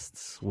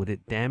lasts? Would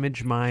it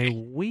damage my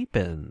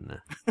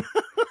weapon?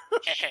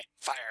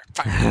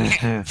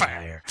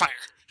 Fire.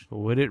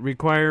 Would it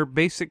require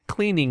basic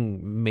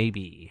cleaning,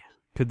 maybe?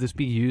 Could this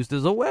be used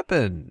as a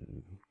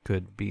weapon?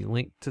 Could be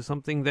linked to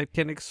something that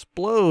can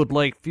explode,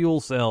 like fuel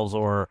cells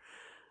or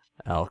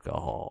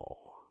alcohol.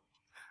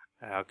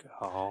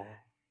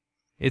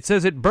 It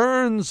says it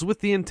burns with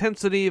the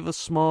intensity of a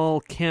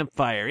small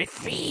campfire. It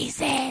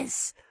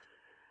freezes.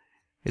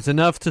 It's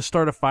enough to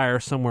start a fire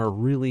somewhere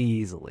really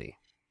easily.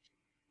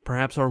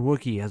 Perhaps our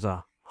Wookiee has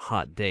a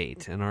hot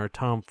date, and our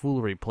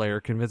tomfoolery player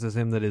convinces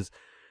him that his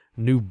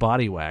new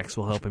body wax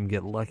will help him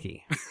get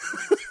lucky.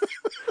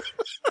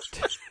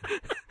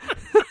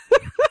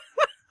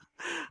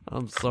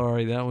 I'm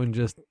sorry, that one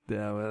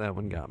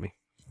got me.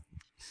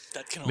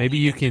 Maybe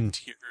you can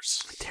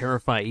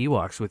terrify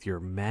Ewoks with your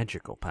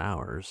magical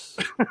powers.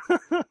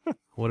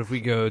 What if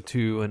we go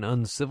to an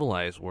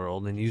uncivilized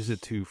world and use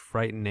it to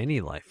frighten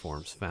any life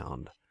forms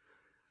found?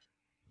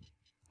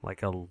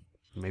 Like a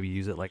maybe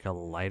use it like a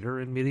lighter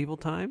in medieval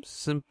times.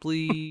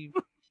 Simply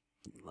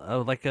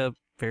like a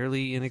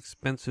fairly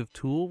inexpensive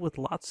tool with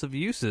lots of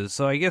uses.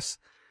 So I guess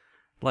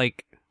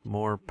like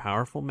more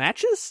powerful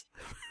matches?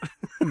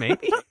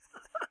 Maybe?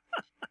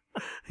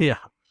 Yeah.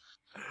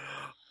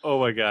 Oh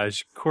my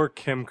gosh, Core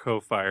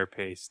Chemco Fire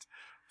Paste.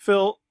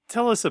 Phil,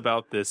 tell us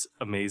about this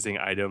amazing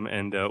item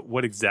and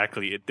what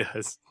exactly it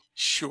does.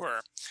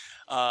 Sure.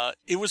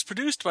 It was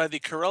produced by the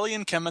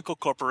Karelian Chemical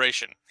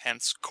Corporation,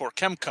 hence Core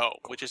Chemco,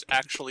 which is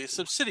actually a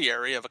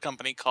subsidiary of a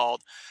company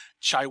called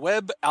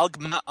Chiweb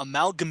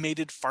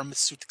Amalgamated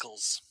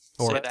Pharmaceuticals.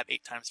 Say that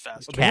 8 times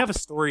fast. They have a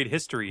storied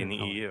history in the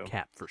EU.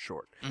 CAP for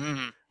short.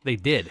 Mm-hmm. They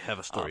did have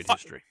a storied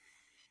history.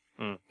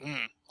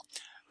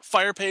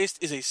 Fire paste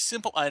is a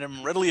simple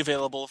item readily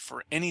available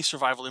for any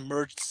survival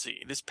emergency.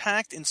 It is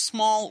packed in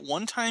small,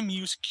 one-time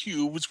use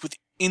cubes with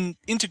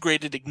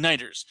integrated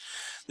igniters.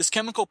 This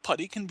chemical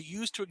putty can be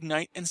used to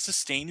ignite and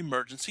sustain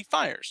emergency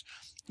fires.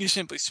 You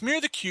simply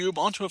smear the cube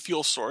onto a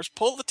fuel source,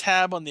 pull the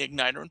tab on the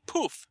igniter, and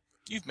poof,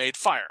 you've made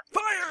fire.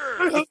 Fire!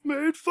 I have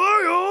made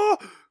fire!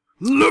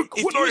 Look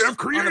what I have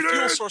created! On a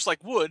fuel source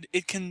like wood,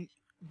 it can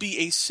be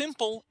a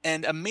simple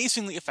and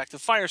amazingly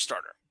effective fire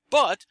starter.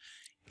 But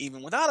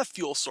even without a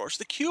fuel source,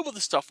 the cube of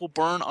the stuff will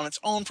burn on its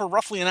own for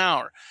roughly an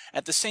hour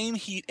at the same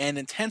heat and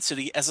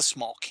intensity as a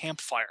small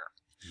campfire.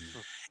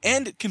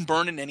 And it can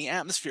burn in any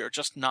atmosphere,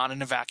 just not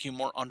in a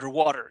vacuum or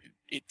underwater.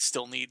 It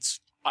still needs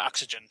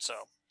oxygen, so.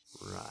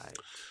 Right.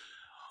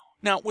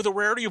 Now, with a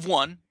rarity of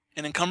 1,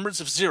 an encumbrance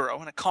of 0,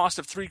 and a cost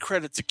of 3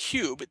 credits a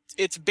cube,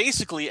 it's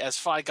basically, as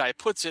Fi Guy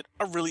puts it,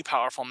 a really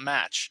powerful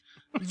match.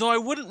 Though I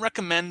wouldn't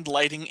recommend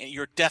lighting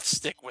your death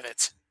stick with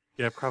it.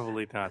 Yeah,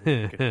 probably not.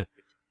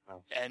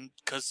 And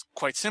because,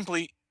 quite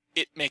simply,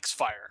 it makes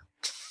fire.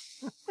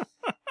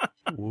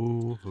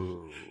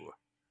 Woohoo.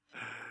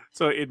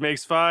 So it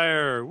makes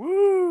fire.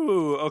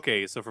 Woo!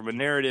 Okay, so from a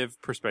narrative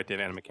perspective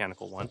and a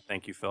mechanical one,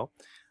 thank you, Phil.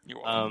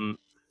 You're welcome.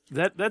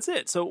 That's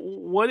it. So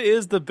what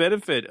is the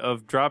benefit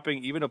of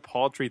dropping even a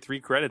paltry 3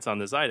 credits on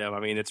this item?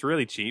 I mean, it's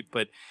really cheap,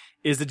 but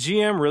is the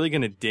GM really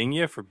going to ding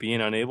you for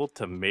being unable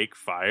to make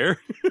fire?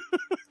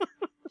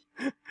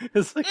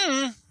 It's like,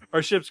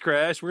 our ship's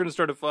crashed, we're going to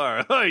start a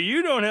fire. Oh,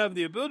 you don't have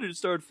the ability to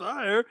start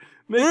fire.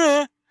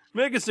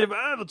 Make a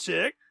survival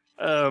check.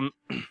 I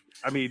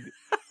mean...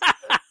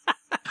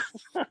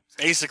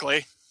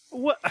 Basically.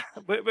 What?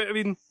 But I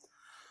mean...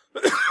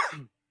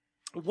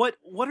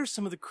 What are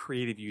some of the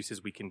creative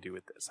uses we can do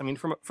with this? I mean,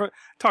 from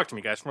talk to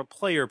me, guys, from a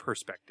player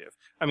perspective.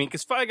 I mean,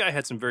 because Fi Guy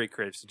had some very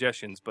creative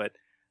suggestions, but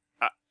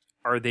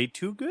are they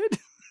too good?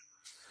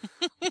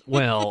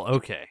 Well,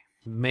 okay,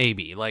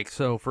 maybe. Like,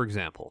 so, for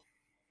example,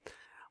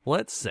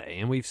 let's say,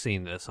 and we've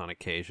seen this on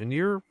occasion,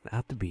 you're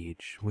at the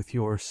beach with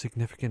your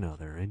significant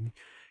other, and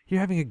you're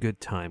having a good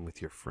time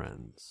with your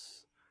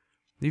friends.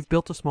 You've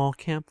built a small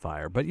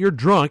campfire, but you're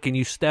drunk and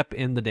you step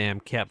in the damn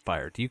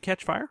campfire. Do you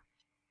catch fire?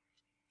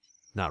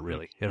 Not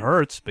really. It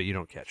hurts, but you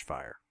don't catch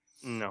fire.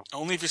 No.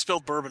 Only if you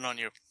spilled bourbon on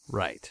you.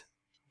 Right.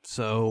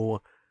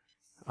 So,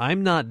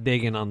 I'm not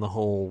digging on the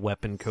whole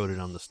weapon coated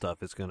on the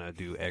stuff is going to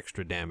do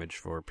extra damage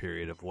for a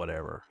period of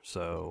whatever.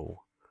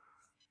 So,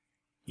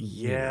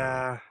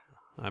 yeah.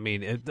 You know, I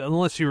mean,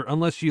 unless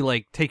you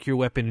like take your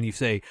weapon and you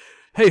say,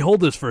 "Hey,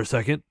 hold this for a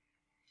second,"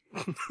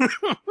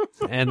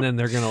 and then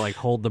they're going to like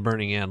hold the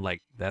burning end,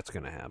 like that's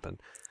going to happen.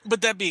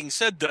 But that being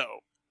said, though,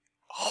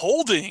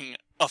 holding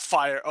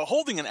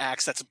an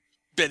axe that's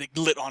been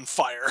lit on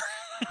fire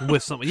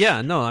with some,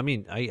 yeah, no, I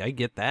mean, I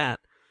get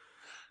that,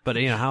 but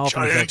you know, how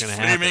often is that going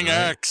to happen? Flaming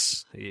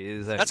axe.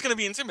 Right? That's going to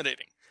be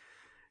intimidating.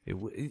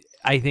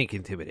 I think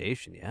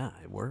intimidation, yeah,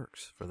 it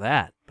works for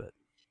that. But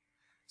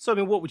so, I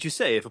mean, what would you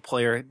say if a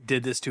player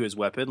did this to his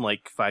weapon,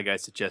 like Fi Guy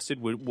suggested?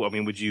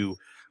 Would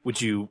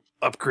you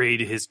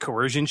upgrade his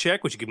coercion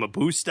check? Would you give him a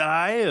boost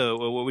die?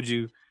 Or what would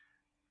you?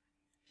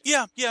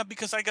 Yeah,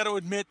 because I got to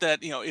admit that,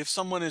 if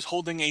someone is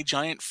holding a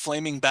giant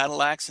flaming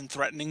battle axe and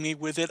threatening me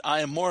with it,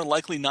 I am more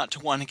likely not to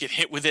want to get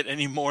hit with it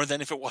any more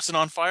than if it wasn't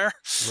on fire.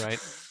 Right.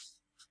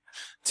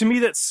 To me,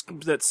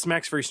 that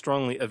smacks very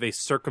strongly of a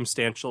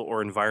circumstantial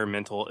or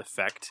environmental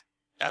effect.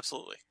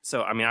 Absolutely.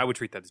 So, I mean, I would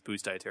treat that as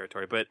boost die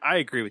territory, but I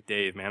agree with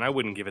Dave, man. I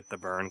wouldn't give it the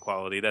burn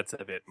quality. That's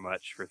a bit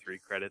much for 3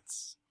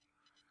 credits.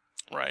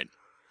 Right.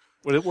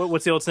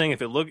 What's the old saying?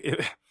 If it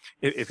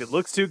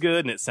looks too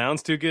good and it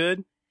sounds too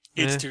good,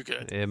 it's too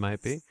good. It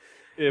might be.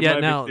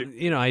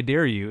 I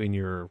dare you in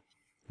your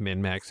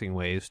min-maxing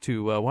ways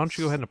to, why don't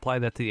you go ahead and apply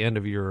that to the end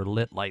of your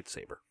lit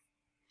lightsaber?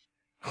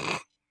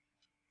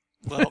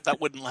 Well,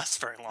 that wouldn't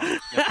last very long.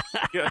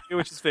 Yeah,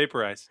 which is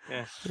vaporize.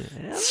 Yeah.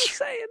 I'm just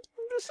saying.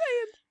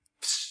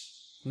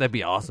 That'd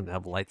be awesome to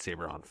have a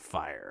lightsaber on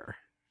fire.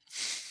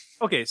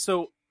 Okay,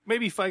 so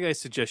maybe Fi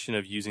Guy's suggestion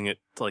of using it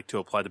to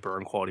apply the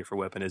burn quality for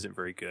weapon isn't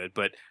very good,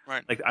 but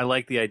right. I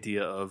like the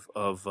idea of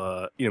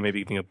maybe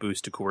giving a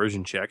boost to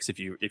coercion checks if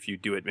you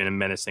do it in a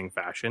menacing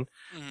fashion.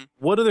 Mm-hmm.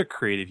 What other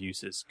creative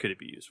uses could it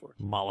be used for?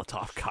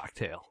 Molotov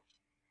cocktail.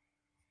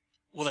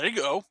 Well, there you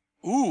go.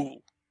 Ooh,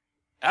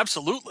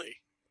 absolutely.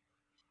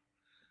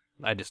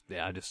 I just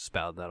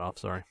spouted that off.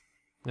 Sorry.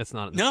 That's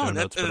not in the No, show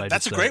notes, but I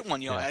that's just a said great it.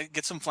 one. You know, Yeah.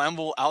 get some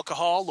flammable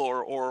alcohol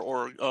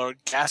or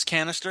gas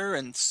canister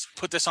and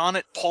put this on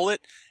it, pull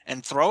it,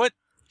 and throw it.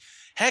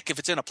 Heck, if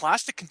it's in a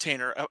plastic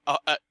container,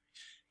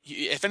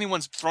 if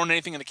anyone's thrown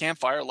anything in the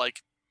campfire,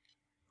 like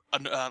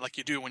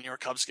you do when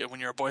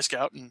you're a Boy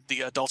Scout and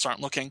the adults aren't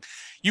looking,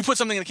 you put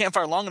something in a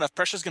campfire long enough,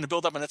 pressure's going to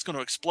build up and it's going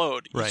to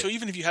explode. Right. So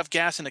even if you have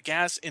gas in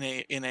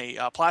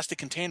a plastic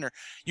container,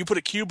 you put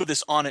a cube of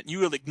this on it, and you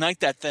will ignite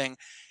that thing.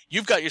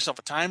 You've got yourself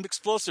a timed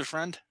explosive,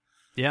 friend.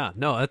 Yeah,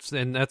 no, that's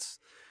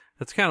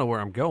kind of where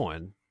I'm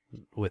going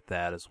with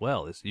that as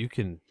well. Is you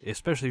can,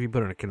 especially if you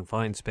put it in a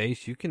confined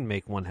space, you can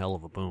make one hell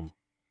of a boom.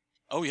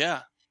 Oh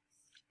yeah.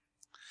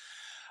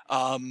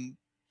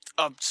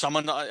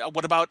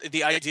 What about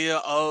the idea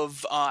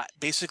of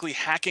basically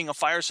hacking a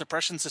fire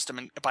suppression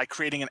system by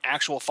creating an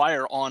actual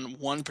fire on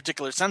one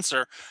particular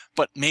sensor,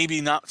 but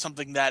maybe not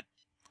something that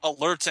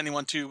alerts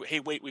anyone to, hey,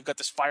 wait, we've got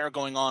this fire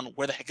going on.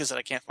 Where the heck is it?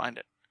 I can't find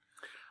it.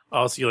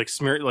 Oh, so you like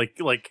smear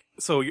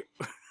so you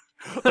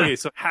okay,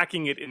 so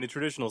hacking it in the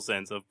traditional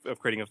sense of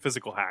creating a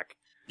physical hack.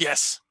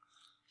 Yes.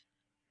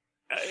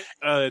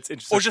 It's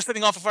interesting. Or just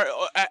setting off a fire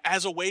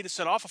as a way to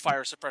set off a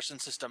fire suppression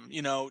system,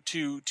 you know,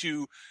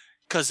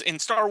 because in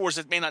Star Wars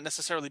it may not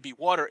necessarily be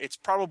water, it's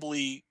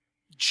probably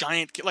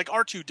giant, like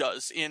R2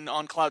 does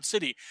on Cloud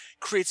City,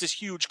 creates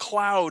this huge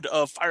cloud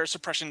of fire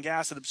suppression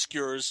gas that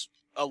obscures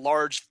a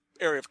large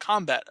area of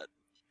combat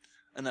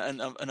and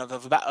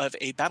of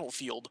a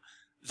battlefield.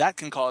 That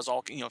can cause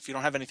all, you know, if you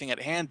don't have anything at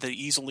hand to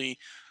easily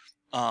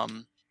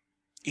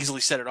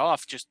set it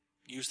off, just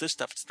use this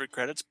stuff. It's 3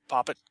 credits,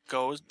 pop it,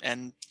 goes,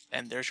 and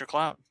there's your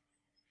cloud.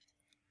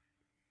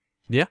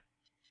 Yeah,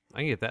 I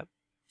can get that.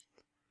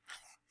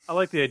 I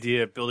like the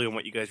idea of building on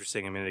what you guys were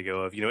saying a minute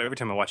ago of, you know, every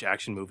time I watch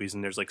action movies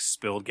and there's like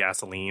spilled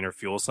gasoline or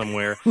fuel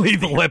somewhere.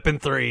 Lethal Weapon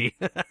 3.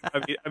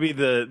 I mean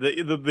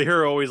the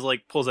hero always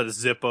like pulls out a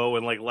Zippo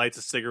and like lights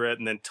a cigarette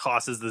and then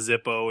tosses the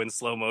Zippo in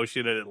slow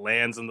motion and it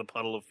lands in the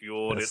puddle of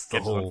fuel and it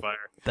catches on fire.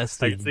 I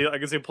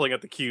can see him pulling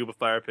out the cube of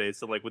fire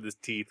paste and like with his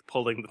teeth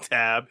pulling the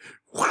tab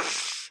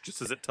whoosh,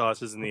 just as it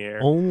tosses in the air.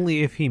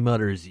 Only if he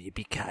mutters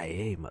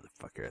 "Yippee-ki-yay,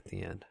 motherfucker" at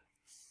the end.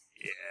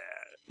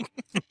 Yeah.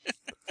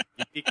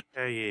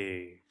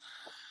 Yippee-ki-yay.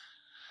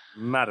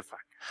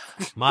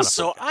 Motherfucker.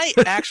 So I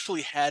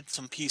actually had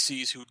some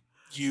PCs who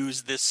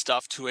used this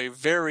stuff to a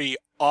very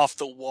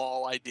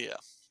off-the-wall idea.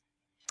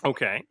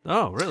 Okay.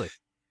 Oh, really?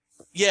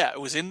 Yeah, it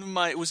was in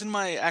my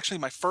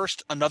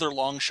first Another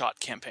Long Shot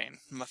campaign.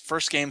 My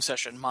first game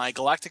session, my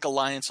Galactic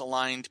Alliance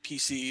aligned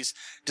PCs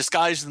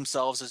disguised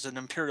themselves as an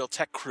Imperial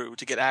tech crew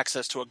to get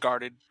access to a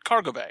guarded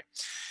cargo bay.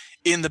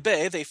 In the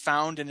bay, they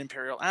found an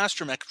Imperial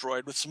astromech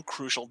droid with some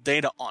crucial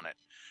data on it.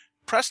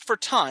 Pressed for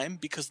time,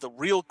 because the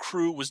real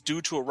crew was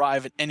due to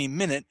arrive at any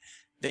minute,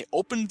 they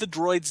opened the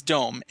droid's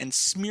dome and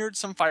smeared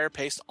some fire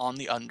paste on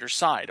the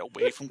underside,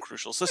 away from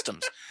crucial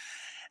systems,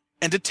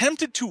 and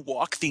attempted to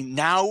walk the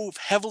now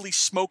heavily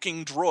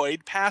smoking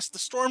droid past the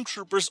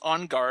stormtroopers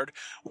on guard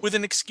with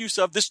an excuse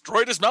of, "This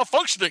droid is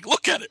malfunctioning,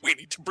 look at it, we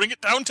need to bring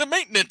it down to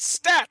maintenance,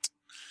 stat!"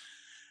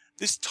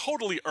 This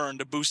totally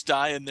earned a boost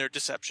die in their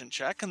deception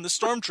check, and the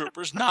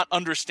stormtroopers, not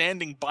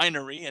understanding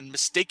binary and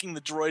mistaking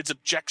the droid's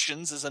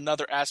objections as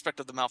another aspect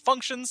of the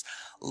malfunctions,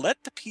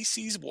 let the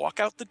PCs walk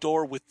out the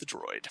door with the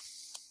droid.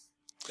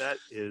 That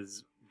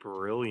is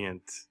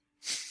brilliant.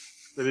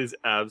 That is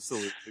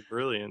absolutely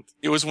brilliant.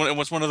 It was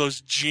one of those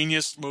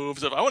genius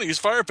moves of, I want to use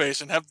fire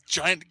paste and have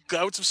giant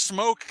gouts of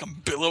smoke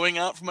come billowing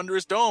out from under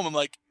his dome. I'm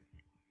like,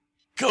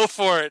 go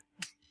for it.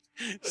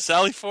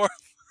 Sally Forth.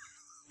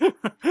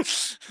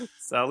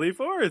 Sally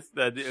Forth.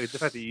 The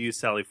fact that you use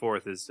Sally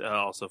Forth is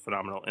also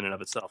phenomenal in and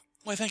of itself.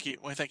 Why, thank you.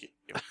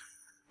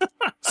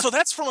 So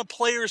that's from a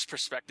player's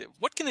perspective.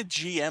 What can a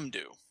GM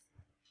do?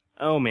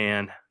 Oh,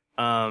 man.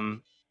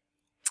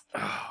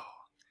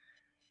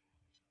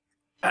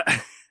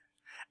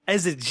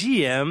 As a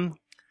GM,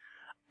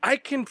 I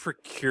can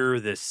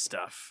procure this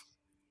stuff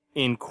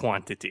in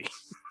quantity.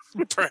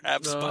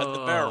 Perhaps by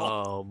the barrel.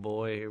 Oh,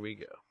 boy, here we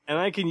go. And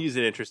I can use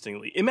it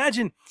interestingly.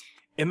 Imagine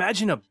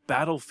a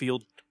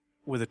battlefield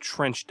with a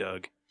trench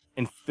dug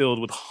and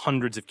filled with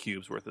hundreds of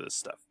cubes worth of this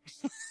stuff.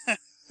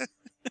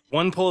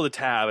 One pull of the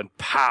tab and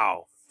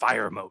pow,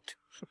 fire moat.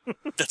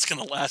 That's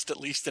going to last at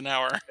least an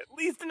hour. At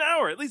least an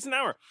hour.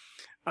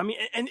 I mean,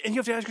 and you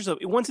have to ask yourself,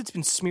 once it's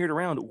been smeared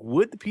around,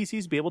 would the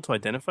PCs be able to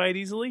identify it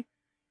easily?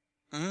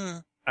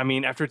 I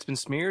mean, after it's been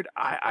smeared,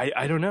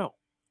 I don't know.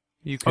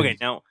 You can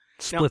now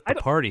split the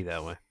party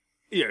that way.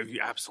 Yeah,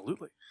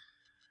 absolutely.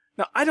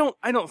 Now, I don't.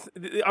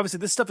 Obviously,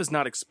 this stuff is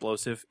not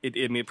explosive. It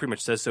pretty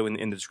much says so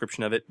in the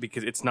description of it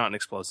because it's not an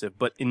explosive,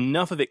 but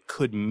enough of it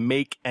could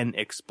make an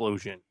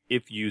explosion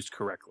if used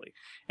correctly.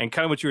 And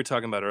kind of what you were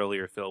talking about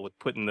earlier, Phil, with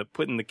putting the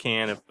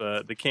can in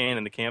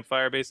the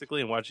campfire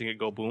basically and watching it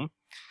go boom.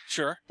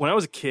 Sure. When I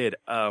was a kid,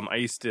 I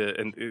used to,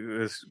 and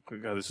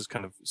this is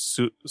kind of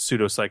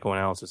pseudo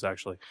psychoanalysis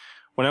actually.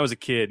 When I was a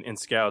kid in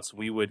Scouts,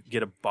 we would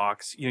get a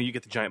box. You know, you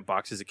get the giant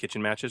boxes at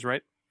kitchen matches,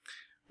 right?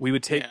 We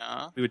would take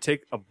a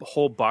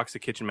whole box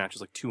of kitchen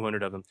matches, like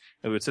 200 of them,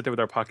 and we would sit there with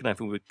our pocket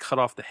knife and we would cut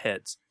off the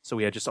heads. So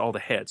we had just all the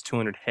heads,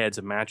 200 heads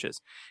of matches.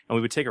 And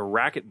we would take a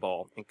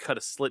racquetball and cut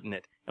a slit in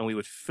it, and we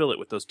would fill it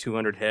with those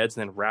 200 heads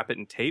and then wrap it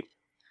in tape.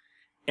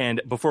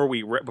 And before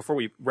we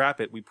wrap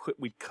it,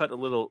 we'd cut a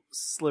little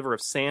sliver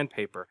of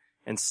sandpaper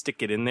and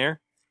stick it in there,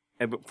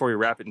 and before we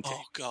wrap it in tape.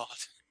 Oh God!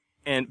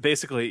 And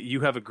basically, you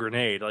have a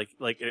grenade, like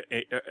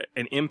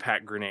an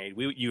impact grenade.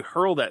 You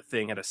hurl that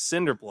thing at a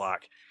cinder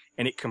block,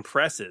 and it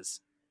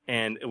compresses,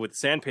 and with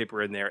sandpaper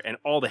in there, and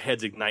all the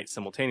heads ignite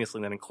simultaneously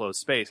in that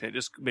enclosed space, and it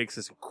just makes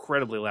this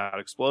incredibly loud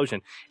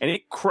explosion, and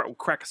it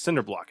crack a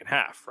cinder block in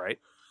half, right?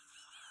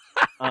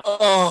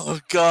 Oh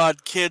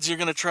God, kids, you're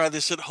gonna try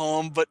this at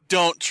home, but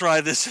don't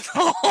try this at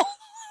home.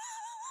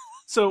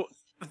 So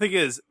the thing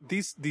is,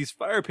 these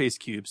fire paste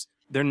cubes,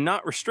 they're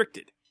not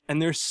restricted,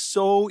 and they're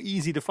so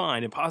easy to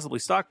find and possibly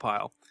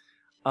stockpile.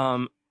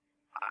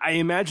 I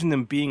imagine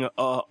them being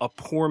a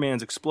poor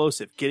man's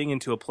explosive, getting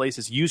into a place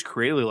that's used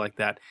creatively like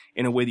that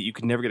in a way that you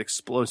could never get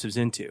explosives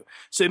into.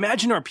 So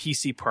imagine our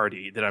PC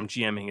party that I'm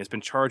GMing has been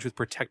charged with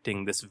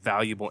protecting this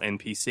valuable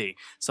NPC,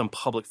 some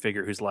public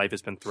figure whose life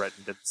has been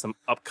threatened at some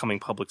upcoming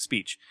public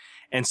speech,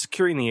 and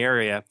securing the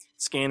area,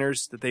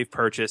 scanners that they've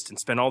purchased and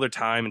spent all their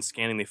time in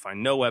scanning. They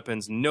find no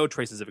weapons, no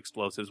traces of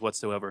explosives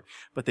whatsoever,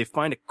 but they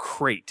find a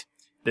crate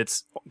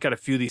that's got a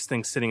few of these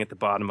things sitting at the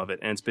bottom of it,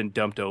 and it's been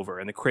dumped over,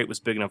 and the crate was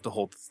big enough to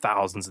hold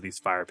thousands of these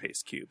fire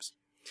paste cubes.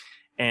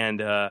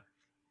 And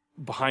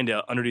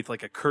underneath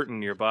like a curtain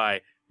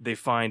nearby, they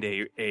find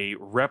a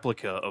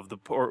replica of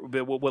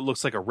what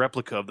looks like a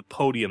replica of the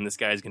podium this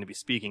guy is going to be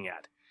speaking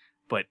at,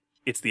 but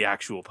it's the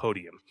actual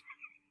podium.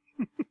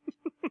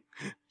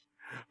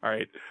 All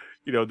right.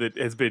 That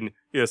has been,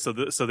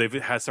 so they've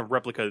had some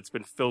replica that's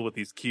been filled with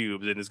these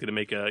cubes and is going to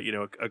make a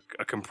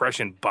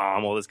compression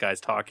bomb while this guy's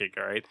talking.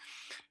 All right.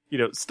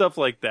 Stuff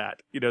like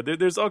that.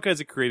 There's all kinds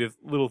of creative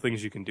little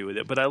things you can do with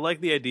it. But I like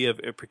the idea of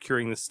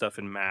procuring this stuff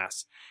in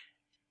mass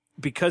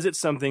because it's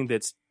something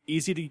that's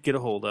easy to get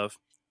a hold of,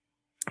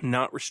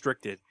 not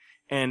restricted,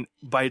 and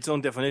by its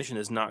own definition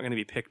is not going to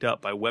be picked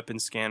up by weapon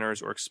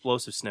scanners or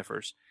explosive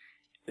sniffers.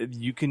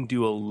 You can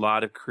do a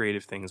lot of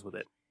creative things with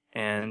it.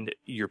 And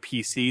your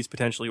PCs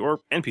potentially, or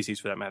NPCs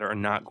for that matter, are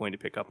not going to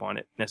pick up on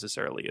it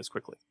necessarily as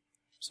quickly.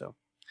 So,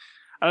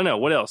 I don't know.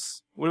 What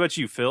else? What about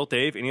you, Phil,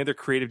 Dave? Any other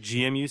creative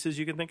GM uses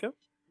you can think of?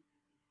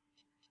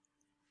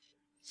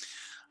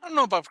 I don't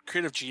know about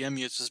creative GM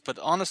uses, but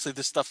honestly,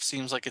 this stuff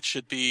seems like it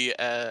should be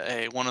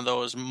one of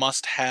those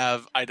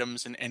must-have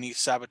items in any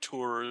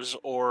saboteur's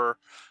or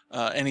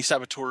bag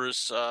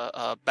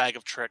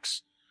of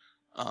tricks.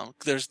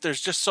 There's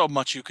just so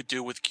much you could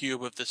do with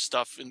cube of this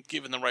stuff, and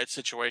given the right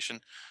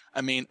situation. I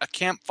mean, a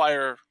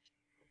campfire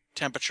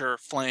temperature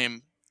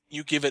flame,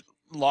 you give it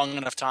long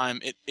enough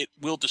time, it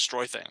will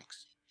destroy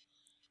things.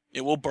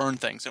 It will burn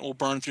things. It will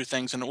burn through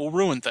things, and it will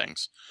ruin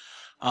things.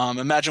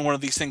 Imagine one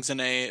of these things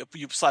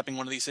you slapping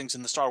one of these things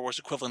in the Star Wars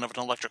equivalent of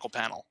an electrical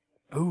panel.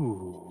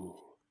 Ooh.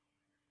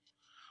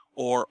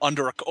 Or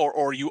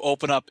or you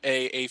open up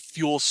a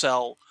fuel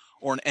cell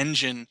or an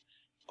engine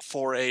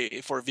for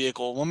a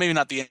vehicle. Well, maybe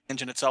not the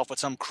engine itself, but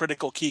some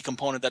critical key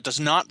component that does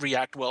not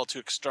react well to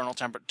external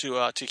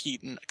to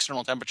heat and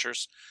external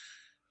temperatures.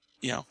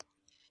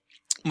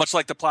 Much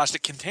like the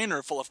plastic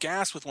container full of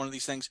gas with one of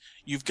these things,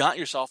 you've got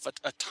yourself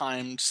a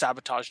timed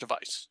sabotage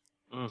device.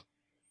 Mm.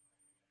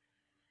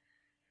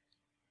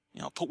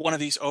 Put one of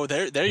these. Oh,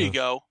 there you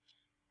go.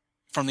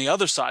 From the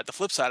other side, the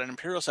flip side, an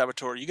Imperial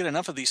Saboteur, you get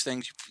enough of these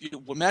things.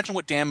 You imagine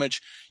what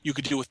damage you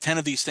could do with 10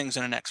 of these things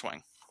in an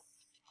X-Wing.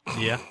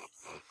 Yeah.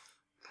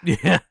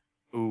 Yeah.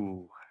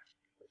 Ooh.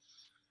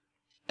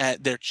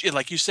 They're,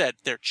 like you said,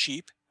 they're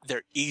cheap.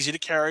 They're easy to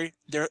carry.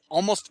 They're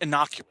almost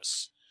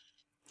innocuous.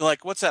 They're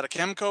like, what's that? A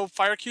Chemco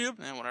fire cube?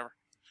 Whatever.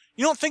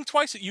 You don't think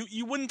twice.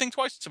 You wouldn't think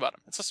twice about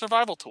them. It's a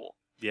survival tool.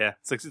 Yeah.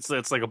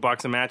 It's like a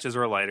box of matches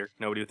or a lighter.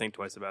 Nobody would think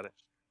twice about it.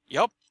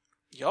 Yep.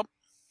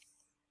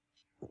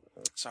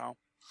 So,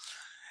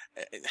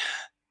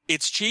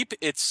 it's cheap.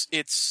 It's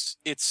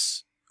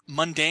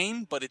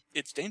mundane, but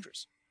it's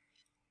dangerous.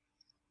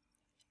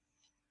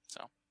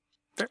 So,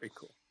 very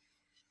cool.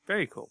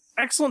 Very cool.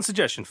 Excellent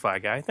suggestion, Fi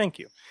Guy. Thank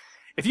you.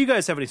 If you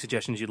guys have any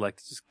suggestions you'd like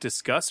to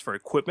discuss for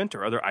equipment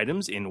or other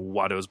items in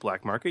Watto's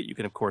Black Market, you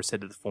can, of course, head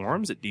to the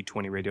forums at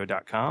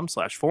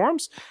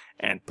d20radio.com/forums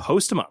and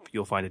post them up.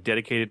 You'll find a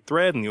dedicated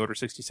thread in the Order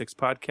 66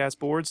 podcast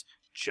boards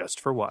just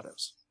for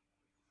Watto's.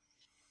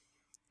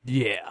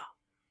 Yeah.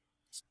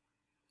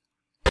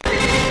 I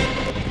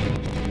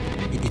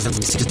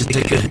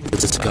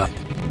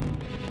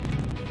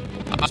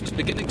was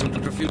beginning to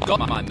wonder if you got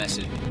my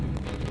message.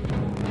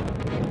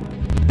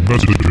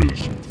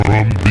 Messages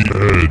from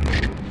the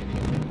Edge.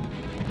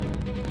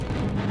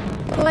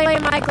 Boy,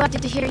 am I glad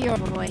to hear your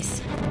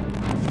voice.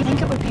 I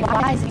think it would be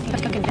wise if you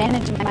took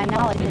advantage of my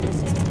knowledge and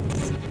assistance.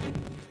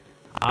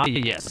 Ah,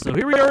 yes. So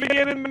here we are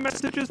again in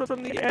Messages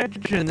from the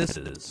Edge, and this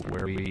is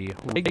where we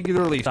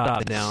regularly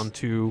stop down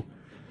to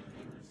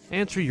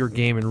answer your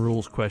game and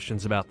rules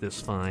questions about this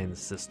fine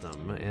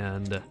system.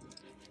 And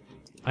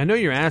I know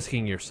you're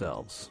asking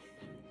yourselves,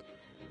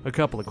 a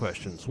couple of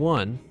questions.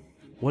 One,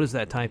 what is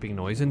that typing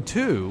noise? And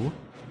two,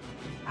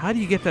 how do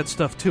you get that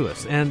stuff to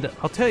us? And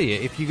I'll tell you,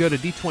 if you go to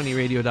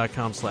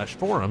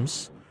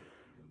d20radio.com/forums,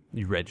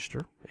 you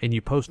register, and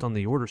you post on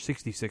the Order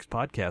 66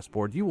 podcast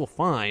board, you will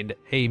find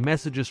a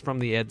Messages from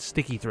the Ed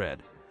sticky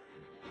thread.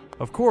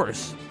 Of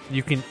course,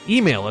 you can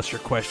email us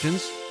your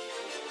questions.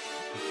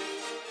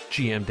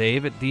 GM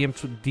Dave at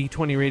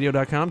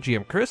d20radio.com,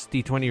 GM Chris,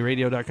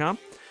 d20radio.com,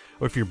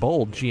 or if you're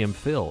bold, GM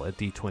Phil at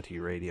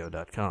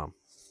d20radio.com.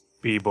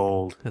 Be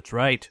bold. That's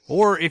right.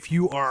 Or if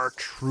you are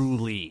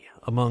truly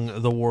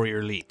among the warrior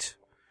elite,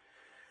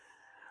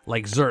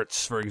 like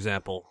Zertz, for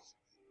example,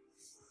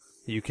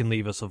 you can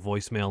leave us a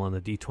voicemail on the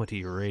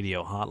D20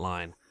 Radio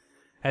hotline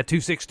at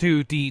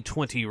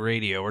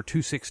 262-D20-RADIO or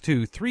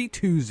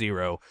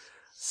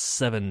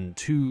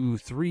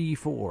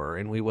 262-320-7234,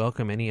 and we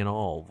welcome any and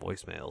all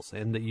voicemails,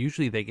 and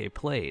usually they get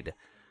played,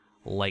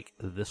 like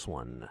this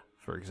one,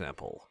 for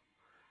example.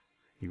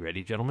 You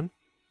ready, gentlemen?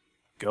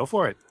 Go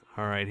for it.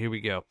 All right, here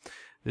we go.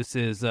 This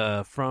is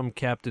from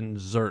Captain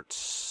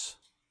Zertz.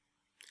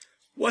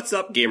 What's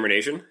up, Gamer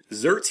Nation?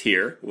 Zertz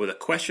here with a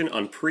question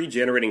on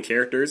pre-generating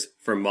characters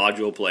for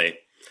module play.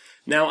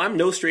 Now, I'm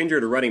no stranger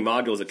to running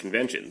modules at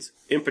conventions,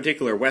 in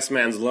particular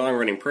Westman's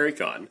long-running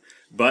PrairieCon,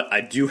 but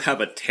I do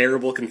have a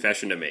terrible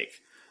confession to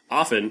make.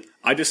 Often,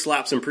 I just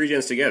slap some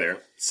pre-gens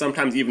together,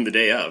 sometimes even the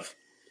day of.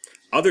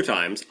 Other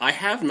times, I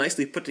have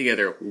nicely put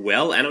together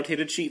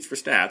well-annotated sheets for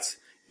stats,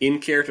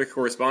 in-character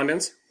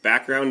correspondence,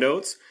 background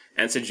notes,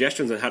 and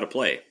suggestions on how to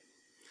play.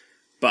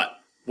 But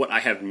what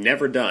I have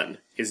never done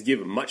is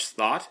give much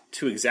thought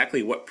to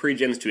exactly what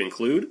pre-gens to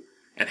include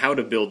and how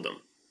to build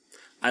them.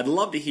 I'd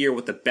love to hear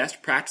what the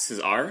best practices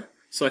are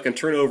so I can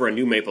turn over a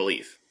new Maple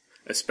Leaf,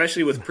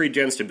 especially with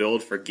pre-gens to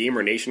build for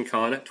Gamer Nation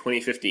Con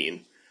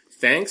 2015.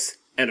 Thanks,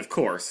 and of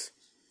course,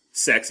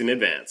 sex in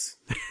advance.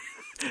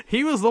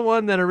 He was the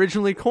one that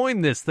originally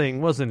coined this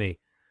thing, wasn't he?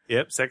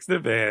 Yep, sex in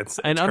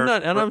advance. And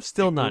I'm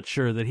still not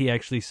sure that he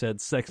actually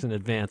said sex in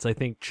advance. I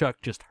think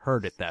Chuck just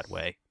heard it that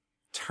way.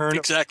 Turn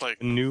exactly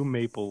a new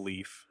Maple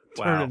Leaf.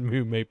 Wow. Turn a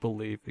new Maple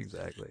Leaf,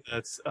 exactly.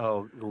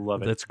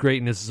 Love it. That's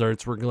greatness,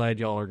 Zertz. We're glad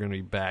y'all are going to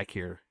be back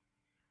here.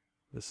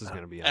 This is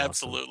going to be awesome.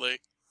 Absolutely.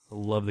 I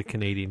love the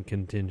Canadian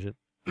contingent.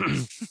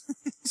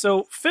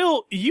 So,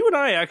 Phil, you and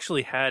I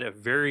actually had a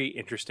very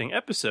interesting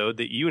episode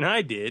that you and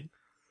I did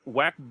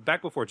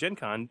back before Gen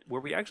Con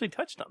where we actually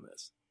touched on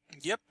this.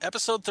 Yep,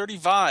 episode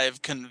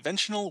 35,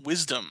 Conventional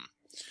Wisdom.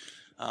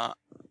 I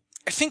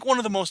think one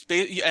of the most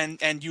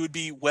and you would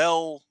be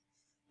well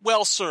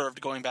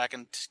served going back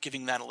and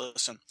giving that a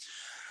listen.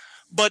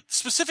 But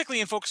specifically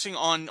in focusing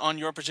on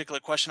your particular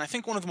question, I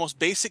think one of the most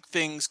basic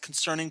things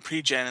concerning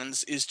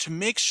pre-gens is to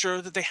make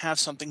sure that they have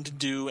something to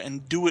do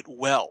and do it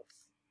well.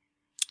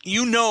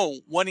 You know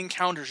what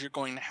encounters you're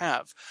going to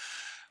have.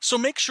 So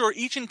make sure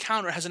each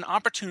encounter has an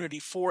opportunity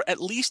for at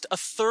least a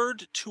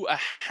third to a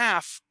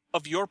half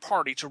of your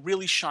party to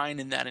really shine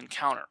in that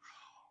encounter.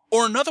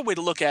 Or another way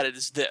to look at it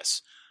is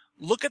this.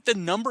 Look at the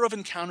number of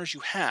encounters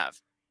you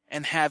have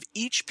and have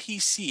each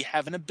PC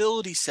have an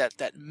ability set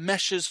that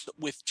meshes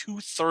with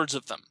 2/3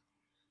 of them.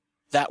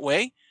 That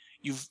way,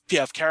 you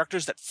have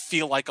characters that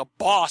feel like a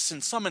boss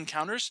in some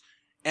encounters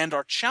and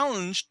are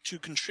challenged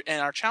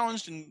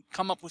and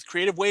come up with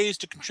creative ways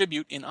to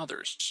contribute in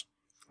others.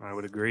 I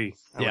would agree.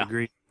 I would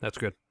agree. That's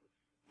good.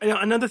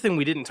 Another thing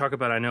we didn't talk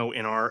about, I know,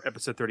 in our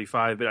episode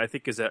 35, but I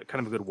think is a kind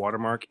of a good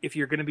watermark. If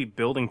you're going to be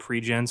building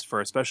pre-gens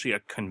for especially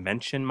a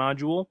convention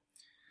module,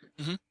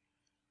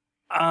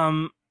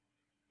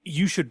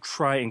 you should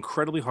try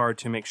incredibly hard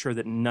to make sure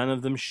that none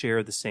of them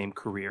share the same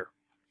career.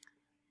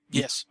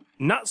 Yes.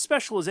 Not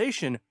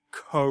specialization,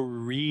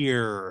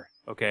 career.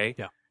 Okay?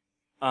 Yeah.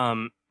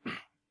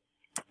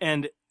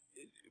 And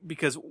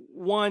because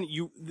one,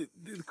 the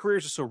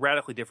careers are so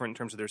radically different in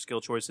terms of their skill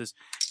choices,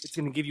 it's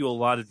going to give you a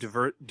lot of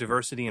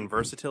diversity and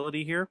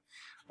versatility here.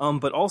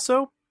 But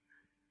also,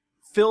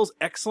 Phil's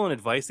excellent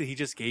advice that he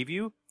just gave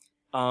you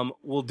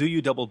will do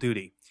you double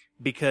duty.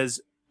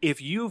 Because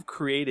if you've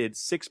created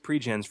 6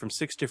 pre-gens from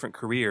 6 different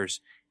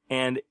careers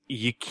and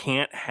you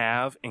can't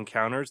have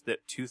encounters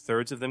that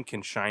 2/3 of them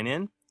can shine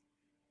in,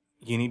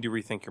 you need to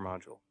rethink your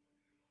module.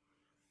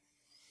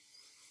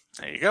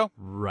 There you go.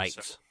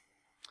 Right.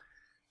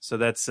 So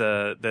that's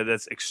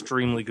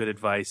extremely good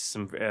advice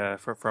from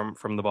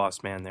the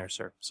boss man there,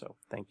 sir. So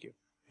thank you.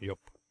 Yep.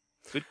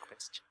 Good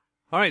question.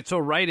 All right, so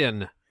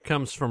write-in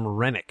comes from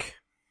Rennick.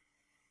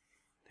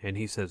 And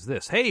he says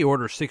this. Hey,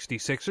 Order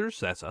 66ers,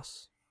 that's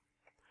us.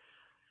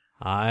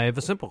 I have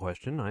a simple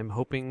question I'm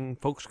hoping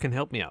folks can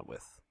help me out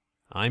with.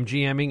 I'm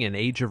GMing an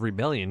Age of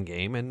Rebellion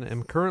game and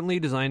am currently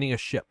designing a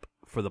ship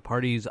for the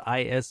party's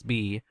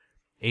ISB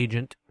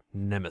Agent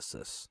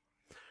Nemesis.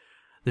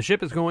 The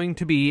ship is going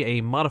to be a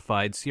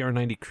modified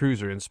CR-90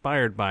 cruiser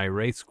inspired by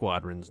Wraith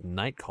Squadron's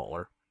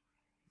Nightcaller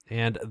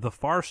and the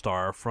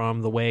Farstar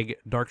from the WEG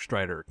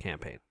Darkstrider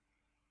campaign.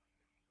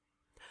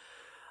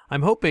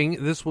 I'm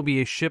hoping this will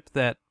be a ship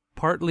that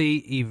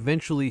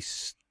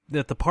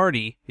that the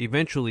party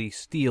eventually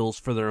steals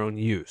for their own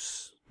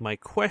use. My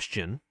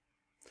question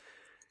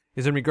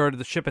is in regard to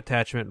the ship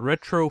attachment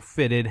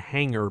retrofitted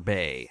hangar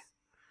bay,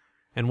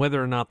 and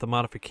whether or not the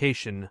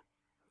modification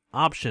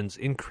options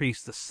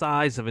increase the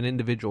size of an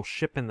individual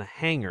ship in the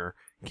hangar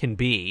can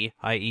be,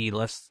 i.e.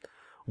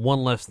 one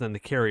less than the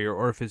carrier,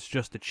 or if it's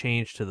just a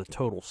change to the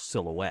total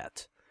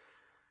silhouette.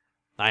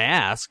 I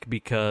ask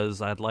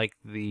because I'd like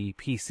the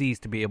PCs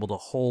to be able to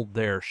hold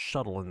their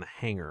shuttle in the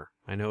hangar.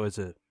 I know as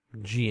a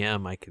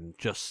GM I can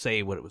just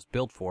say what it was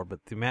built for,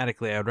 but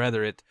thematically I'd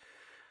rather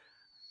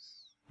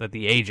that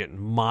the agent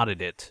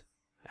modded it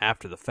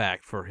after the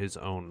fact for his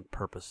own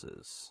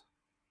purposes.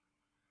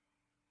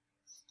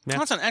 Yeah.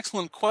 That's an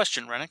excellent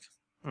question, Rennick.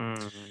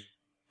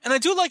 And I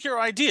do like your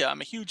idea.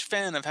 I'm a huge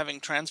fan of having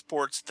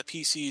transports that the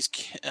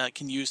PCs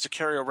can use to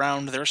carry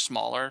around their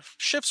smaller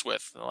ships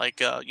with,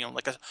 like a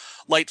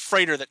light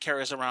freighter that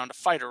carries around a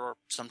fighter, or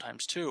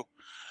sometimes two.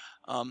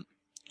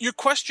 Your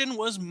question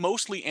was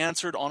mostly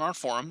answered on our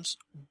forums,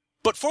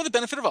 but for the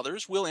benefit of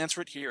others, we'll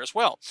answer it here as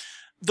well.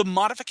 The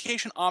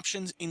modification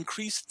options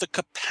increase the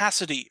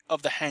capacity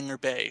of the hangar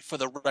bay for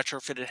the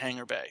retrofitted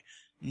hangar bay,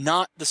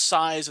 not the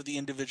size of the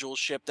individual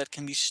ship that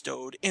can be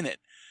stowed in it.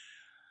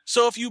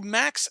 So if you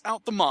max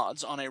out the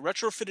mods on a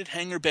retrofitted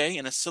hangar bay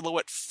in a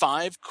Silhouette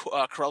 5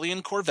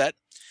 Corellian Corvette,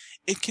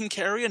 it can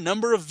carry a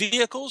number of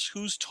vehicles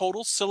whose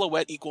total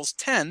silhouette equals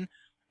 10,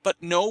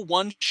 but no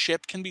one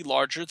ship can be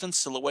larger than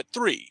Silhouette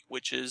 3,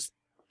 which is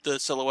the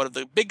silhouette of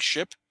the big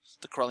ship,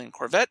 the Corellian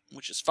Corvette,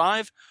 which is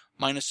 5,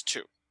 minus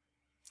 2,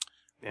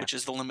 which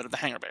is the limit of the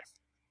hangar bay.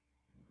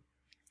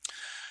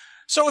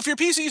 So if your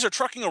PCs are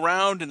trucking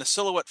around in a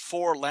Silhouette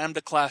 4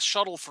 Lambda-class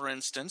shuttle, for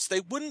instance, they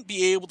wouldn't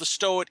be able to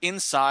stow it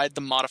inside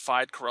the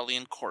modified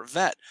Corellian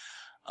Corvette.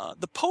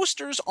 The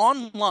posters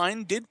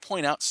online did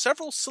point out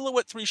several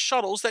Silhouette 3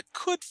 shuttles that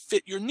could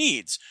fit your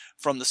needs,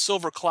 from the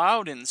Silver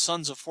Cloud in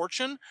Sons of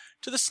Fortune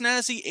to the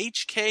snazzy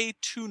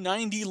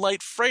HK-290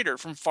 light freighter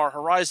from Far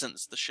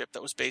Horizons, the ship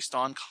that was based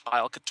on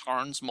Kyle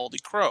Katarn's Moldy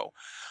Crow.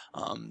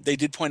 They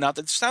did point out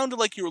that it sounded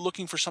like you were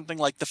looking for something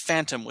like the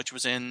Phantom, which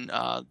was in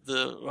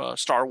the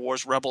Star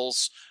Wars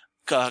Rebels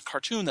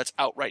cartoon that's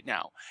out right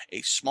now.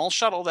 A small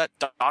shuttle that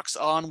docks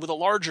on with a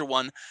larger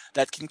one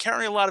that can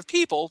carry a lot of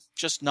people,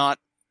 just not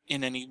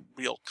in any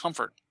real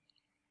comfort.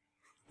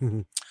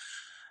 And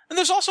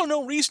there's also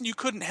no reason you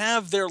couldn't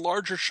have their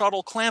larger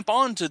shuttle clamp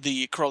onto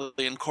the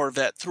Corellian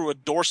Corvette through a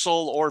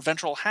dorsal or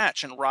ventral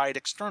hatch and ride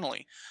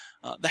externally.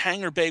 The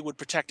hangar bay would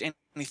protect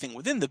anything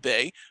within the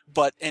bay,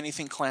 but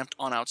anything clamped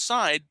on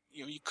outside,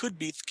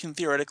 can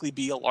theoretically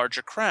be a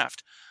larger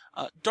craft.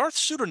 Darth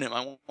Pseudonym,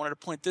 I wanted to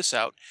point this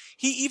out.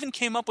 He even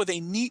came up with a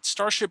neat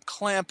Starship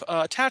clamp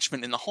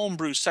attachment in the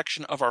homebrew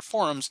section of our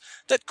forums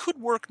that could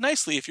work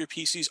nicely if your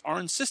PCs are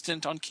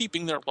insistent on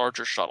keeping their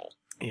larger shuttle.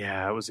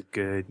 Yeah, it was a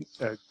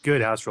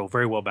good house roll.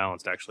 Very well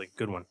balanced, actually.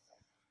 Good one.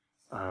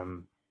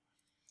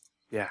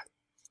 Yeah.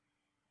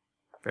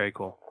 Very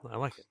cool. I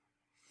like it.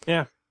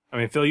 Yeah. I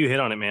mean, Phil, you hit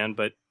on it, man.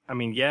 But, I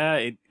mean, yeah,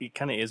 it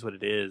kind of is what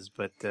it is.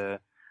 But,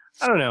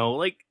 I don't know.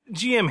 Like,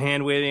 GM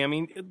hand-waving, I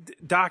mean,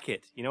 dock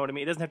it. You know what I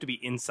mean? It doesn't have to be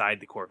inside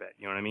the Corvette.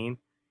 You know what I mean?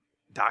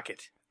 Dock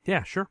it.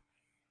 Yeah, sure.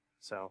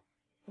 So,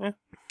 yeah.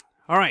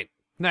 All right.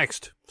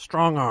 Next,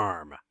 Strong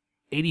Arm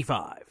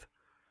 85.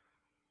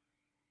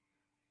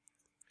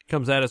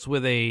 Comes at us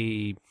with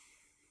a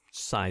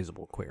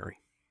sizable query.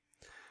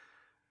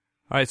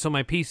 All right, so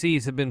my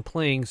PCs have been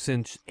playing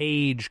since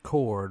Age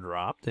Core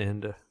dropped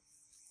and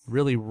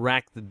really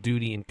racked the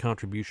duty and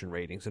contribution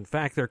ratings. In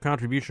fact, their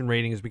contribution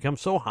rating has become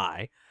so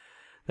high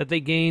that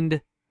they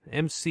gained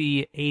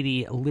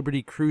MC-80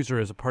 Liberty Cruiser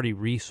as a party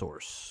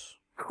resource.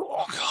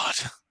 Oh,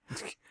 God.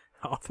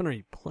 How often are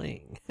you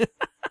playing?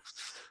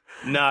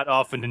 Not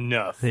often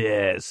enough.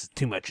 Yes,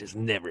 too much is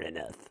never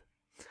enough.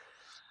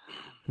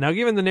 Now,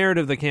 given the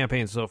narrative of the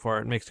campaign so far,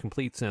 it makes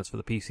complete sense for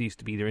the PCs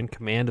to be either in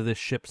command of this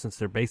ship since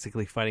they're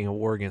basically fighting a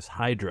war against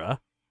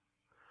Hydra,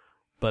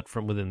 but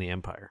from within the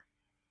Empire.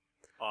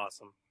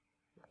 Awesome.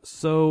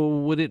 So,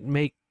 would it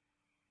make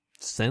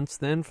sense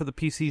then for the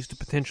PCs to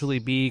potentially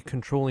be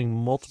controlling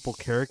multiple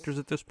characters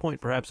at this point?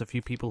 Perhaps a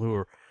few people who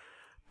are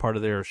part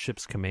of their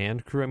ship's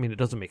command crew? I mean, it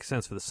doesn't make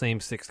sense for the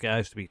same 6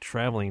 guys to be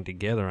traveling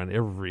together on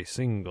every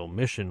single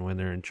mission when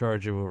they're in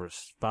charge of over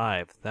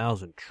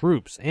 5,000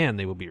 troops, and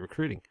they will be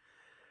recruiting.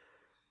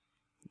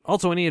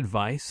 Also, any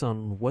advice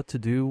on what to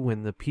do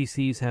when the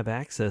PCs have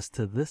access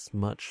to this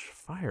much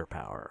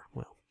firepower?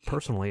 Well,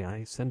 personally,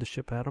 I send a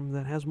ship at them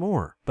that has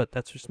more, but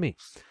that's just me.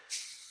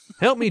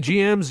 Help me,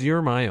 GMs,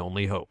 you're my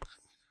only hope.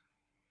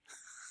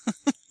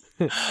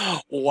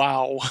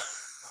 Wow.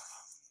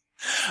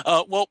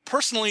 Well,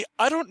 personally,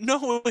 I don't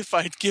know if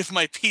I'd give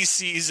my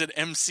PCs an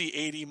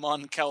MC-80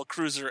 Mon Cal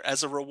Cruiser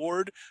as a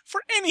reward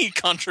for any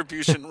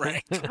contribution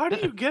rank. How do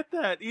you get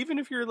that? Even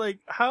if you're like,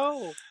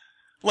 how?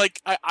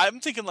 Like, I'm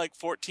thinking like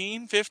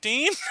 14,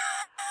 15?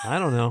 I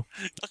don't know.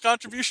 A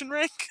contribution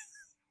rank?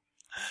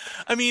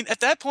 I mean, at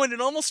that point, it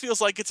almost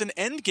feels like it's an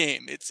end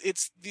game.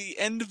 It's the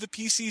end of the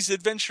PC's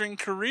adventuring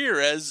career,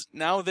 as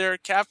now they're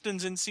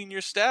captains and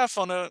senior staff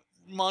on a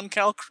Mon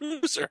Cal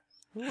Cruiser.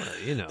 Well,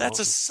 you know. That's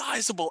a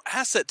sizable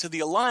asset to the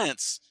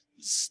Alliance.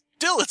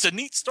 still, it's a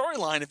neat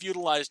storyline if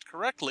utilized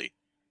correctly.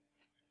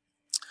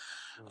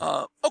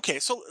 Okay,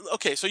 so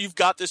you've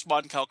got this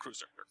Moncal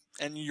cruiser,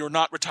 and you're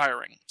not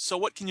retiring. So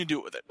what can you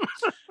do with it?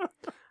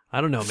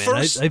 I don't know, man.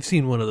 I've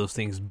seen one of those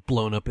things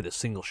blown up in a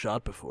single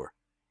shot before.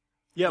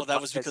 Yeah, well,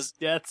 that was because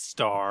Death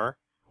Star.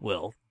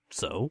 Well,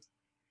 so.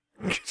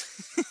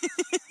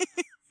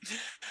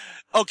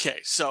 Okay,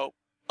 so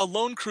a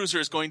lone cruiser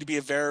is going to be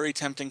a very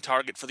tempting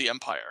target for the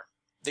Empire.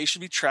 They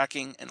should be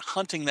tracking and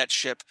hunting that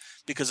ship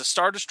because a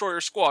Star Destroyer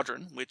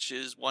squadron, which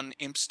is one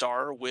Imp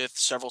Star with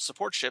several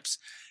support ships,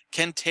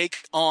 can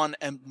take on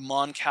a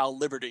Moncal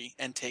Liberty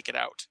and take it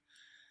out.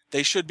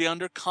 They should be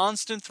under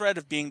constant threat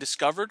of being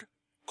discovered,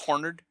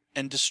 cornered,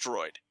 and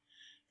destroyed.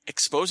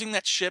 Exposing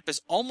that ship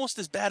is almost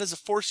as bad as a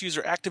Force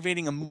user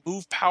activating a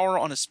move power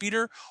on a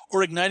speeder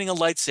or igniting a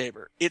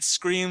lightsaber. It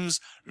screams,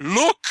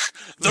 "Look!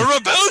 The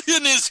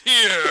rebellion is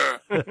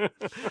here!"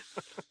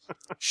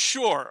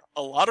 Sure,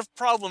 a lot of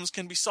problems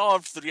can be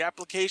solved through the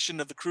application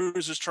of the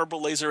cruiser's turbo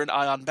laser and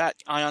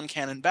ion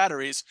cannon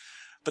batteries,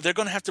 but they're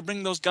going to have to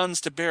bring those guns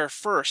to bear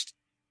first.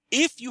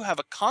 If you have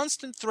a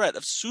constant threat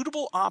of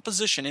suitable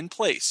opposition in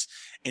place,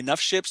 enough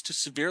ships to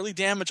severely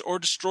damage or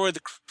destroy the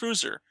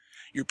cruiser,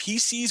 your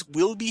PCs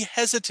will be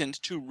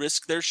hesitant to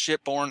risk their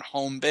shipborne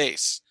home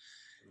base.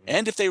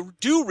 And if they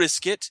do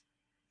risk it,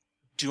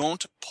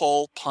 don't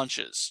pull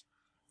punches.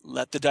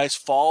 Let the dice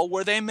fall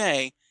where they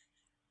may,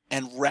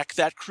 and wreck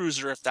that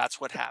cruiser if that's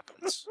what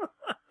happens.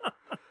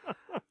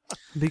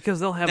 Because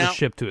they'll have a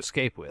ship to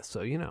escape with,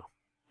 so you know.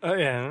 Oh,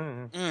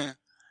 yeah.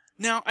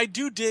 Now, I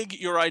do dig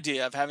your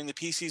idea of having the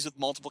PCs with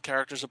multiple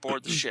characters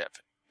aboard the ship.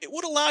 It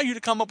would allow you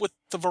to come up with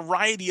a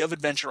variety of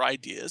adventure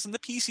ideas, and the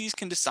PCs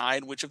can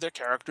decide which of their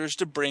characters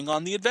to bring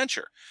on the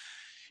adventure.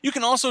 You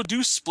can also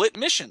do split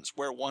missions,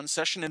 where one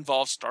session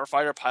involves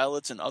starfighter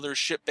pilots and other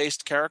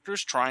ship-based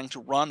characters trying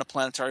to run a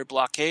planetary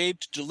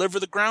blockade to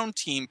deliver the ground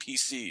team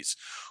PCs,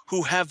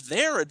 who have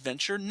their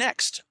adventure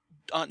next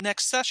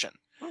session.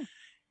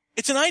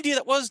 It's an idea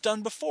that was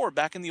done before,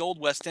 back in the old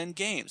West End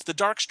games, the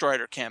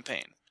Darkstrider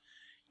campaign.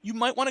 You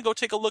might want to go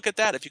take a look at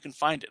that if you can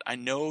find it. I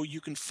know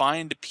you can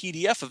find a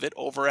PDF of it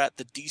over at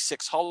the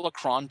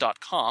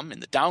d6holocron.com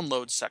in the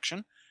downloads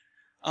section.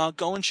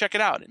 Go and check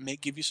it out. It may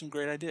give you some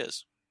great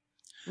ideas.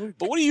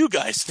 But what do you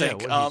guys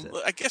think?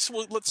 I guess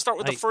let's start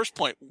with the first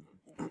point.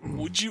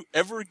 Would you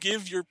ever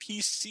give your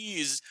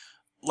PCs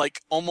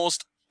like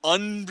almost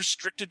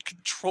unrestricted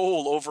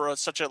control over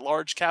such a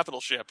large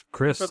capital ship?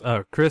 Chris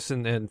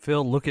and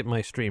Phil, look at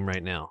my stream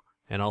right now,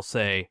 and I'll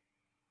say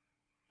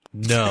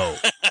no.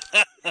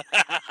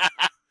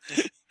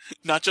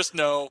 Not just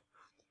no.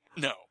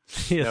 Yes,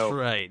 no.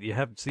 Right. You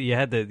had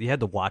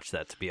to watch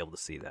that to be able to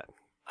see that.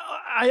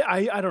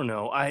 I don't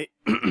know.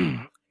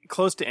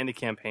 Close to end of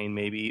campaign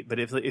maybe, but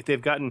if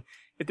they've gotten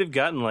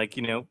like,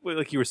 you know,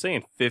 like you were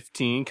saying,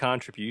 15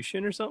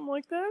 contribution or something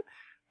like that,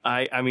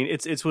 I mean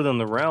it's within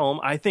the realm.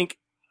 I think.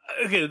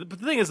 Okay, but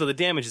the thing is, though, the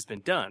damage has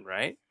been done,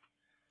 right?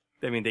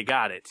 I mean, they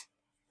got it.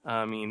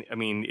 I mean,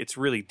 it's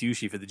really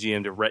douchey for the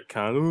GM to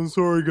retcon. Oh,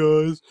 sorry,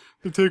 guys,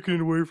 they're taking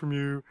it away from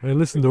you. I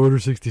listened to Order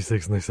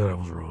 66, and they said I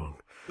was wrong.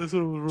 They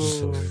said I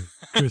was wrong.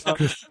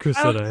 Chris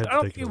said I had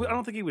to take it away. I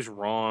don't think he was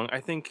wrong. I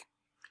think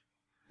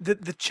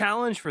the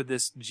challenge for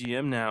this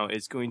GM now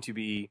is going to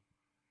be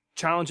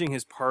challenging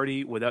his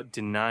party without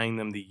denying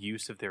them the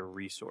use of their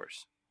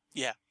resource.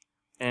 Yeah,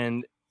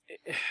 and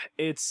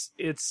it's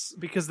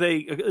because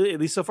they, at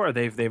least so far,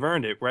 they've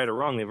earned it, right or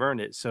wrong, they've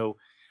earned it. So,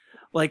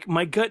 like,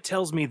 my gut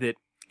tells me that,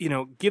 you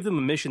know, give them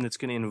a mission that's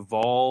going to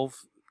involve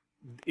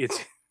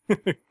it's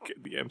the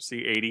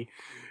MC-80.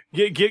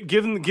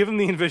 Give them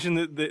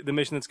the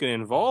mission that's going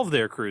to involve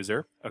their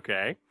cruiser,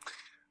 okay?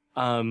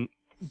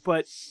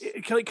 But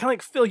kind of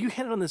like Phil, you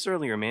hit on this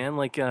earlier, man.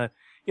 Like, you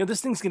know,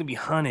 this thing's going to be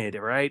hunted,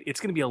 right?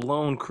 It's going to be a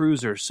lone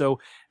cruiser, so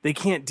they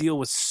can't deal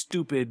with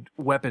stupid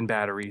weapon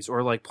batteries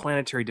or like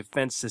planetary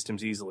defense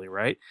systems easily,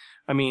 right?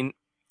 I mean,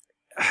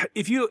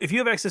 if you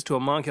have access to a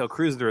Moncal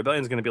cruiser, the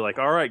rebellion's going to be like,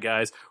 all right,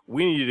 guys,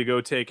 we need you to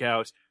go take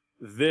out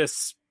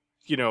this,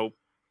 you know,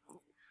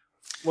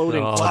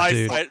 floating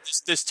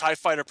this TIE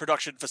fighter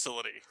production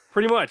facility.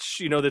 Pretty much,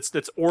 you know,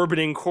 that's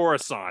orbiting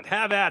Coruscant.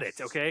 Have at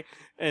it, okay?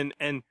 And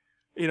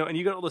you know, and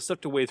you got all this stuff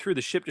to wade through.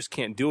 The ship just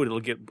can't do it. It'll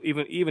get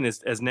even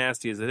as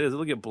nasty as it is,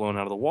 it'll get blown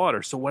out of the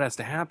water. So what has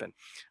to happen?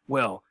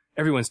 Well,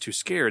 everyone's too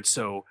scared,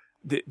 so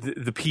the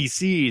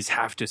PCs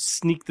have to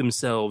sneak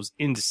themselves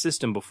into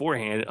system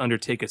beforehand and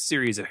undertake a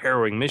series of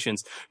harrowing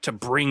missions to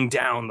bring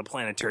down the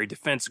planetary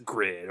defense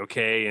grid,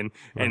 okay,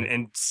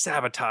 and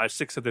sabotage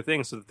 6 other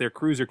things so that their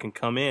cruiser can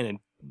come in and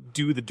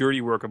do the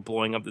dirty work of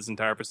blowing up this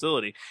entire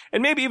facility.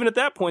 And maybe even at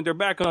that point, they're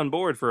back on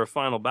board for a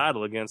final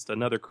battle against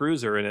another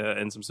cruiser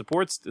and some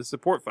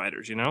support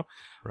fighters, you know?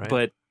 Right.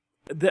 But,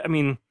 I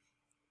mean,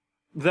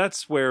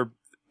 that's kind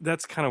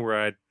of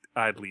where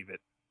I'd leave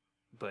it.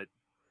 But...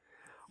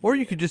 Or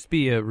you could just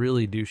be a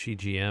really douchey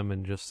GM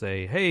and just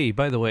say, hey,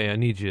 by the way, I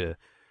need you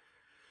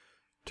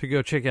to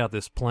go check out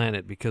this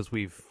planet because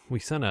we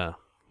sent a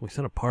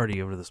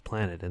party over to this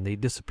planet and they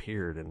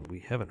disappeared and we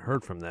haven't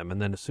heard from them. And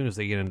then as soon as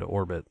they get into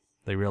orbit,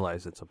 they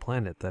realize it's a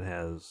planet that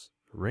has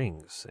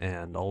rings,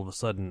 and all of a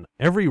sudden,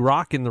 every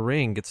rock in the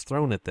ring gets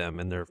thrown at them,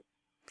 and their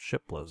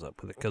ship blows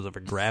up because of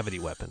a gravity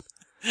weapon.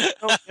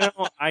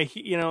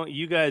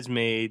 You guys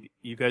made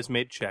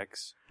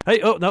checks. Hey,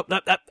 no.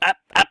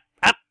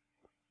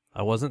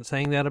 I wasn't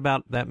saying that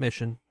about that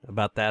mission,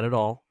 about that at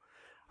all.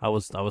 I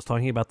was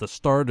talking about the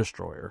Star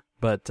Destroyer,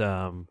 but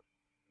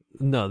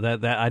no,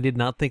 that I did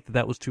not think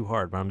that was too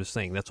hard. But I'm just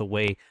saying that's a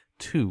way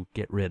to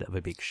get rid of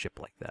a big ship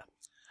like that.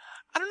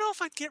 I don't know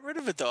if I'd get rid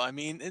of it though. I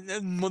mean,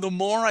 the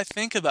more I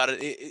think about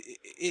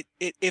it,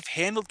 if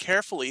handled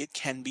carefully, it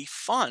can be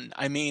fun.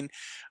 I mean,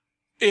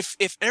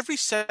 if every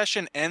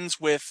session ends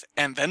with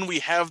and then we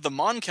have the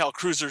Moncal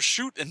cruisers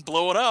shoot and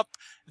blow it up,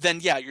 then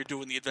yeah, you're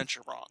doing the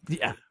adventure wrong.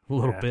 Yeah, a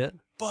little bit.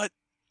 But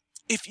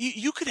if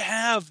you could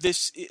have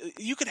this,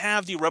 you could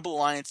have the Rebel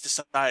Alliance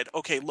decide,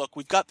 okay, look,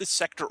 we've got this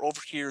sector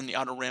over here in the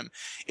Outer Rim.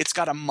 It's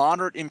got a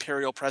moderate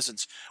Imperial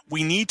presence.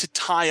 We need to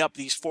tie up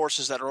these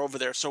forces that are over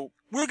there. So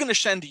we're going to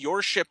send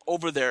your ship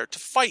over there to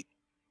fight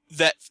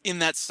that in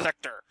that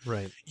sector.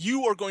 Right.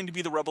 You are going to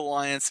be the Rebel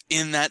Alliance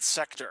in that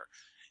sector.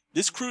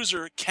 This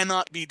cruiser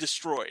cannot be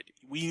destroyed.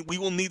 We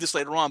will need this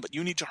later on, but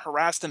you need to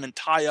harass them and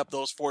tie up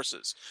those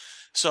forces.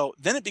 So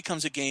then it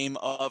becomes a game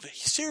of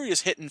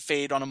serious hit and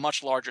fade on a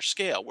much larger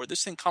scale, where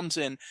this thing comes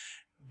in,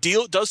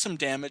 does some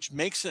damage,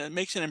 makes an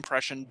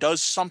impression,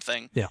 does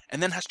something,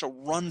 and then has to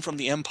run from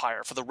the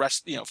Empire for the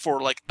rest,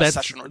 for like a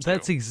session or two.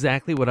 That's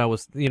exactly what I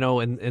was,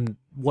 and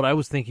what I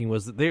was thinking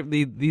was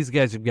that these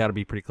guys have got to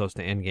be pretty close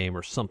to Endgame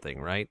or something,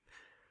 right?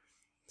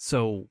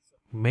 So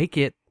make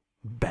it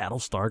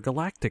Battlestar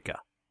Galactica.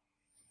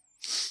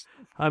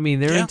 I mean,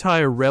 their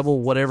entire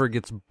rebel whatever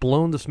gets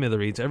blown to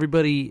smithereens.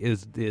 Everybody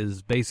is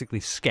basically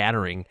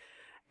scattering,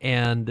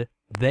 and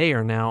they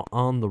are now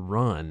on the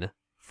run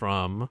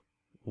from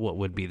what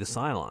would be the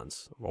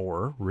Cylons,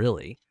 or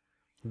really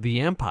the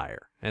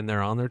Empire. And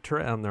they're on their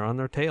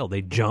tail.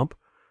 They jump,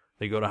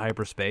 they go to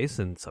hyperspace,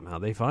 and somehow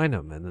they find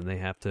them, and then they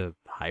have to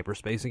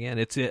hyperspace again.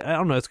 I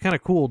don't know. It's kind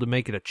of cool to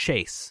make it a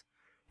chase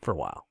for a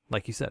while,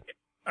 like you said.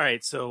 All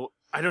right, so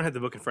I don't have the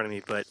book in front of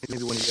me, but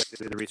maybe when you guys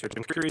do the research,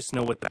 I'm curious to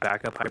know what the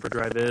backup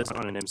hyperdrive is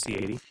on an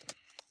MC-80.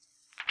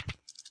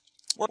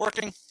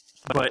 Working.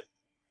 But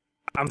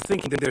I'm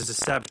thinking that there's a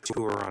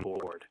saboteur on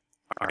board.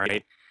 All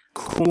right?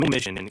 Cool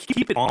mission, and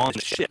keep it on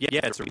the ship. Yeah,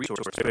 it's a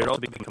resource, but it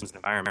also becomes an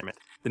environment.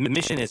 The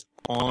mission is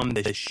on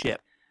the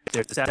ship.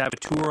 There's a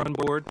saboteur on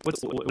board. What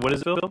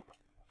is it, Bill?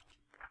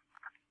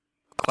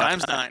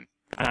 Times 9.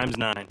 Times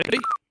 9.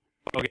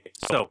 Okay,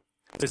 so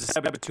there's a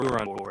saboteur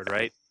on board,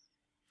 right?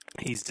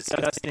 He's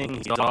disgusting,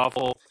 he's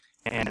awful,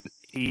 and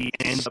he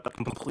ends up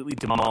completely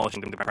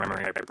demolishing the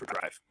primary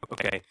hyperdrive.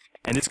 Okay?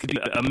 And this could be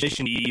a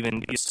mission to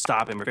even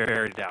stop him or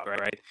ferret it out,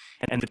 right?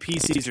 And the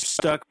PCs are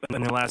stuck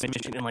in their last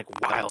mission in like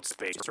wild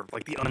space, or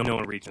like the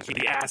unknown regions, or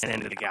the ass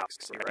end of the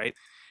galaxy, right?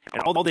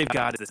 And all they've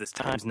got is this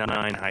times 9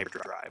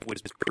 hyperdrive,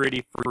 which is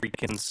pretty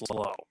freaking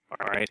slow,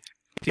 alright?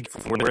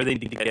 From where they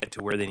need to get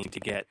to where they need to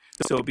get.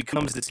 So it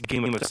becomes this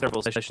game of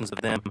several sessions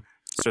of them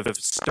sort of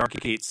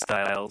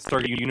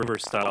Stargate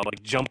Universe style,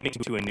 like jumping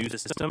into a new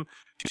system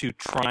to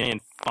try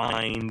and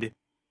find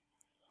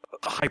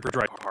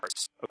hyperdrive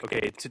parts,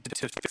 okay,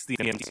 to fix the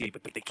MC,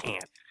 but they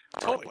can't.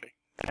 Totally.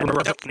 And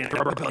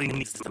the Rebellion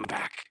needs them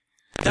back.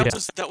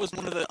 That was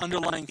one of the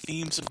underlying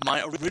themes of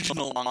my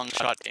original long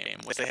shot game,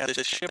 where they had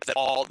this ship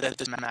that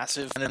this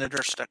massive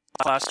Venator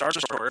class Star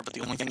Destroyer, but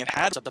the only thing it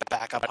had was the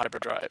backup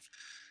hyperdrive.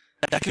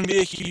 That can be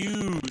a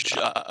huge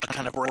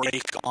kind of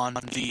break on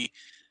the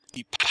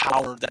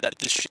power that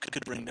this ship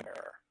could bring to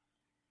bear.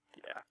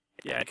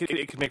 Yeah, it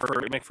could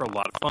make for a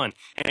lot of fun,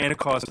 and it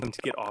causes them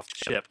to get off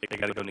the ship. They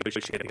got to go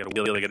negotiate. They got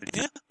to wheel. They got to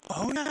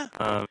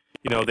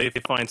they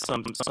find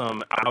some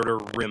outer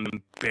rim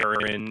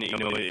barren,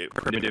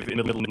 primitive in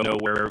the middle of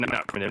nowhere.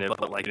 Not primitive,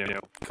 but like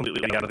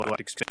completely out of the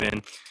galactic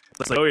spin.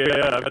 It's like, oh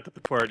yeah, I've got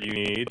the part you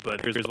need,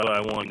 but here's what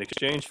I want in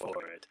exchange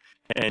for it.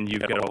 And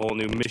you've got a whole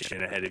new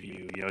mission ahead of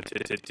you,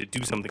 to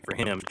do something for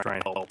him, to try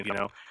and help,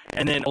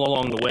 And then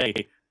along the way,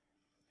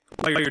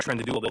 while you're trying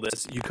to do all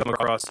this, you come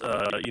across,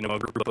 a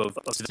group of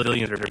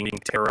civilians that are being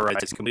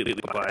terrorized completely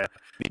by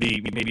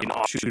maybe an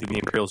offshoot of the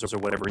Imperials or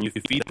whatever, and you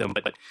defeat them,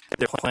 but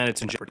their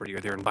planet's in jeopardy, or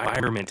their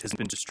environment has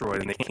been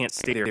destroyed, and they can't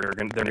stay there, they're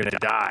going to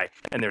die,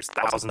 and there's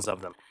thousands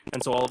of them.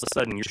 And so all of a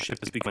sudden, your ship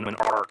has become an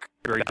ark,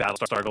 very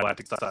Battlestar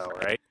Galactic style,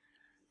 right?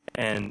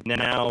 And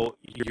now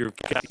you've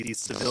got these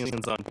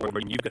civilians on board,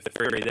 and you've got to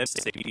ferry them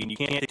safely, and you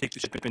can't take the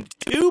ship into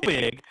too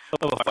big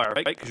of a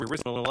firefight because you're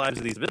risking the lives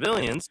of these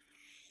civilians.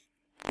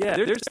 Yeah,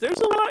 there's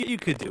a lot you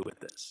could do with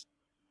this.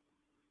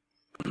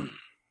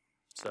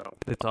 So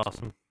it's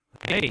awesome.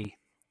 Hey,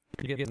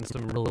 you're getting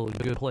some really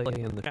good play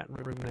in the chat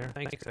room there.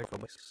 Thanks, Echo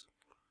Base.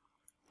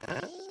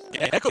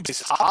 Yeah, Echo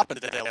Base is hopping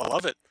today. I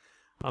love it.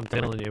 I'm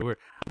telling you,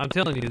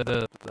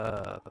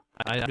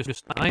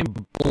 I'm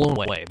blown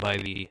away by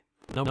the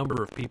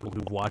number of people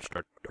who've watched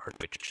our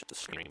Twitch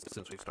streams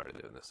since we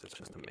started doing this. It's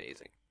just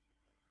amazing.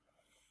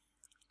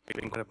 It's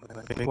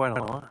been quite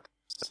a lot.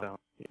 So,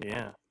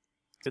 yeah.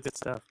 Good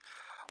stuff.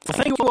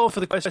 Well, thank you all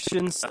for the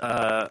questions.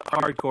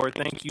 Hardcore,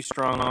 thank you,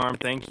 Strongarm.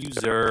 Thank you,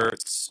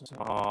 Zerts.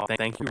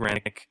 Thank you,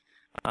 Rennick.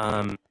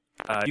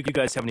 You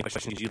guys have any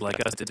questions you'd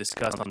like us to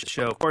discuss on the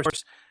show? Of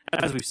course,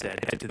 as we've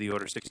said, head to the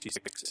Order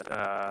 66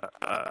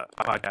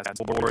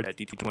 podcast board at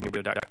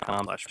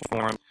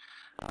dt20radio.com/forum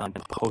and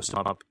post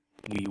them up.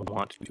 We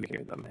want to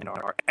hear them, and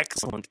our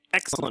excellent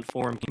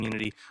forum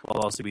community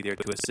will also be there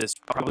to assist,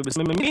 probably with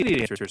some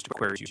immediate answers to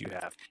queries you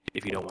have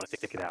if you don't want to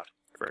stick it out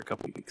for a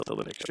couple weeks until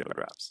the next show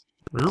drops.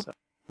 So,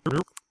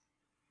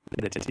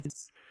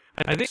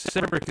 I think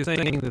Cedric is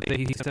saying that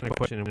he sent a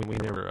question and we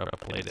never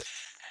played it.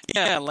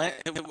 Yeah, I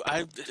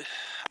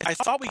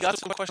thought we got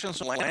some questions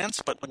from Lance,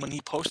 but when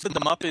he posted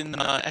them up in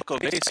Echo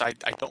Base, I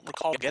don't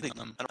recall getting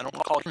them. I don't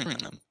recall hearing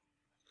them.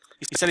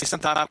 He said he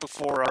sent that out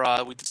before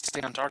we did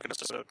Stay on Target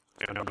episode.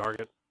 Stay on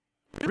Target?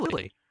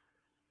 Really?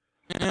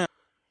 Yeah.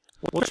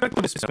 We'll check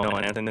with this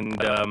going, and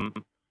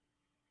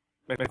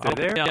if they're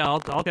there? Yeah, I'll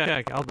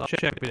check. I'll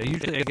check. But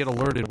usually I get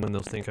alerted when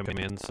those things come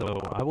in,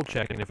 so I will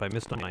check, and if I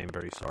missed them, I am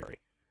very sorry.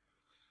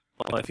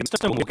 Well, if you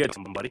missed them, we'll get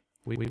them, buddy.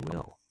 We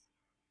will.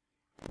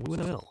 We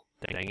will.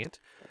 Dang it.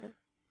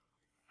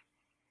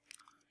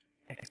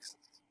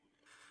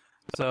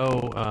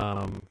 So,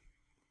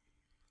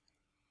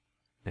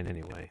 and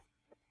anyway.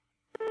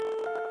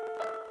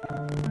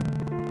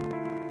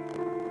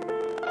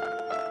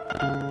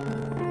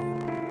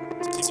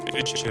 It's a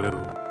good show.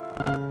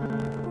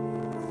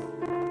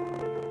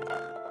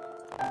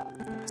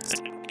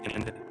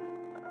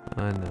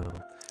 I know.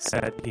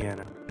 Sad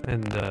piano.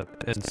 And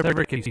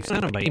Cedric, if you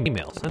send them by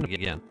email, send them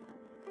again.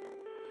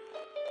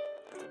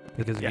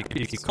 Because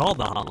if you call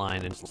the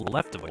hotline and it's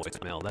left a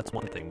voicemail, that's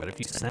one thing. But if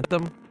you sent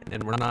them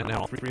and we're not,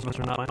 now 3 of us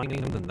are not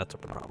finding them, then that's a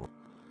problem.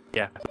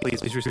 Yeah, please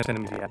send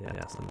them again.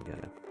 Yeah, send them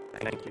again.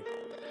 Thank you.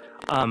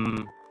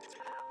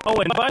 Oh,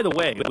 and by the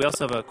way, we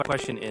also have a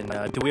question in,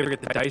 do we ever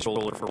get the dice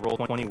roller for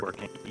Roll20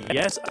 working?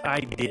 Yes, I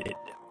did.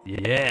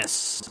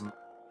 Yes.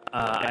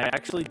 I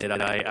actually did.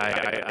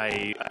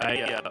 I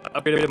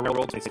upgraded the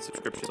Roll20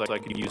 subscription so I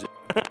could use it.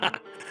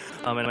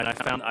 And I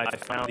found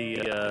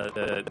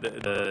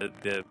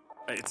the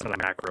it's not a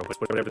macro, it's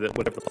whatever the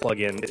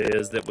plugin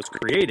is that was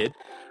created,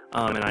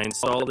 and I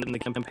installed it in the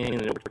campaign,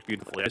 and it worked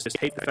beautifully. I just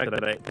hate the fact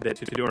that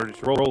in order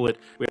to roll it,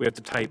 we have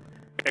to type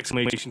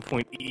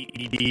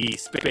 !ED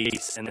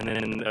space, and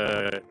then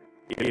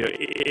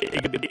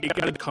it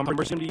got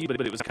cumbersome to you,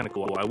 but it was kind of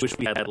cool. I wish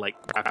we had like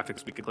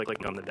graphics we could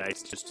click on the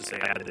dice just to say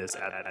add this,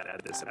 add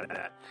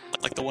that.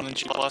 Like the one in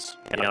G+?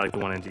 Yeah, like the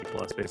one in G+,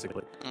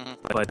 basically. Mm-hmm.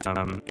 But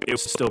it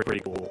was still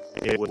pretty cool.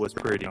 It was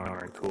pretty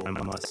darn cool, I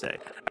must say.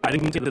 I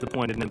didn't get to the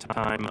point in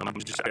time. I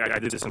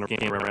did this in a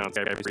game around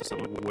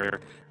recently where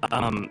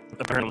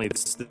apparently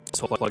this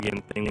whole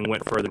plugin thing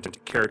went further into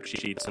character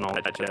sheets and all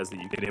that jazz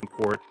that you could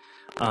import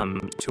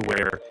to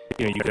where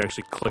you could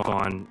actually click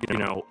on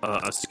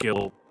a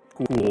skill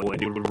pool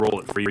and it would roll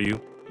it for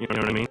you. You know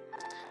what I mean?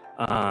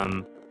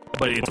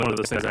 But it's one of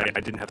those things I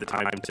didn't have the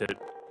time to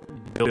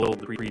build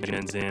the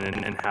regions in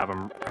and have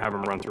them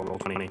run through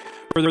Roll20.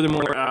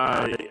 Furthermore,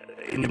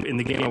 in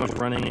the game I was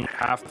running,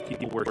 half the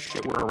people were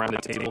around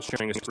the table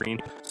sharing a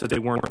screen, so they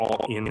weren't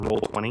all in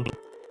Roll20,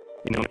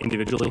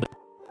 individually.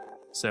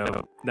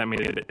 So that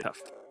made it a bit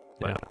tough.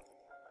 But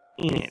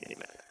anyway,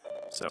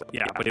 so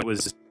yeah, but it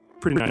was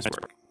pretty nice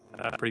work.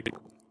 Pretty cool.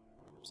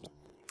 So.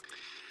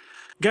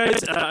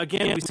 Guys,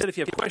 again, we said if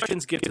you have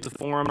questions, get to the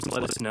forums,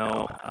 let us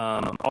know.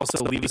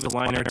 Also, leave us a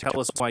liner. Tell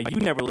us why you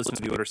never listen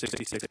to the Order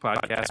 66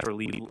 podcast, or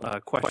leave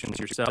questions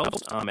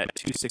yourselves at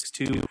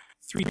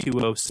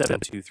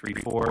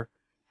 262-320-7234.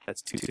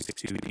 That's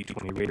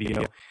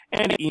 262-D20-radio.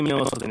 And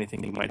email us with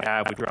anything you might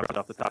have. We dropped it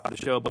off the top of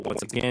the show. But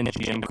once again,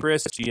 GM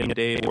Chris, GM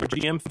Dave, or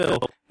GM Phil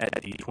at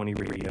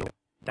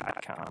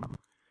D20radio.com.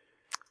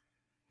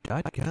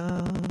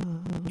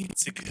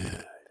 It's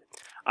good.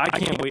 I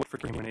can't wait for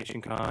Gamer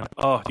Nation Con.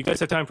 Oh, do you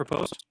guys have time for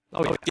post?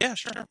 Oh, yeah,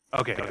 sure.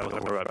 Okay,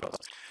 we're about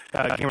post.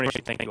 Gamer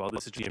Nation, thank you all.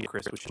 This is GM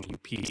Chris wishing you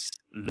peace,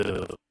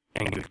 love,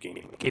 and good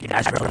gaming. Get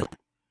that rolling.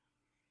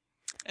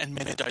 And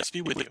may the dice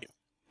be with you.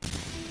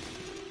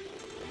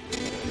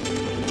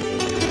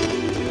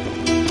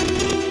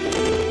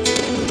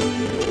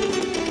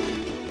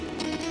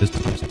 This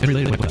podcast and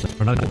related websites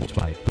are not endorsed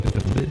by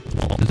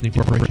Walt Disney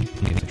Corporation,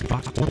 20th Century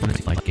Fox, or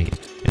Fantasy Flight Games,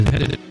 and is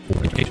intended for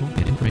educational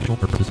and informational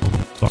purposes only.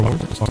 Star Wars,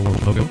 the Star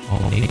Wars logo,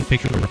 all names,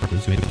 pictures, or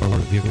references to any Star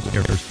Wars vehicles,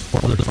 characters, or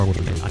other Star Wars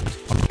related items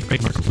are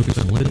trademarks of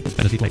Lucasfilm Limited,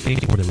 Fantasy Flight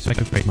Games, or their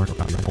respective trademark or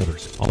copyright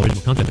holders. All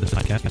original content of this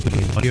podcast,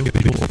 including audio,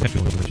 visual, or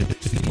textual information,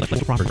 is the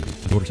intellectual property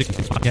of the Order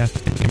 66 podcast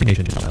and Gamer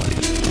Nation LLC.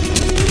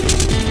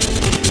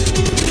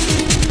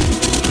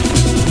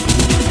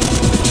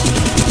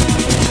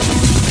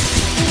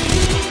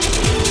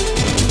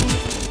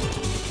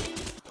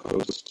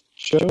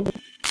 Show.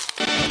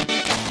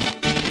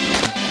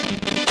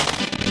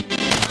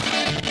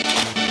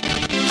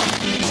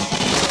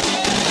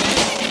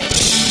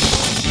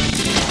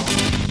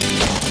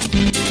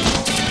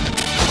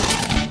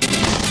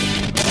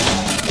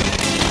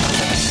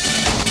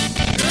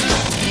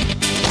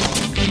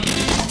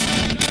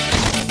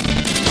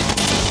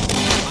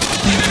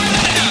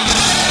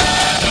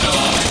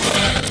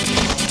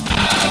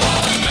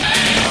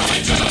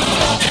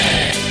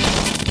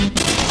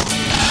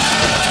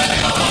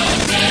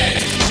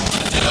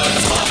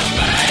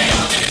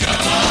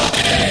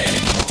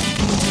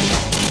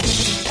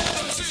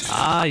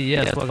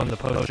 yes, welcome to the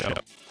post show.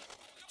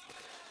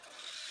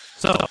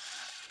 So,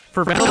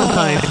 for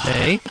Valentine's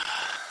Day,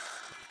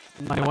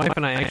 my wife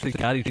and I actually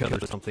got each other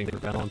something for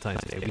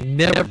Valentine's Day. We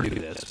never do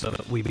this,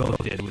 but we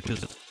both did, which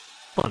is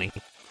funny.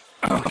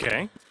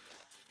 Okay.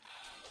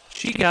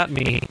 She got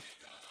me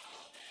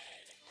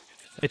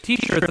a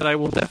t-shirt that I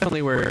will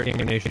definitely wear at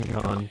Gamer Nation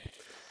Con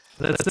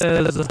that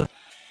says,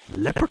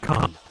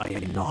 "Leprechaun, I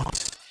am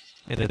not."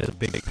 And it's a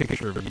big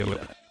picture of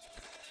Yoda.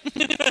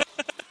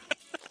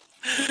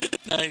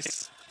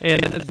 Nice.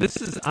 And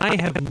this is,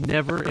 I have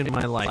never in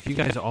my life, you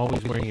guys are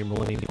always wearing your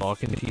Millennium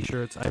Falcon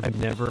t-shirts, I've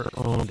never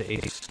owned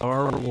a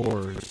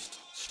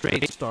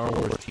straight Star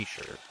Wars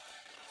t-shirt.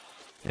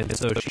 And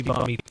so she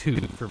bought me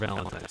 2 for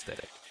Valentine's Day.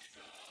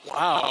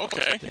 Wow,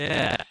 okay.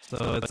 Yeah,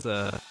 so it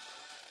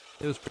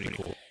was pretty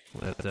cool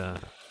that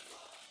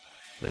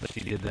she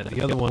did that.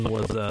 The other one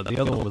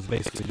was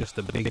basically just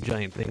a big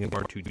giant thing of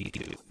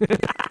R2-D2.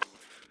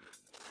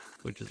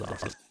 Which is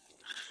awesome.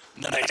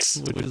 Nice.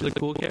 Which is a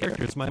cool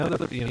character. It's my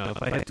other,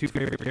 if I had 2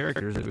 favorite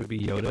characters, it would be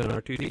Yoda and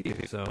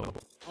R2-D2. So,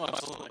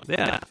 absolutely.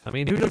 Yeah, I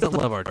mean, who doesn't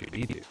love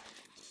R2-D2?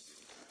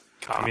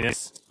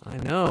 Communists. I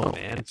know,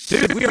 man.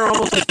 Dude, we are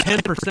almost at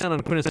 10%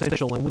 on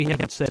Quintessential, and we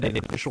haven't said an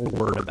official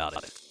word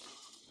about it.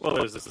 Well,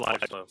 there's this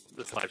live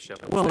show.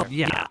 Well,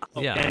 yeah.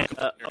 And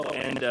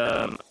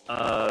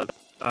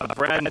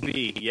Brad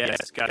B,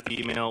 yes, got the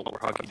email. We're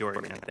Hockey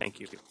Dory, man.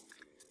 Thank you.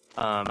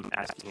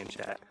 Asking in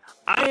chat.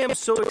 I am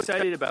so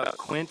excited about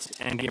Quint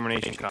and Gamer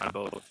Nation Con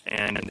both,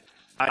 and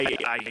you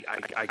realize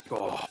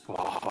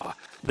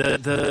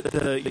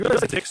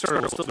the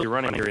Kickstarter will still be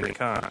running during the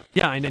con.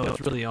 Yeah, I know, it's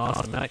really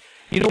awesome.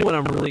 You know what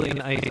I'm really,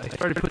 and I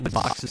started putting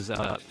boxes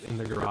out in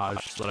the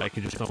garage so that I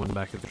could just throw them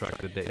back in the truck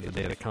the day of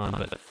the con,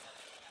 but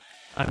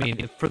I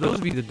mean, for those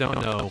of you that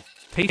don't know,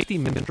 Tasty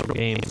Minstrel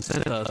Games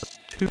sent us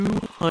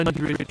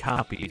 200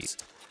 copies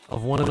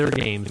of one of their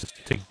games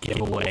to give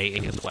away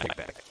in swag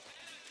bag.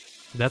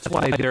 That's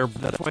why their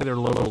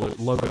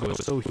logo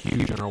is so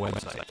huge on our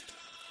website.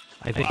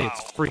 I think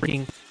it's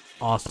freaking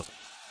awesome.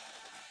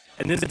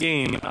 And this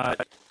game,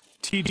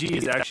 TG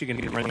is actually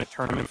going to be running a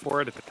tournament for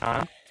it at the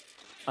con.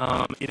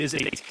 It is a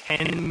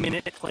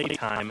 10-minute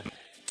playtime,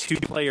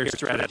 2-player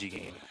strategy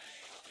game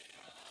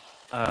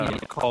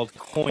called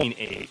Coin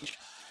Age,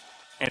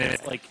 and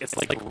it's like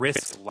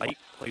Risk Light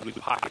played with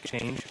pocket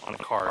change on a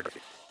card.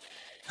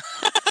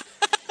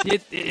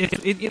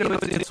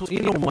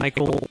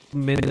 Michael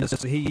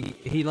Mendes,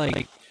 he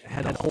like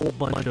had a whole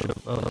bunch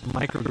of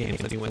micro games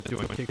that he went through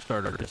on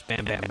Kickstarter, just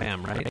bam, bam,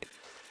 bam, right?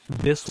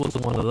 This was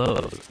one of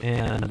those,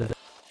 and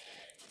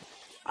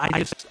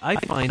I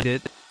find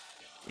it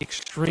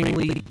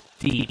extremely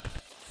deep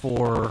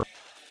for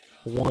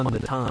 1, the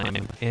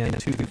time, and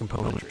 2, the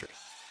componentry.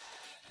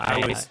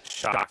 I was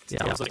shocked.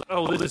 Yeah. I was like,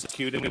 oh, this is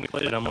cute, and we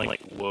played it. I'm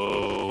like,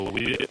 whoa,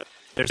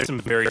 there's some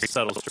very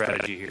subtle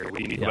strategy here.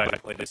 We need to go back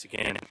and play this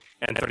again.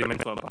 And 30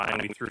 minutes went by,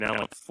 and we threw down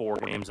like 4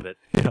 games of it.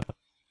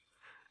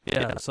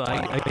 Yeah, so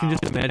I can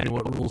just imagine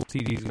what rules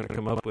TG is going to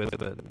come up with,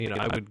 but,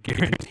 I would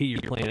guarantee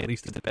you're playing at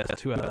least the best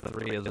 2 out of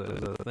 3 as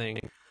a thing.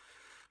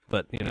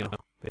 But,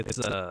 it's,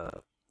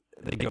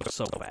 they go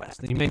so fast.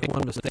 And you make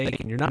one mistake,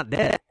 and you're not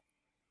dead.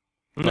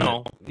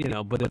 No.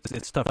 But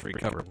it's tough to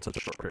recover in such a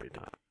short period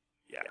of time.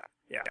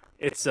 Yeah.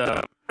 It's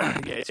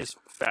it's just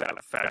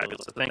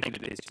fabulous. So thank you to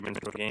Tasty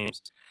Minstrel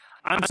Games.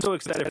 I'm so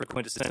excited for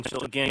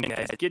Quintessential. Again,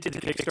 guys, get to the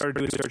Kickstarter,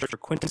 do a search for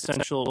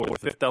Quintessential or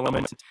Fifth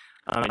Element.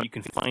 You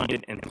can find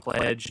it and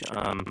pledge.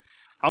 I'm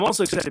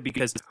also excited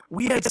because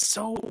we had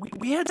some.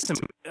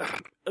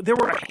 There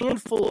were a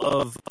handful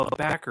of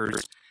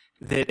backers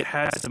that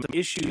had some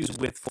issues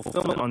with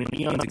fulfillment on the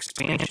Eon's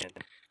expansion.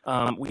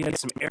 We had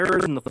some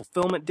errors in the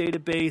fulfillment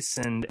database,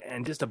 and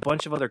just a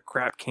bunch of other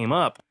crap came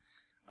up.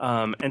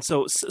 And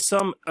so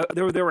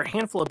there were a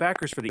handful of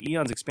backers for the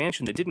Eon's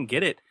expansion that didn't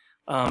get it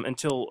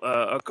until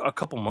a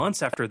couple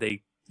months after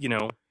they,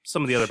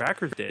 some of the other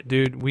backers did.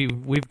 Dude,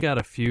 we've got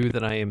a few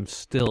that I'm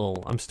still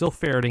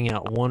ferreting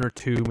out 1 or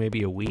 2,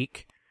 maybe a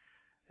week,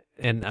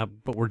 and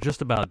but we're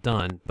just about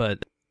done.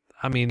 But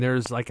I mean,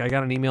 there's I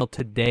got an email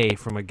today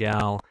from a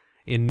gal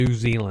in New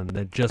Zealand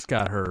that just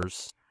got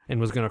hers and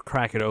was going to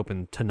crack it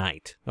open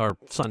tonight or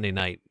Sunday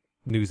night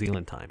New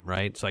Zealand time,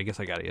 right? So I guess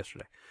I got it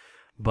yesterday.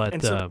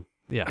 But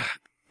yeah.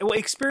 Well,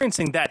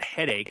 experiencing that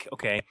headache,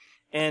 okay,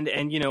 and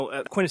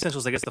Quintessential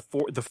is, I guess,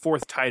 the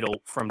fourth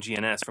title from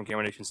GNS, from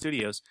Gamer Nation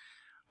Studios.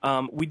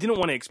 We didn't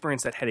want to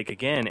experience that headache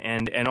again,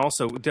 and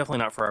also definitely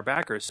not for our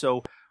backers.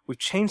 So we've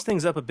changed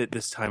things up a bit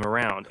this time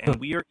around, and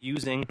we are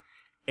using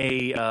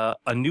a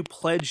new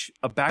pledge,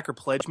 a backer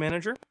pledge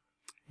manager,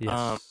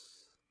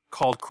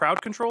 called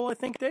Crowd Control, I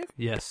think, Dave.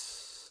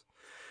 Yes.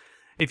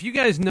 If you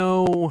guys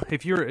know,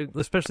 if you're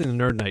especially in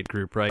the Nerd Night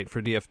group, right,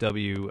 for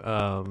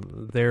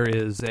DFW, there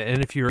is, and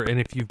if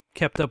you've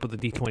kept up with the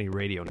D20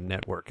 Radio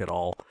Network at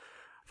all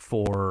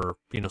for,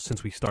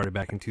 since we started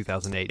back in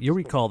 2008, you'll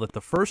recall that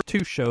the first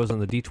 2 shows on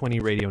the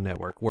D20 Radio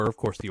Network were, of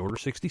course, the Order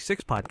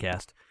 66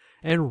 podcast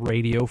and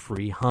Radio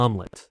Free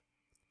Hamlet,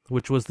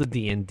 which was the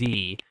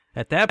D&D,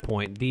 at that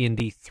point,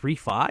 D&D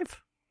 3.5?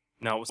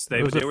 No,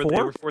 they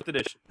were fourth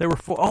edition. They were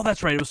oh,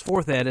 that's right. It was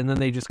fourth ed, and then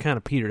they just kind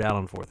of petered out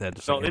on fourth ed.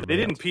 No, they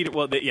didn't peter.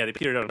 Well, they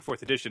petered out on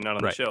fourth edition, not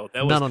on the show.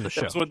 Not on the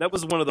show. That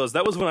was one of those.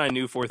 That was when I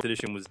knew fourth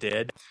edition was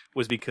dead.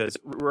 Was because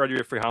Roger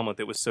Jeffrey Helmuth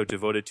was so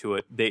devoted to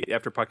it. They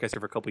after podcasting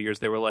for a couple of years,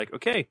 they were like,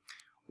 okay,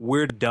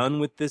 we're done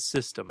with this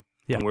system.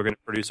 Yeah. And we're going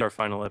to produce our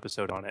final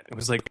episode on it. It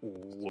was like,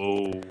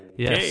 whoa.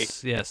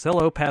 Yes, yes.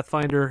 Hello,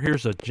 Pathfinder.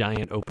 Here's a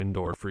giant open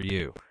door for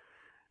you.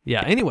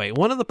 Yeah, anyway,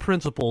 one of the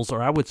principals,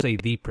 or I would say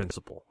the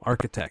principal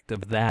architect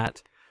of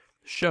that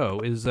show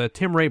is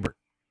Tim Rayburn.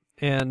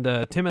 And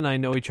Tim and I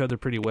know each other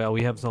pretty well.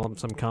 We have some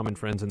common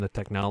friends in the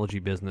technology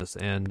business.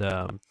 And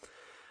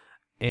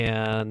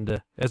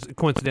as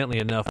coincidentally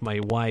enough, my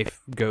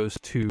wife goes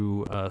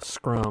to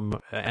Scrum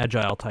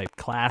Agile-type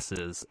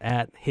classes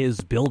at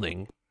his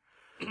building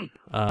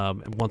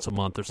once a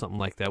month or something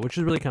like that, which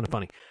is really kind of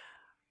funny.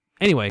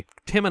 Anyway,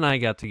 Tim and I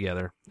got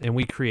together, and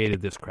we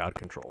created this crowd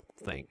control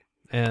thing.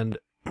 And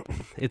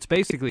it's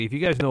basically, if you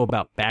guys know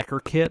about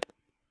BackerKit,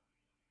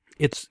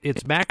 it's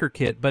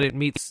BackerKit, but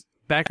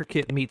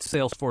BackerKit meets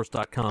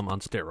Salesforce.com on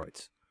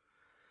steroids.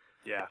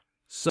 Yeah.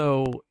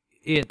 So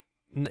it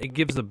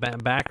gives the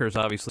backers,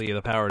 obviously,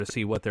 the power to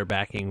see what they're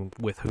backing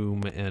with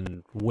whom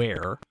and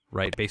where,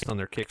 right, based on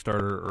their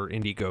Kickstarter or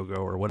Indiegogo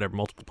or whatever,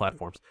 multiple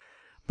platforms.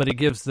 But it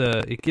gives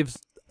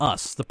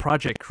us, the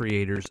project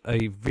creators,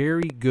 a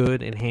very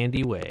good and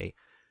handy way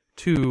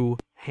to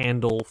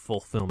handle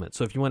fulfillment.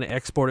 So if you want to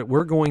export it,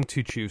 we're going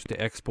to choose to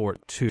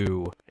export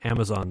to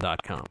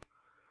Amazon.com.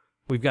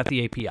 We've got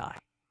the API.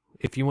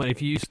 If you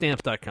use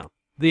Stamps.com,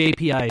 the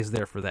API is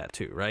there for that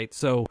too, right?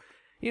 So,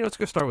 it's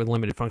going to start with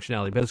limited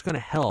functionality, but it's going to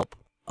help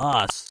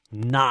us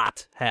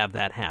not have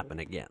that happen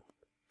again.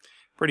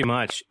 Pretty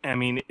much. I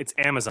mean, it's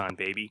Amazon,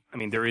 baby. I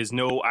mean, there is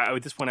no.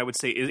 At this point, I would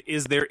say,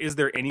 is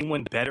there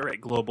anyone better at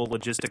global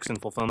logistics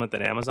and fulfillment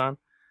than Amazon?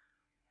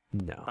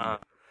 No.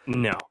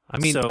 No. I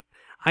mean, so,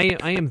 I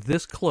am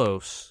this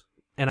close,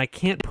 and I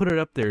can't put it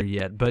up there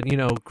yet. But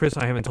Chris,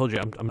 I haven't told you,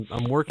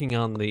 I'm working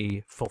on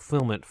the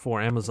fulfillment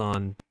for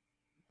Amazon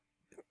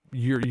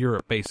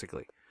Europe,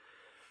 basically.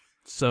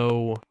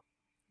 So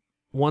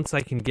once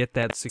I can get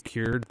that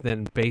secured,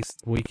 then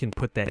we can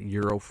put that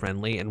Euro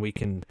friendly, and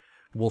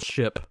we'll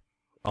ship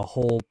a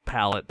whole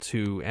pallet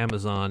to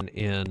Amazon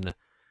in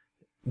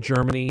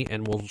Germany,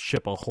 and we'll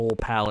ship a whole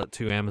pallet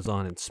to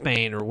Amazon in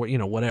Spain, or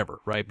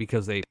whatever, right?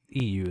 Because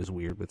EU is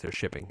weird with their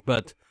shipping,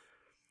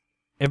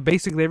 and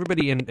basically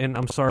everybody and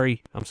I'm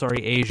sorry,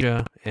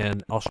 Asia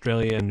and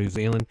Australia and New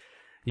Zealand,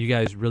 you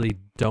guys really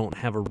don't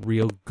have a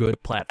real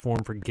good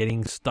platform for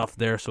getting stuff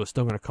there, so it's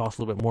still going to cost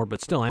a little bit more,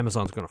 but still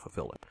Amazon's going to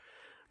fulfill it.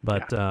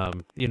 But,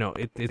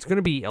 it's going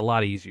to be a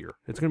lot easier.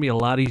 It's going to be a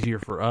lot easier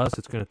for us.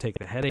 It's going to take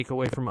the headache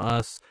away from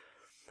us.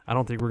 I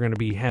don't think we're going to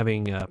be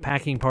having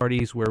packing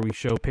parties where we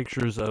show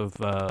pictures of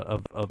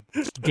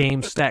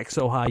games stacked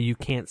so high you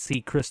can't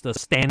see Krista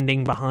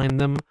standing behind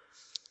them,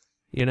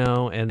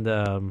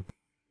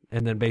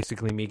 and then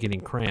basically me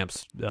getting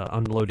cramps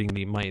unloading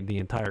the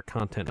entire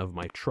content of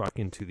my truck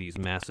into these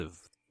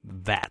massive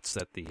vats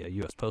at the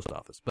U.S. Post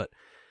Office. But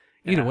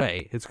either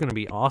way, it's going to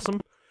be awesome,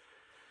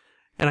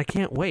 and I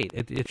can't wait.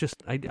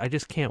 I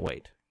just can't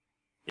wait.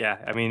 Yeah,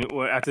 I mean,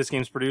 after this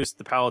game's produced,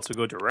 the pallets will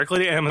go directly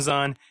to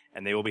Amazon,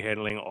 and they will be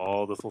handling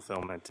all the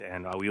fulfillment,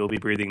 and we will be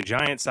breathing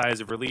giant sighs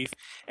of relief.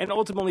 And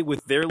ultimately,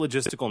 with their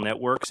logistical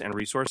networks and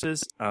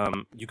resources,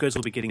 you guys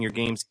will be getting your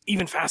games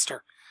even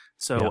faster.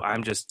 So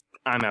I'm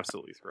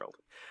absolutely thrilled.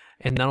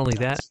 And not only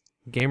that,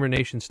 Gamer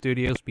Nation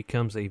Studios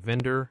becomes a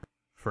vendor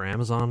for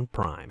Amazon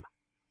Prime.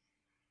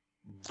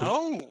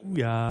 Oh!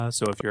 Yeah,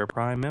 so if you're a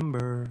Prime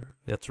member...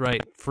 That's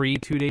right, free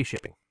 2-day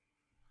shipping.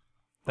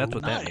 That's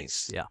what nice. That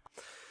means, yeah.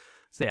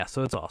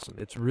 So it's awesome.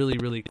 It's really,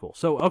 really cool.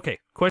 So, okay,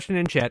 question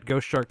in chat,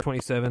 Ghost Shark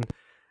 27.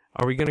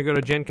 Are we going to go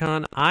to Gen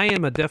Con? I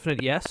am a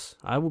definite yes.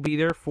 I will be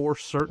there for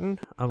certain.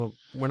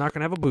 We're not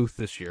going to have a booth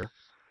this year,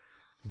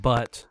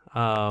 but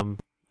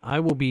I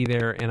will be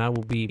there, and I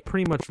will be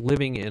pretty much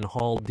living in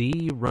Hall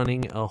D,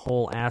 running a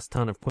whole ass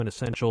ton of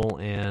Quintessential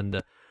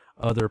and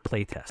other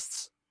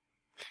playtests.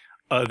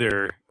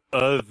 Other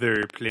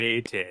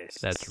playtests.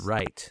 That's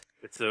right.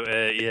 So,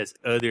 yes,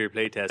 other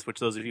playtests, which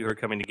those of you who are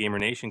coming to Gamer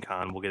Nation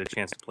Con will get a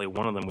chance to play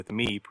one of them with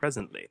me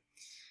presently.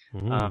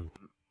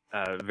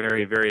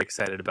 Very, very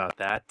excited about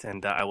that,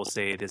 and I will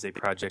say it is a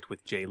project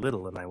with Jay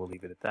Little, and I will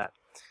leave it at that.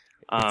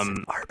 It's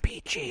an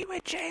RPG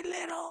with Jay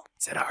Little.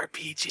 It's an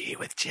RPG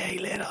with Jay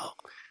Little.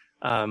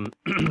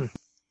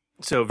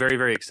 So very,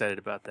 very excited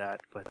about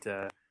that, but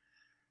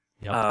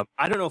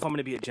I don't know if I'm going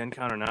to be at Gen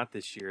Con or not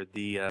this year.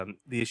 The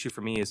issue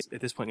for me is at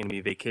this point going to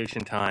be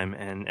vacation time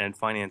and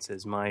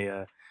finances.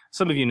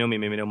 Some of you know me,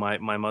 maybe know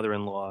my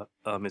mother-in-law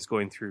is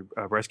going through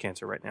breast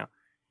cancer right now,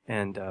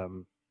 and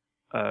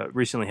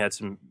recently had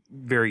some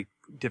very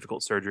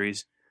difficult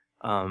surgeries.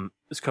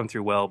 It's come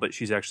through well, but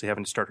she's actually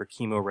having to start her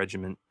chemo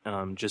regimen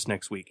just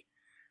next week.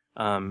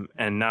 And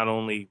not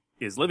only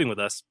is living with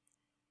us,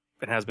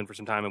 and has been for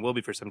some time and will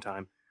be for some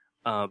time,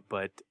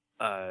 but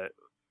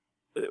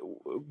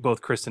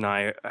both Chris and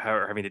I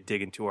are having to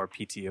dig into our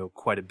PTO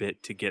quite a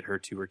bit to get her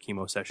to her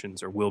chemo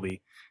sessions, or will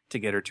be to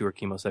get her to her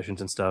chemo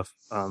sessions and stuff.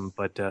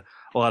 But a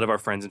lot of our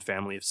friends and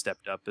family have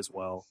stepped up as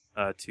well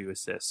to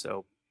assist.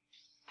 So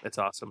it's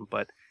awesome,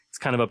 but it's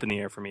kind of up in the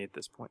air for me at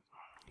this point.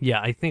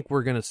 Yeah, I think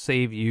we're going to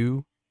save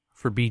you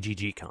for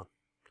BGG-Con.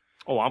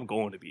 Oh, I'm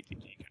going to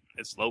BGG-Con.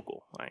 It's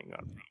local. I ain't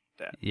got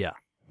that. Yeah.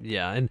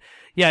 Yeah, and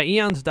yeah,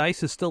 Eon's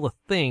Dice is still a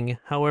thing.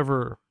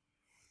 However,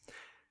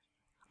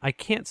 I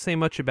can't say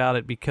much about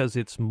it because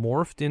it's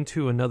morphed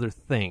into another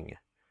thing.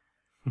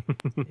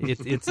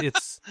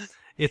 It's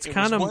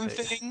kind of one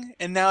thing,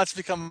 and now it's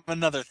become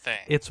another thing.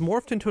 It's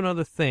morphed into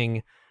another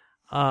thing,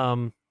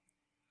 and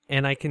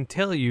I can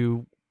tell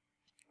you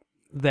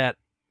that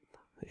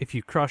if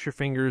you cross your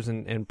fingers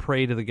and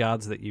pray to the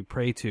gods that you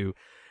pray to,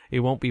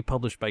 it won't be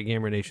published by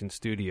Gamer Nation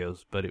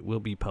Studios, but it will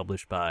be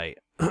published by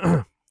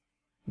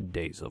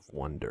Days of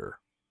Wonder.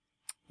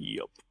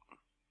 Yep.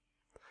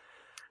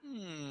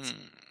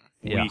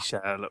 Yeah.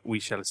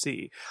 We shall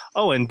see.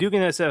 Oh, and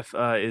Dugan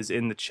SF is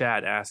in the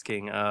chat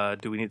asking,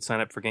 do we need to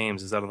sign up for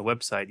games? Is that on the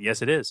website?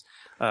 Yes, it is.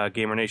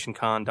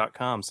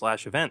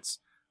 GamerNationCon.com/events.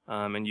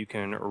 And you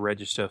can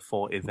register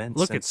for events.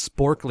 Look at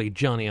Sporkly,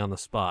 Johnny on the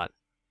spot.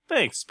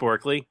 Thanks,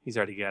 Sporkly. He's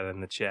already got it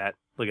in the chat.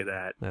 Look at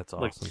that. That's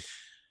awesome.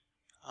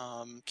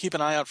 Keep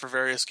an eye out for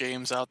various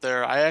games out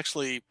there. I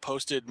actually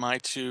posted my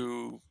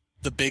 2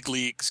 the big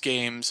leagues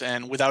games,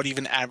 and without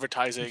even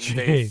advertising,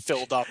 they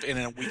filled up in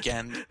a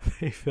weekend.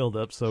 They filled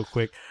up so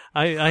quick.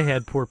 I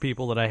had poor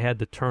people that I had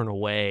to turn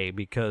away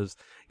because,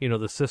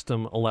 the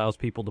system allows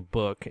people to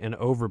book and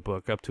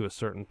overbook up to a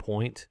certain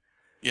point.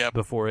 Yep.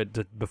 Before it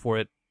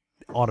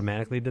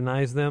automatically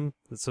denies them.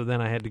 So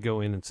then I had to go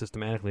in and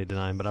systematically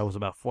deny them, but I was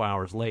about 4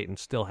 hours late and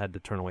still had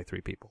to turn away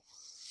 3 people.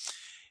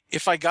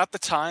 If I got the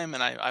time,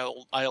 and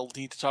I'll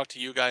need to talk to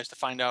you guys to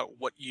find out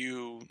what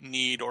you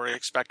need or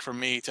expect from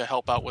me to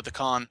help out with the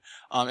con.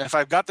 If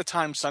I've got the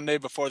time Sunday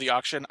before the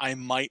auction, I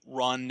might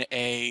run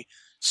a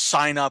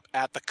sign up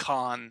at the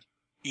con,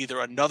 either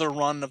another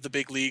run of the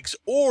big leagues,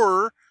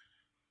 or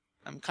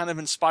I'm kind of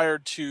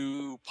inspired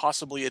to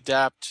possibly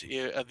adapt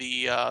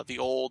the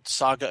old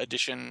Saga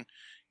Edition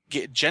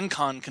Gen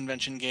Con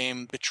convention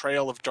game,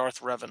 Betrayal of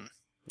Darth Revan.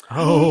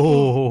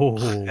 Oh,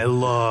 I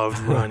loved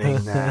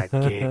running that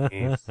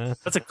game.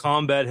 That's a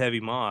combat-heavy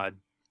mod.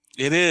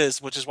 It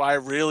is, which is why I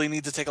really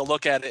need to take a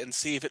look at it and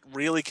see if it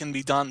really can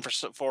be done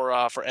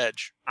for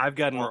Edge. I've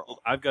got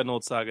an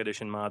old Saga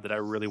Edition mod that I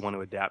really want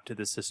to adapt to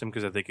this system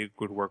because I think it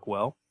would work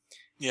well.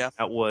 Yeah,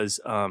 that was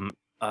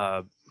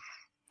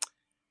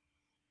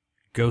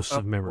Ghosts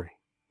of Memory,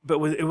 but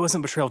it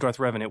wasn't Betrayal of Darth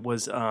Revan. It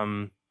was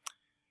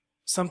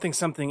something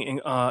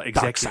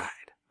Executive.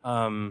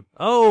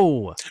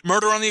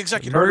 Murder on the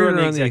Executor. Murder on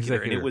the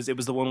Executor. And it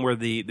was the one where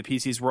the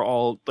PCs were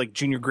all like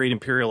junior grade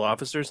Imperial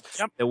officers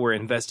that were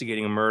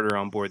investigating a murder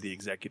on board the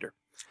Executor.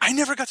 I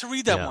never got to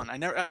read that one. I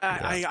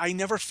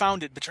never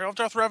found it. Betrayal of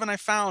Darth Revan I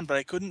found, but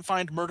I couldn't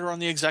find Murder on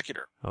the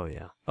Executor. Oh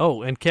yeah.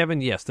 Oh, and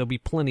Kevin, yes, there'll be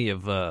plenty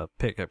of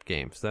pickup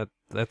games.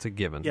 That's a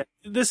given. Yeah.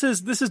 This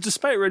is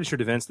despite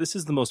registered events, this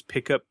is the most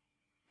pickup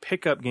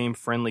game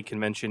friendly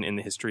convention in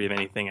the history of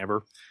anything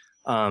ever.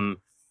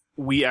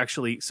 We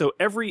actually, so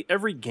every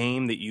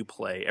game that you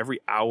play,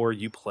 every hour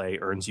you play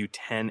earns you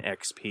 10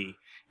 XP.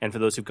 And for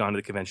those who've gone to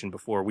the convention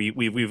before,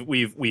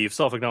 we've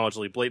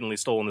self-acknowledgedly blatantly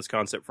stolen this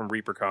concept from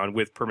ReaperCon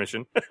with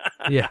permission.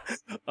 Yeah.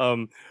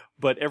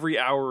 But every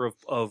hour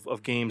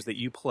of games that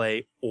you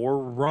play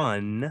or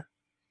run,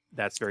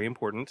 that's very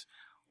important,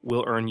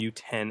 will earn you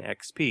 10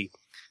 XP.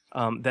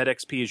 That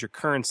XP is your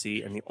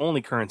currency, and the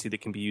only currency that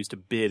can be used to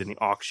bid in the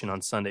auction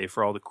on Sunday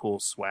for all the cool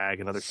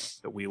swag and other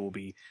stuff that we will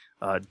be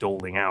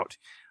doling out.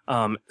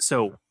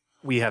 So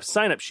we have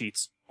sign-up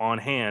sheets on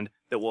hand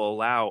that will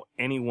allow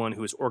anyone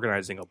who is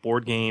organizing a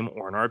board game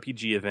or an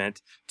RPG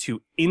event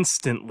to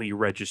instantly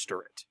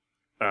register it,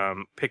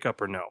 pick up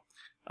or no.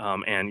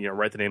 And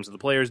write the names of the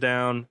players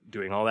down,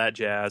 doing all that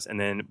jazz, and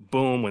then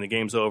boom, when the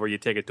game's over, you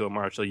take it to a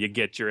marshal, you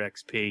get your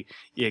XP,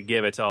 you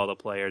give it to all the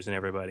players, and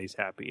everybody's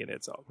happy, and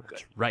it's all good.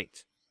 That's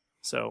right.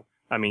 So,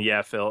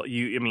 yeah, Phil,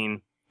 you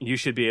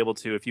should be able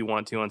to, if you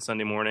want to on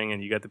Sunday morning,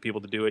 and you got the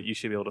people to do it, you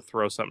should be able to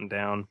throw something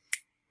down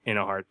in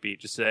a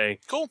heartbeat. Just say,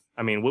 cool.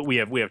 We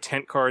have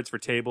tent cards for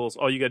tables.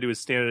 All you got to do is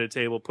stand at a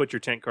table, put your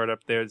tent card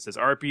up there that says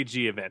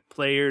RPG event,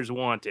 players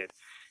wanted,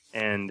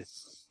 and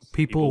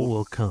people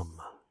will come.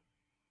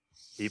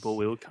 People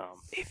will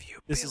come. If you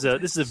this is a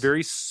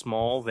very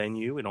small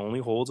venue. It only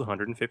holds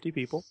 150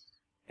 people,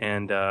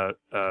 and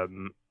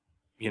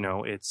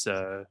it's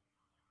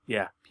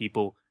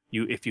people.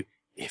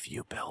 If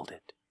you build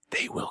it,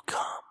 they will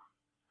come.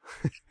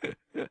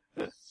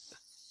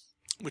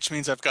 Which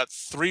means I've got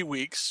 3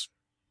 weeks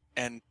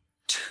and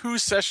 2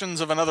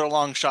 sessions of another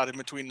long shot in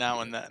between now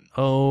and then.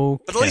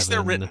 Oh, but at least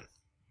they're written.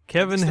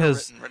 Kevin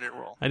has. Ready to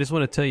roll. I just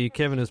want to tell you,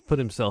 Kevin has put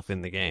himself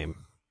in the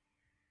game.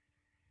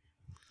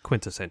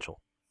 Quintessential.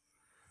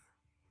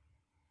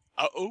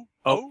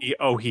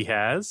 He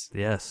has?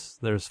 Yes.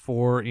 There's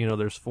 4,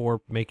 there's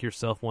 4 make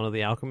yourself one of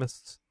the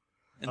alchemists.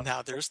 And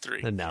now there's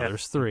 3. And now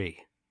there's 3.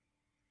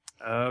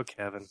 Oh,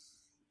 Kevin.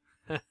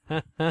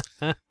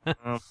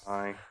 Oh,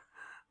 my.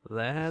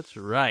 That's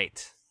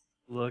right.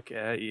 Look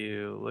at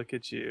you. Look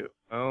at you.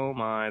 Oh,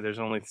 my. There's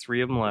only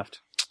 3 of them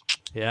left.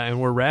 Yeah, and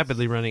we're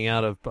rapidly running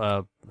out of.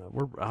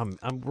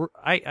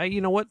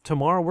 You know what?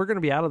 Tomorrow we're going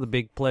to be out of the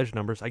big pledge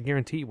numbers. I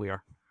guarantee you we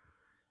are.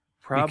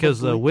 Probably.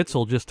 Because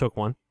Witzel just took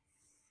one.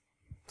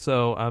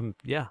 So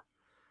yeah.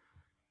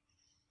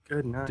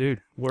 Good night,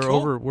 dude. We're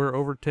Cool.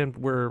 over 10.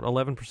 We're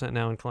 11%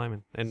 now and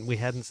climbing, and we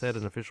hadn't said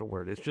an official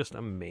word. It's just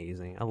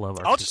amazing. I love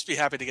our. I'll just be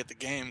happy to get the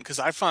game because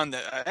I found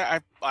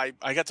that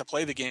I got to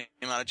play the game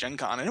out of Gen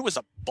Con and it was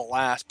a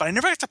blast, but I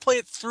never got to play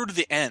it through to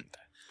the end.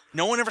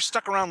 No one ever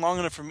stuck around long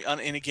enough for me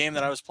in a game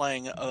that I was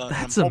playing.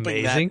 That's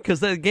amazing because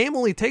the game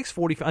only takes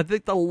 45. I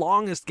think the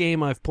longest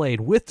game I've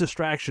played with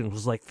distractions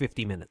was like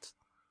 50 minutes.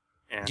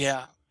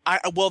 Yeah.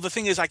 Well, the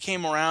thing is, I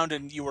came around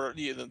and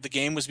the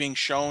game was being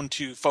shown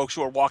to folks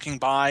who were walking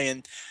by,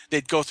 and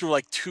they'd go through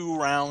like 2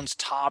 rounds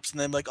tops, and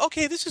then like,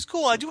 okay, this is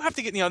cool. I do have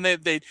to get, and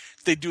they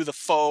do the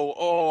faux,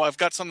 oh, I've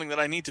got something that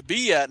I need to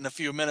be at in a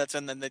few minutes,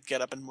 and then they'd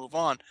get up and move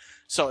on.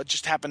 So it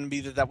just happened to be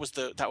that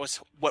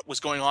was what was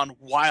going on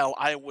while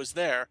I was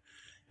there.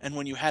 And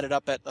when you had it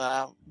up at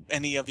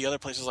any of the other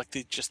places, like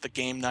the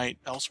game night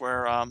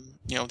elsewhere,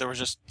 there was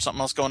just something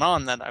else going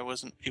on that I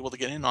wasn't able to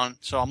get in on.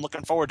 So I'm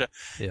looking forward to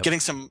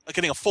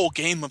getting a full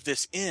game of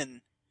this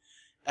in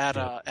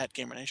at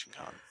Gamer Nation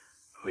Con.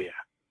 Oh yeah.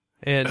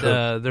 And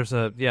there's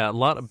a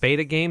lot of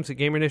beta games at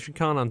Gamer Nation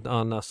Con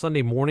on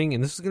Sunday morning,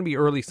 and this is going to be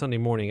early Sunday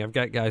morning. I've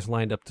got guys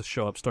lined up to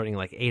show up starting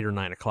like 8 or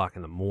 9 o'clock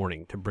in the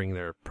morning to bring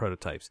their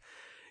prototypes.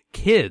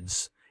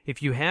 Kids.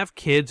 If you have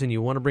kids and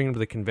you want to bring them to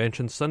the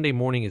convention, Sunday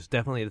morning is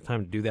definitely the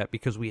time to do that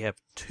because we have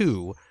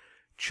 2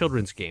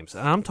 children's games.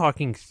 And I'm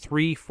talking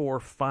 3, 4,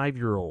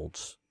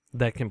 5-year-olds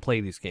that can play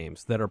these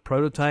games that are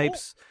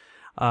prototypes.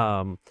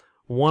 One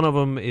of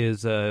them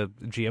is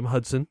GM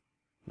Hudson,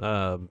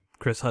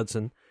 Chris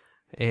Hudson.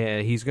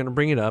 He's going to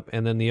bring it up,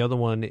 and then the other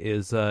one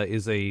is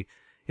a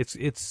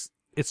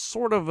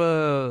sort of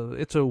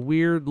a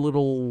weird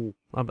little.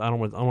 I don't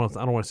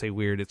want to say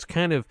weird. It's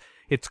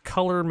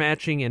color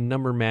matching and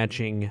number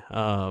matching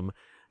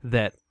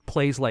that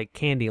plays like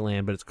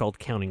Candyland, but it's called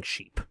Counting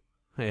Sheep,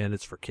 and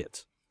it's for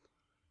kids.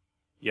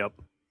 Yep.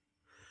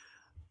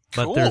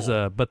 But Cool. there's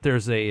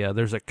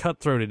a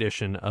cutthroat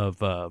edition of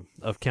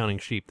Counting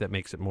Sheep that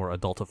makes it more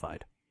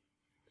adultified.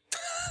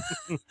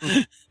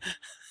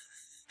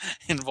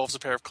 Involves a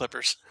pair of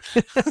clippers.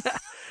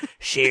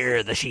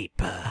 Shear the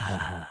sheep.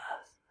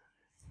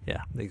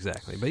 Yeah,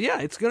 exactly. But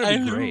yeah, it's gonna be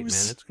great, man.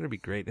 It's gonna be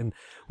great, and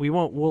we're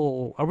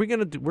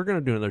gonna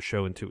do another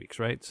show in 2 weeks,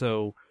 right?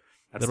 So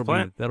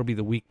that'll be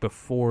the week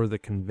before the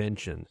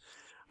convention.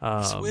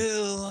 Are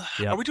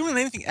we doing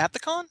anything at the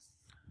con?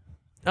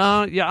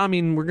 Yeah. I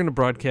mean, we're gonna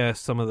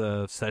broadcast some of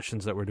the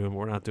sessions that we're doing. But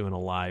we're not doing a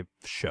live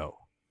show.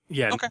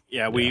 Yeah. Okay.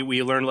 Yeah.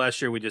 We learned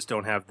last year we just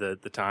don't have the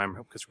time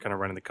because we're kind of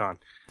running the con.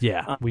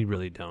 Yeah, we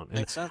really don't.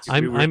 Makes sense.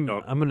 I'm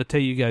going to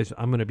tell you guys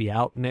I'm going to be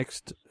out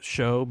next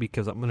show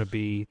because I'm going to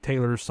be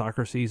Taylor's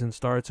soccer season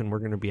starts, and we're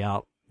going to be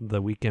out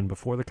the weekend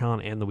before the con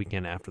and the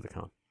weekend after the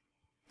con.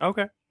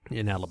 Okay.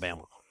 In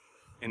Alabama.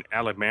 In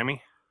Alabama.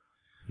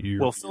 Yeah.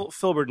 Well,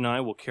 Filbert and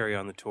I will carry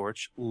on the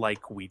torch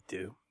like we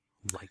do.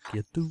 Like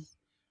you do.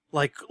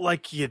 Like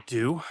you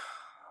do.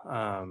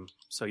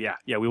 So yeah,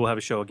 we will have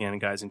a show again,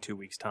 guys, in 2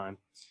 weeks' time.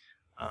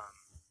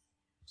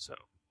 So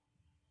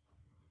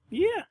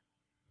yeah.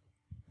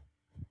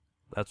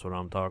 That's what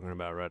I'm talking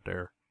about right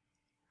there.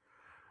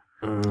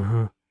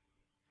 I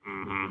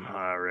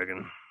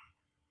reckon.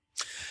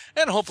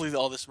 And hopefully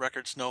all this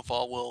record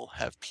snowfall will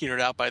have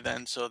petered out by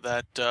then so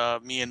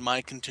that me and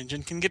my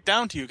contingent can get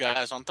down to you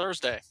guys on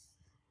Thursday.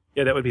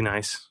 Yeah, that would be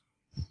nice.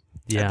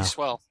 Yeah. That'd be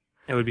swell.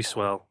 It would be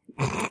swell.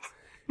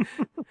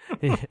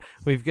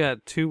 We've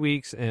got 2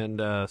 weeks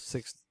and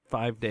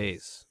 5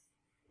 days,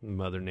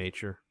 Mother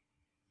Nature.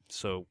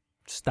 So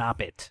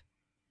stop it.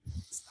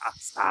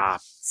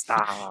 Stop.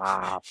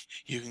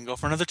 You can go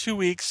for another 2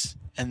 weeks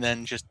and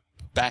then just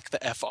back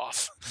the F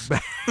off.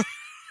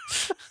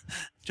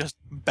 Just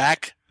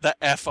back the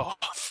F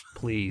off.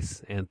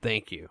 Please and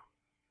thank you.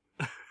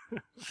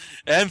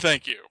 And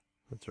thank you.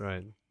 That's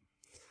right.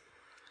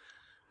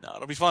 No,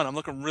 it'll be fun. I'm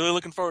really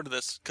looking forward to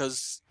this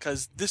because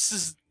this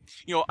is,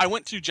 I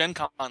went to Gen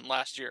Con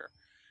last year.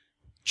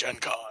 Gen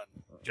Con.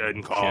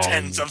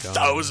 Tens of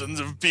thousands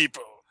of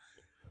people.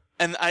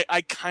 And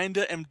I kind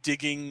of am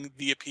digging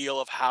the appeal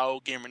of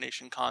how Gamer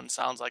Nation Con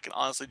sounds like. It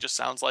honestly just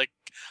sounds like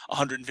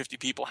 150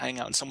 people hang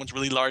out in someone's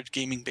really large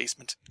gaming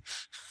basement.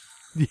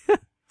 Yeah.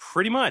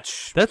 Pretty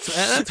much. That's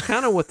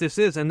kind of what this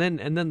is. And then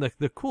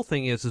the cool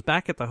thing is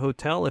back at the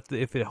hotel,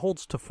 if it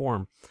holds to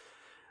form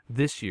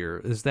this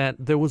year, is that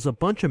there was a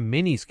bunch of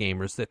minis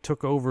gamers that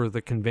took over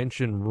the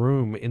convention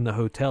room in the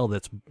hotel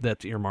that's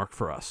earmarked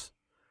for us.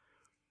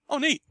 Oh,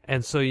 neat.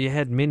 And so you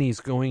had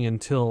minis going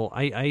until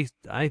I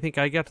think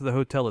I got to the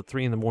hotel at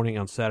 3 a.m.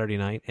 on Saturday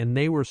night, and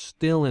they were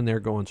still in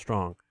there going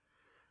strong.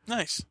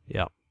 Nice.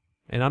 Yeah.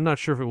 And I'm not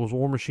sure if it was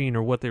War Machine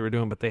or what they were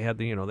doing, but they had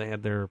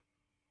their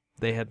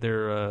what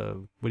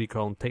do you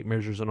call them, tape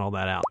measures and all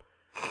that out.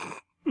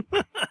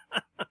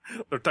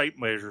 They're tape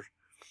measures.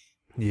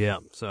 Yeah,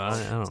 so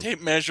I don't.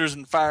 Tape measures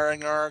and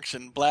firing arcs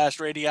and blast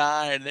radii,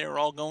 and they were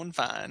all going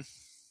fine.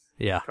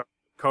 Yeah.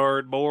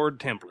 Cardboard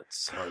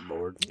templates.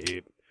 Cardboard.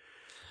 Yep.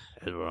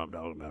 That's what I'm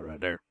talking about right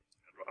there.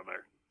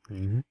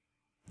 Mm-hmm.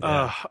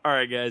 Yeah. All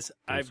right, guys.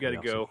 That's I've got to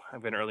awesome. go.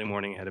 I've got an early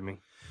morning ahead of me.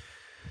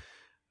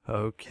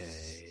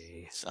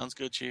 Okay. Sounds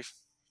good, Chief.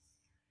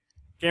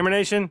 Gamer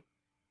Nation,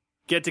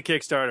 get to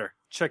Kickstarter.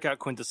 Check out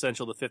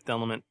Quintessential: The Fifth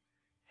Element.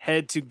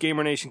 Head to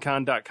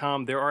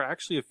GamerNationCon.com. There are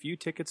actually a few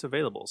tickets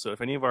available. So if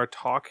any of our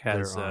talk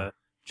has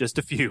just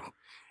a few,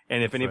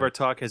 and if any of our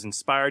talk has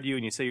inspired you,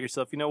 and you say to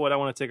yourself, you know what, I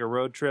want to take a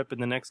road trip in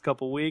the next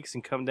couple weeks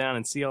and come down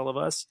and see all of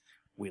us,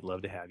 we'd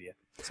love to have you.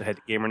 So head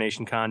to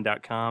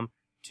GamerNationCon.com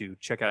to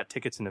check out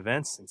tickets and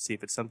events and see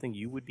if it's something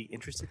you would be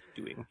interested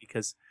in doing,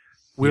 because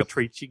we'll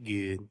treat you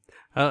good.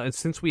 And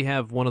since we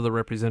have one of the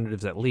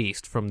representatives at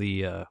least from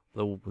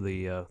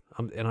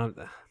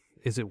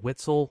is it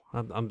Witzel?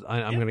 I'm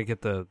going to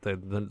get the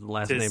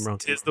last name wrong.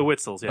 Tis the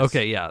Witzels, yes.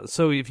 Okay, yeah.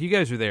 So if you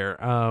guys are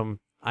there,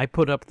 I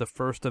put up the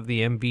first of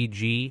the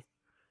MVG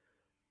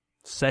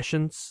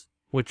sessions,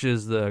 which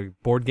is the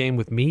board game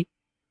with me.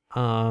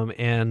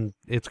 And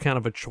it's kind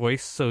of a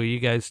choice, so you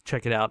guys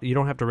check it out. You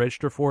don't have to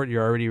register for it.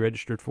 You're already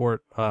registered for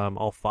it,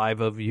 all 5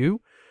 of you.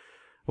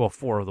 Well,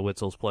 4 of the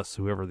Witzels plus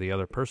whoever the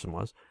other person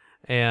was.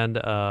 And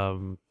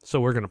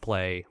so we're going to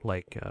play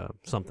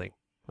something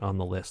on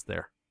the list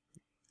there.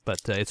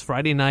 But it's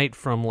Friday night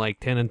from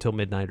 10 until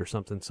midnight or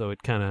something, so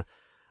it kind of...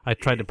 I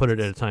tried to put it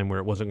at a time where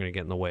it wasn't going to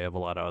get in the way of a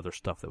lot of other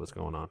stuff that was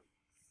going on.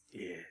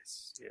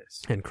 Yes.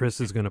 And Chris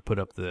is going to put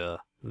up the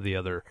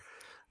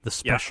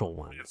special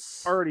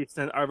ones. I've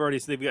already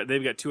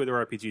they've got 2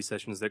 other RPG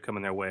sessions that are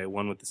coming their way.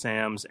 One with the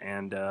Sams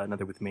and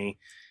another with me.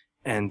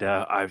 And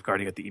I've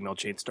already got the email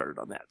chain started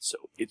on that, so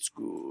it's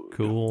good.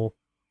 Cool.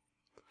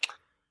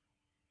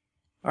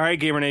 All right,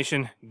 Gamer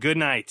Nation. Good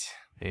night.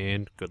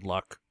 And good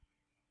luck.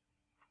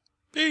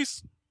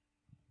 Peace.